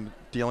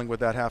 dealing with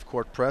that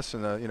half-court press.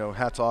 And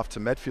hats off to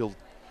Medfield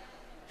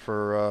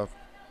for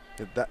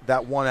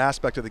that one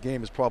aspect of the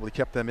game has probably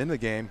kept them in the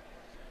game.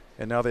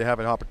 And now they have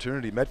an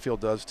opportunity,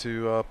 Medfield does,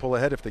 to pull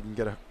ahead if they can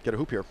get a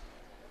hoop here.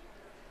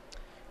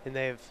 And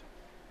they have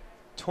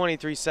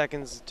 23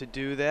 seconds to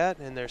do that,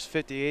 and there's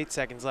 58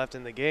 seconds left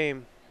in the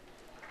game.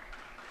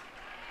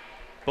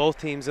 Both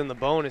teams in the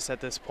bonus at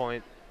this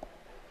point.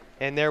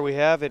 And there we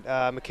have it,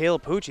 Michaela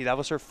Pucci. That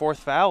was her 4th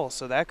foul,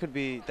 so that could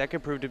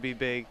prove to be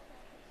big.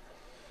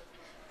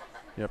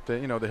 Yep,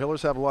 the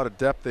Hillers have a lot of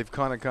depth. They've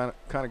kind of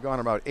gone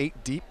about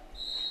 8 deep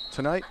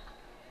tonight.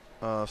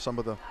 Some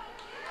of the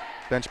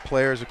bench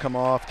players have come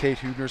off. Kate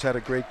Hubner's had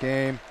a great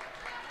game.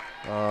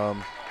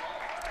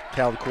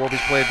 Callie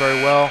Corby's played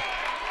very well.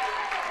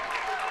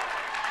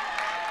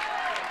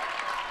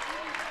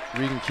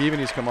 Regan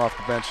Keaveney's come off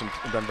the bench and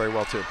done very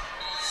well too.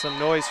 Some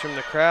noise from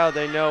the crowd.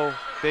 They know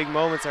big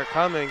moments are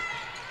coming.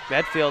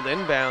 Medfield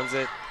inbounds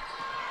it.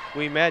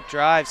 Ouimet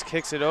drives,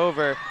 kicks it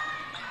over.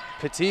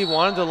 Petit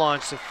wanted to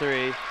launch the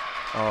 3.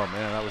 Oh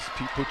man, that was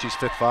Pucci's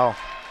 5th foul.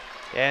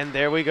 And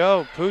there we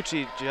go.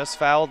 Pucci just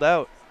fouled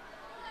out.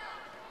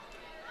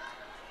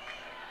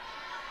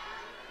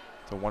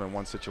 It's a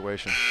 1-on-1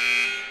 situation.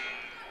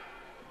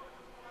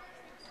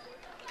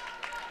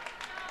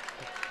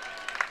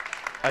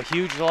 A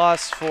huge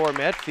loss for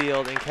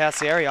Medfield, and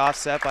Cassiari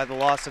offset by the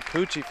loss of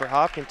Pucci for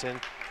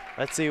Hopkinton.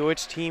 Let's see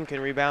which team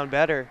can rebound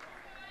better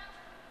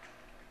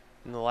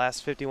in the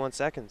last 51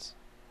 seconds.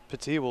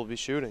 Petit will be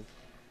shooting.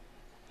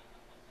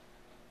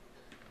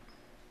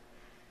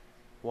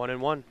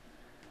 1-1.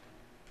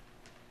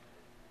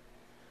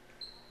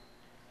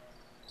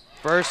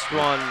 First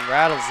one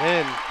rattles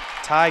in.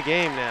 Tie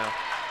game now.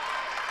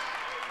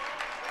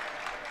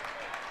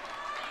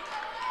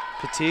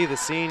 Petit, the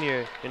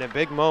senior, in a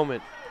big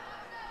moment.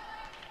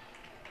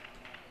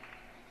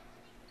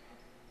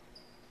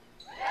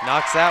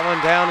 Knocks that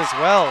one down as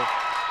well.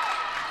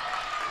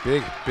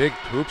 Big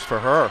hoops for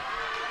her.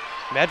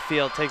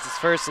 Medfield takes its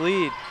first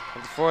lead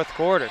of the 4th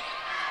quarter.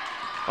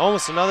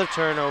 Almost another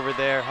turnover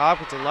there.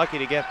 Hopkinton lucky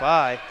to get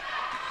by.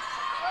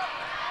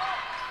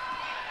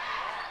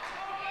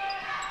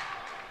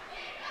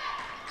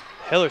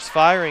 Hillers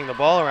firing the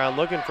ball around,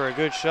 looking for a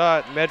good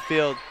shot.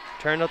 Medfield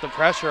turned up the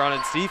pressure on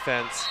its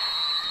defense.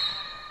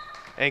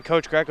 And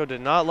Coach Greco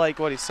did not like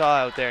what he saw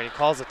out there, and he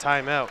calls a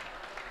timeout.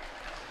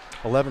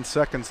 11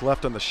 seconds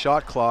left on the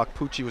shot clock.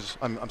 Pucci was,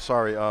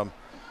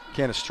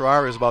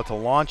 Canistrara is about to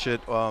launch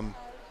it, but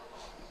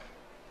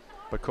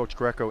Coach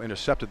Greco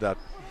intercepted that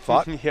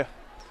thought. Yeah.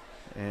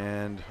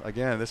 And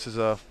again, this is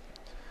a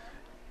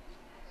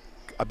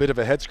bit of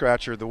a head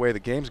scratcher the way the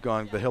game's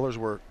gone. The Hillers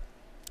were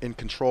in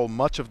control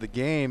much of the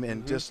game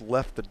and just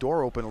left the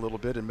door open a little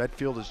bit, and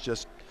Medfield is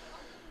just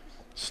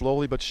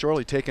slowly but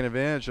surely taking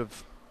advantage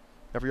of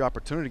every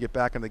opportunity to get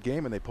back in the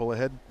game, and they pull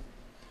ahead.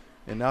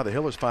 And now the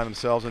Hillers find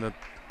themselves in a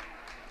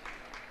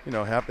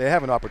they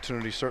have an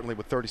opportunity certainly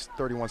with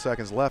 31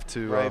 seconds left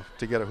to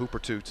get a hoop or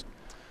two.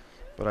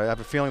 But I have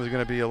a feeling there's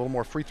going to be a little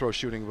more free throw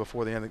shooting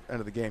before the end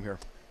of the game here.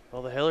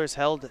 Well, the Hillers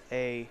held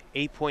a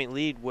 8-point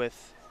lead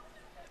with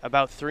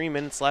about 3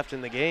 minutes left in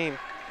the game.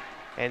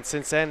 And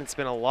since then, it's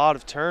been a lot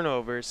of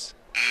turnovers,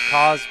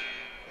 caused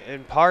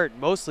in part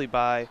mostly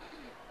by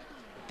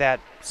that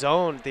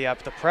zone, the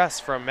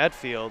press from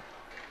Medfield.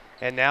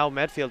 And now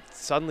Medfield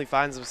suddenly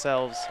finds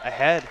themselves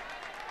ahead,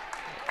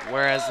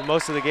 whereas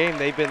most of the game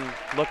they've been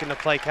looking to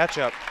play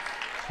catch-up.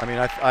 I mean,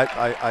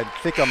 I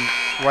think I'm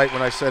right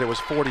when I said it was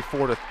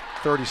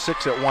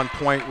 44-36 at one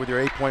point with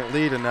your 8-point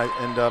lead, and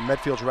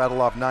Medfield's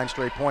rattled off 9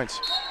 straight points.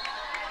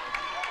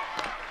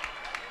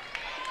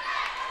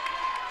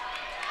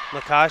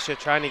 Lakasha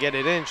trying to get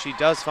it in. She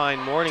does find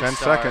Morningstar. 10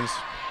 seconds.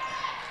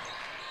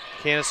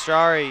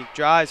 Canistrari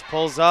drives,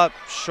 pulls up,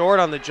 short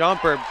on the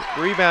jumper,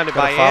 rebounded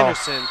by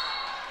Anderson.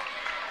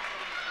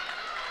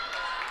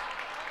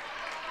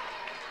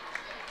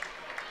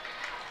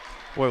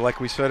 Boy, like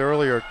we said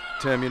earlier,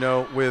 Tim,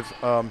 with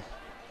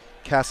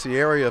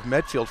Cassiari of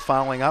Medfield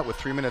fouling out with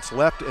 3 minutes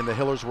left and the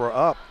Hillers were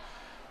up,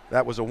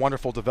 that was a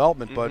wonderful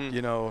development, but,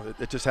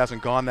 it just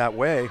hasn't gone that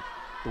way,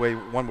 the way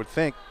one would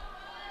think.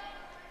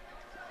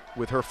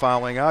 With her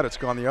fouling out, it's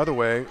gone the other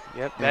way.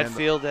 Yep,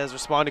 Medfield has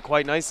responded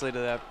quite nicely to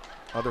that.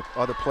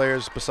 Other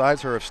players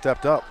besides her have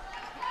stepped up.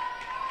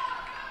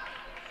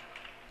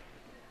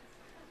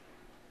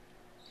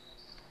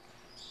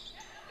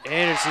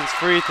 Anderson's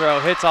free throw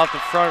hits off the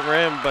front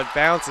rim but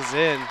bounces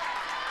in.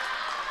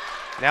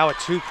 Now a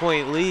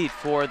 2-point lead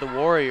for the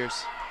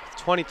Warriors.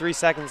 23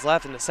 seconds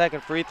left and the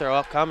second free throw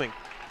upcoming.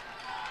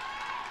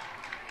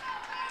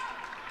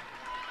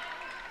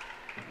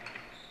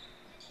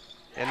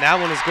 And that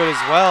one is good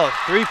as well, a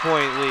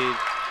 3-point lead.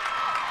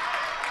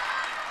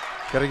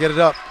 Got to get it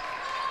up.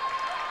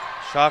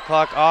 Shot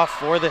clock off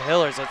for the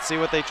Hillers. Let's see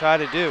what they try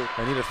to do.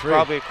 They need a 3.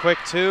 Probably a quick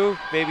 2,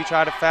 maybe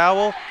try to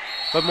foul.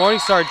 But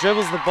Morningstar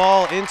dribbles the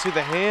ball into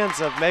the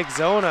hands of Meg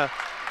Zona.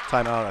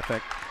 Timeout, I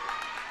think.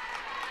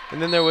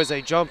 And then there was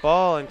a jump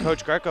ball, and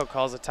Coach Greco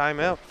calls a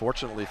timeout.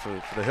 Fortunately for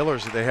the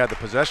Hillers, they had the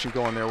possession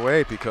going their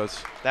way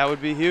because that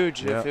would be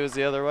huge if it was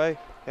the other way.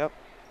 Yep.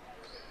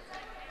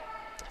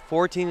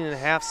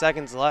 14.5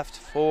 seconds left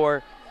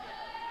for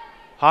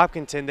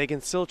Hopkinton. They can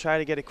still try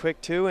to get a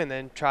quick 2 and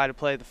then try to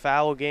play the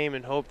foul game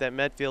and hope that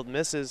Medfield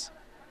misses.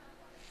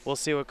 We'll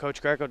see what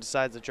Coach Greco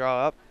decides to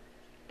draw up.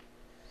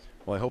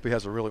 Well, I hope he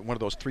has one of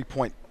those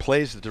 3-point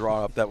plays to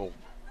draw up that will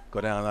go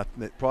down.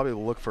 They probably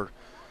will look for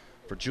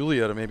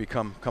Julia to maybe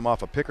come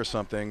off a pick or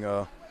something.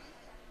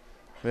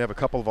 They have a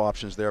couple of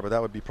options there, but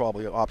that would be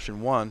probably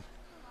option 1.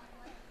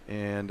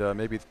 And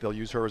maybe they'll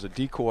use her as a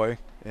decoy,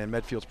 and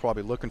Medfield's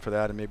probably looking for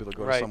that, and maybe they'll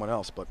go to someone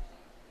else. But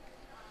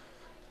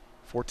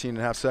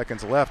 14.5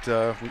 seconds left.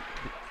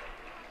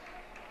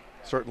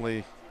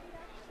 Certainly,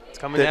 it's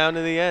coming down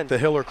to the end. The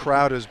Hiller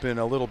crowd has been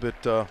a little bit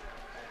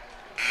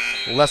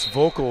less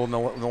vocal in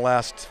the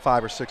last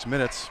 5 or 6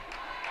 minutes.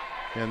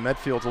 And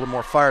Medfield's a little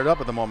more fired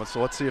up at the moment.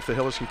 So let's see if the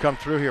Hillers can come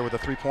through here with a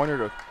 3-pointer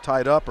to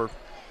tie it up or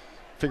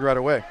figure out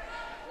a way.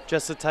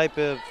 Just the type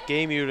of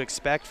game you'd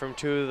expect from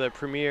 2 of the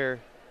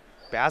premier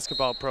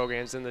basketball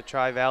programs in the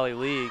Tri-Valley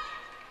League,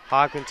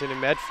 Hopkinton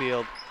and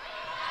Medfield.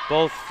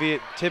 Both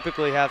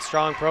typically have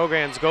strong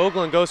programs.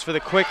 Gogolin goes for the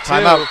quick 2.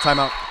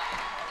 Timeout.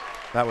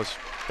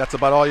 That's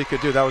about all you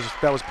could do. That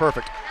was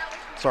perfect.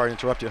 Sorry to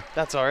interrupt you.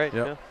 That's all right.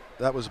 Yep. Yeah.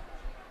 That was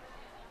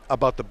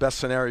about the best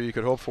scenario you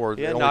could hope for.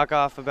 Yeah, knock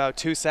off about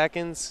 2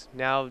 seconds.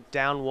 Now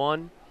down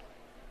 1.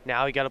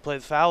 Now you got to play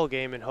the foul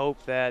game and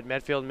hope that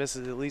Medfield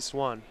misses at least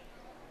 1.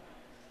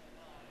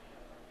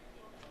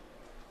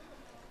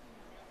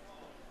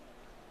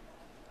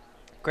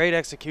 Great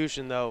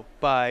execution, though,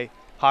 by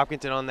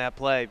Hopkinton on that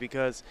play,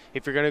 because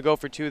if you're going to go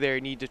for 2 there,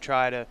 you need to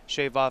try to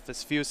shave off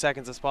as few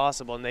seconds as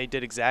possible, and they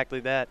did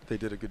exactly that. They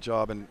did a good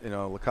job, and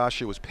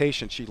Lakashia was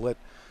patient. She let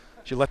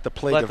the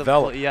play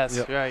develop. Yes,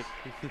 yep. Right.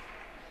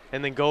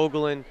 And then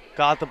Gogolin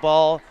got the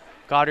ball,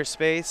 got her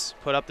space,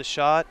 put up the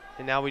shot,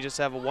 and now we just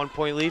have a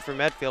 1-point lead for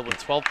Medfield with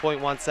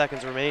 12.1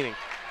 seconds remaining.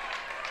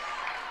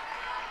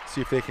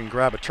 See if they can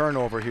grab a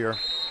turnover here.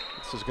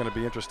 This is going to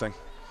be interesting.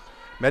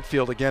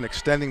 Medfield again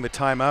extending the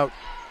timeout.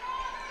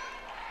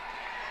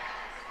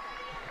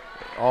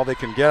 All they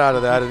can get out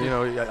of that,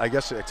 and I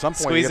guess at some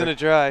point squeezing it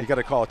dry. You got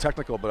to call a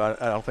technical, but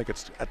I don't think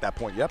it's at that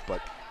point yet.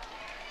 But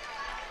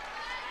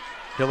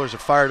Hillers are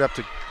fired up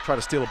to try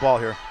to steal the ball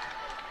here.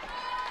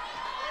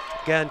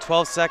 Again,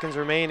 12 seconds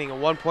remaining, a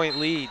 1-point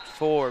lead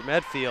for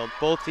Medfield.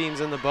 Both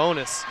teams in the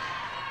bonus.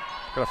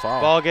 Got a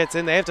foul. Ball gets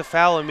in. They have to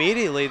foul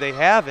immediately. They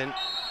haven't.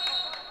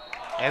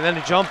 And then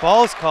a jump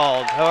ball is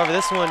called. However,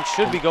 this one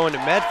should be going to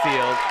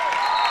Medfield.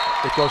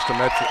 It goes to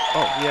Medfield.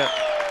 Oh. Yeah.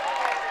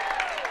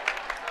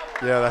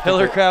 Yeah.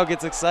 Hiller crowd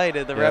gets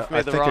excited. The ref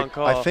made the wrong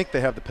call. I think they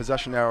have the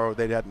possession arrow.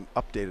 They hadn't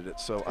updated it.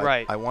 So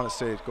I want to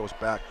say it goes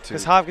back to.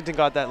 Because Hopkinton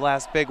got that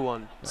last big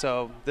one. Yeah.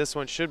 So this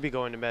one should be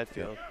going to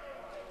Medfield. Yeah.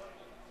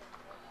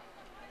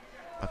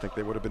 I think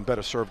they would have been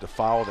better served to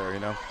foul there,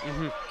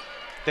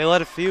 They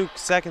let a few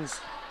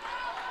seconds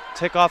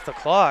tick off the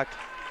clock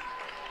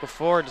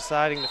before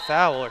deciding to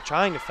foul or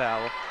trying to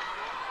foul.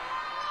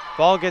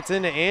 Ball gets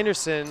into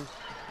Anderson.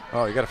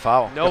 Oh, you got a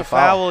foul. No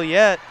foul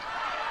yet.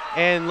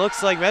 And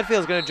looks like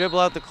Medfield's going to dribble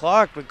out the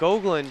clock, but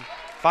Gogolin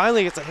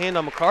finally gets a hand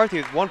on McCarthy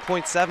with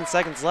 1.7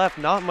 seconds left.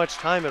 Not much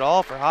time at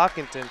all for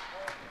Hopkinton.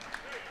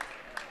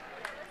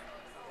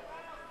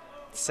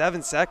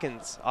 7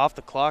 seconds off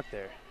the clock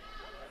there.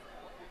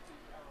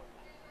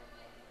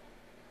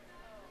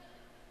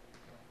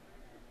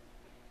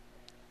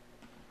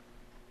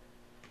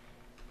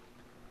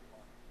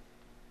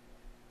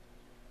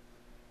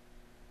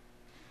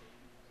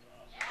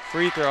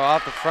 Free throw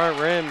off the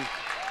front rim,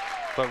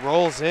 but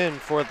rolls in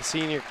for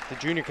the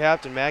junior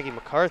captain, Maggie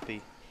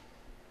McCarthy.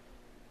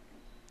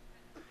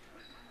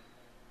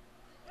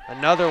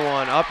 Another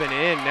one up and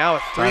in, now a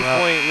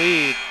 3-point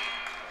lead.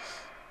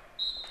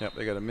 Yep,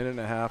 they got a minute and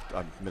a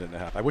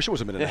half. I wish it was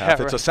a minute and a half.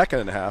 It's a second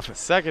and a half.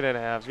 Second and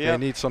a half, yeah. They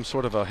need some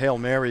sort of a Hail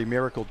Mary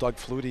miracle, Doug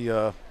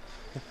Flutie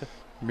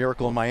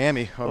miracle in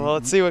Miami. Well,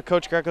 let's see what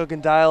Coach Greco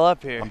can dial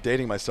up here. I'm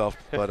dating myself,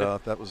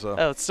 but that was.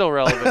 Oh, it's still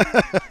relevant.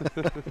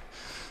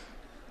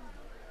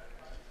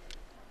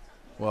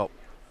 Well,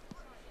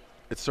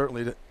 it's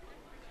certainly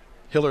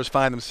Hillers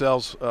find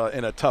themselves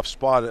in a tough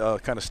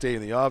spot, kind of stating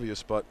the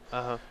obvious, but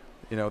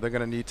they're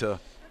going to need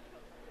to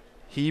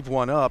heave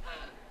one up,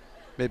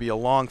 maybe a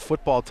long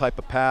football type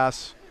of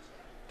pass.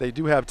 They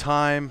do have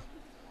time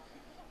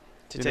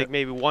to take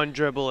maybe one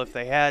dribble if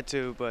they had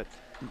to, but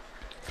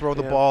throw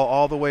the ball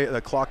all the way.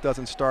 The clock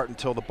doesn't start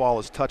until the ball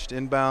is touched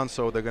inbound,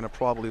 so they're going to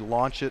probably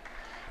launch it.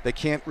 They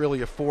can't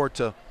really afford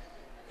to.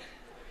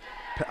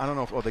 I don't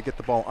know if they get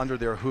the ball under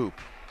their hoop.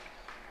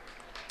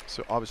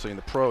 So obviously in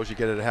the pros you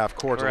get it at half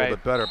court a little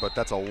bit better, but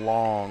that's a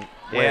long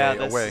way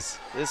away.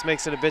 This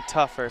makes it a bit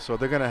tougher. So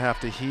they're going to have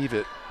to heave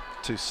it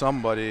to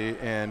somebody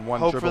and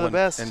one Hope dribble for the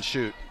best. and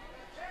shoot.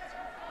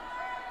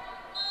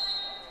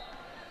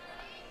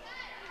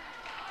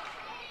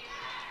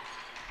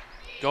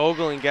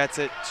 Gogolin gets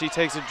it. She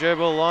takes a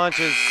dribble,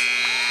 launches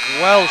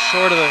well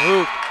short of the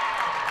hoop.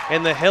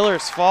 And the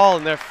Hillers fall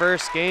in their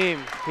first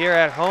game here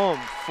at home,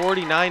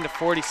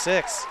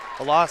 49-46,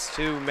 a loss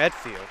to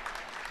Medfield.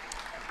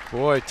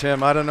 Boy,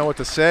 Tim, I don't know what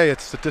to say.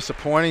 It's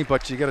disappointing,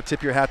 but you got to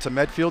tip your hat to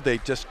Medfield. They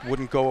just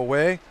wouldn't go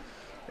away.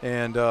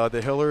 And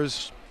the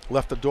Hillers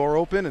left the door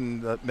open,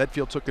 and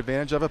Medfield took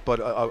advantage of it. But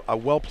a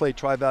well-played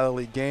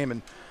Tri-Valley game,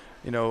 and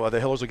the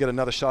Hillers will get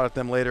another shot at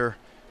them later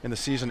in the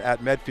season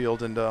at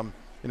Medfield. And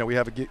we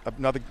have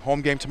another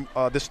home game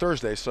this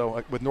Thursday,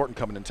 so with Norton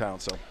coming in town.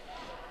 So.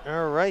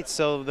 All right,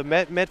 so the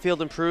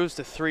Medfield improves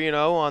to 3-0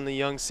 on the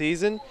young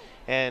season,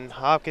 and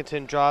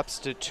Hopkinton drops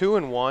to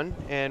 2-1.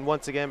 And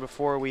once again,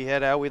 before we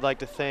head out, we'd like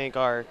to thank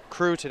our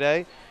crew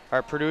today,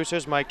 our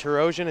producers, Mike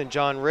Terosian and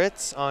John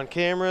Ritz. On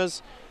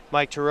cameras,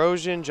 Mike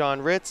Terosian,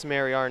 John Ritz,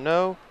 Mary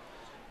Arnaud.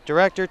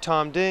 Director,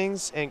 Tom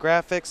Dings, and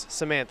graphics,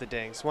 Samantha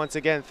Dings. Once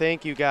again,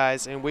 thank you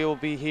guys, and we will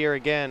be here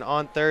again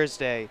on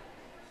Thursday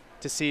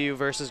to see you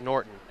versus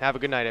Norton. Have a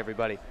good night,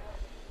 everybody.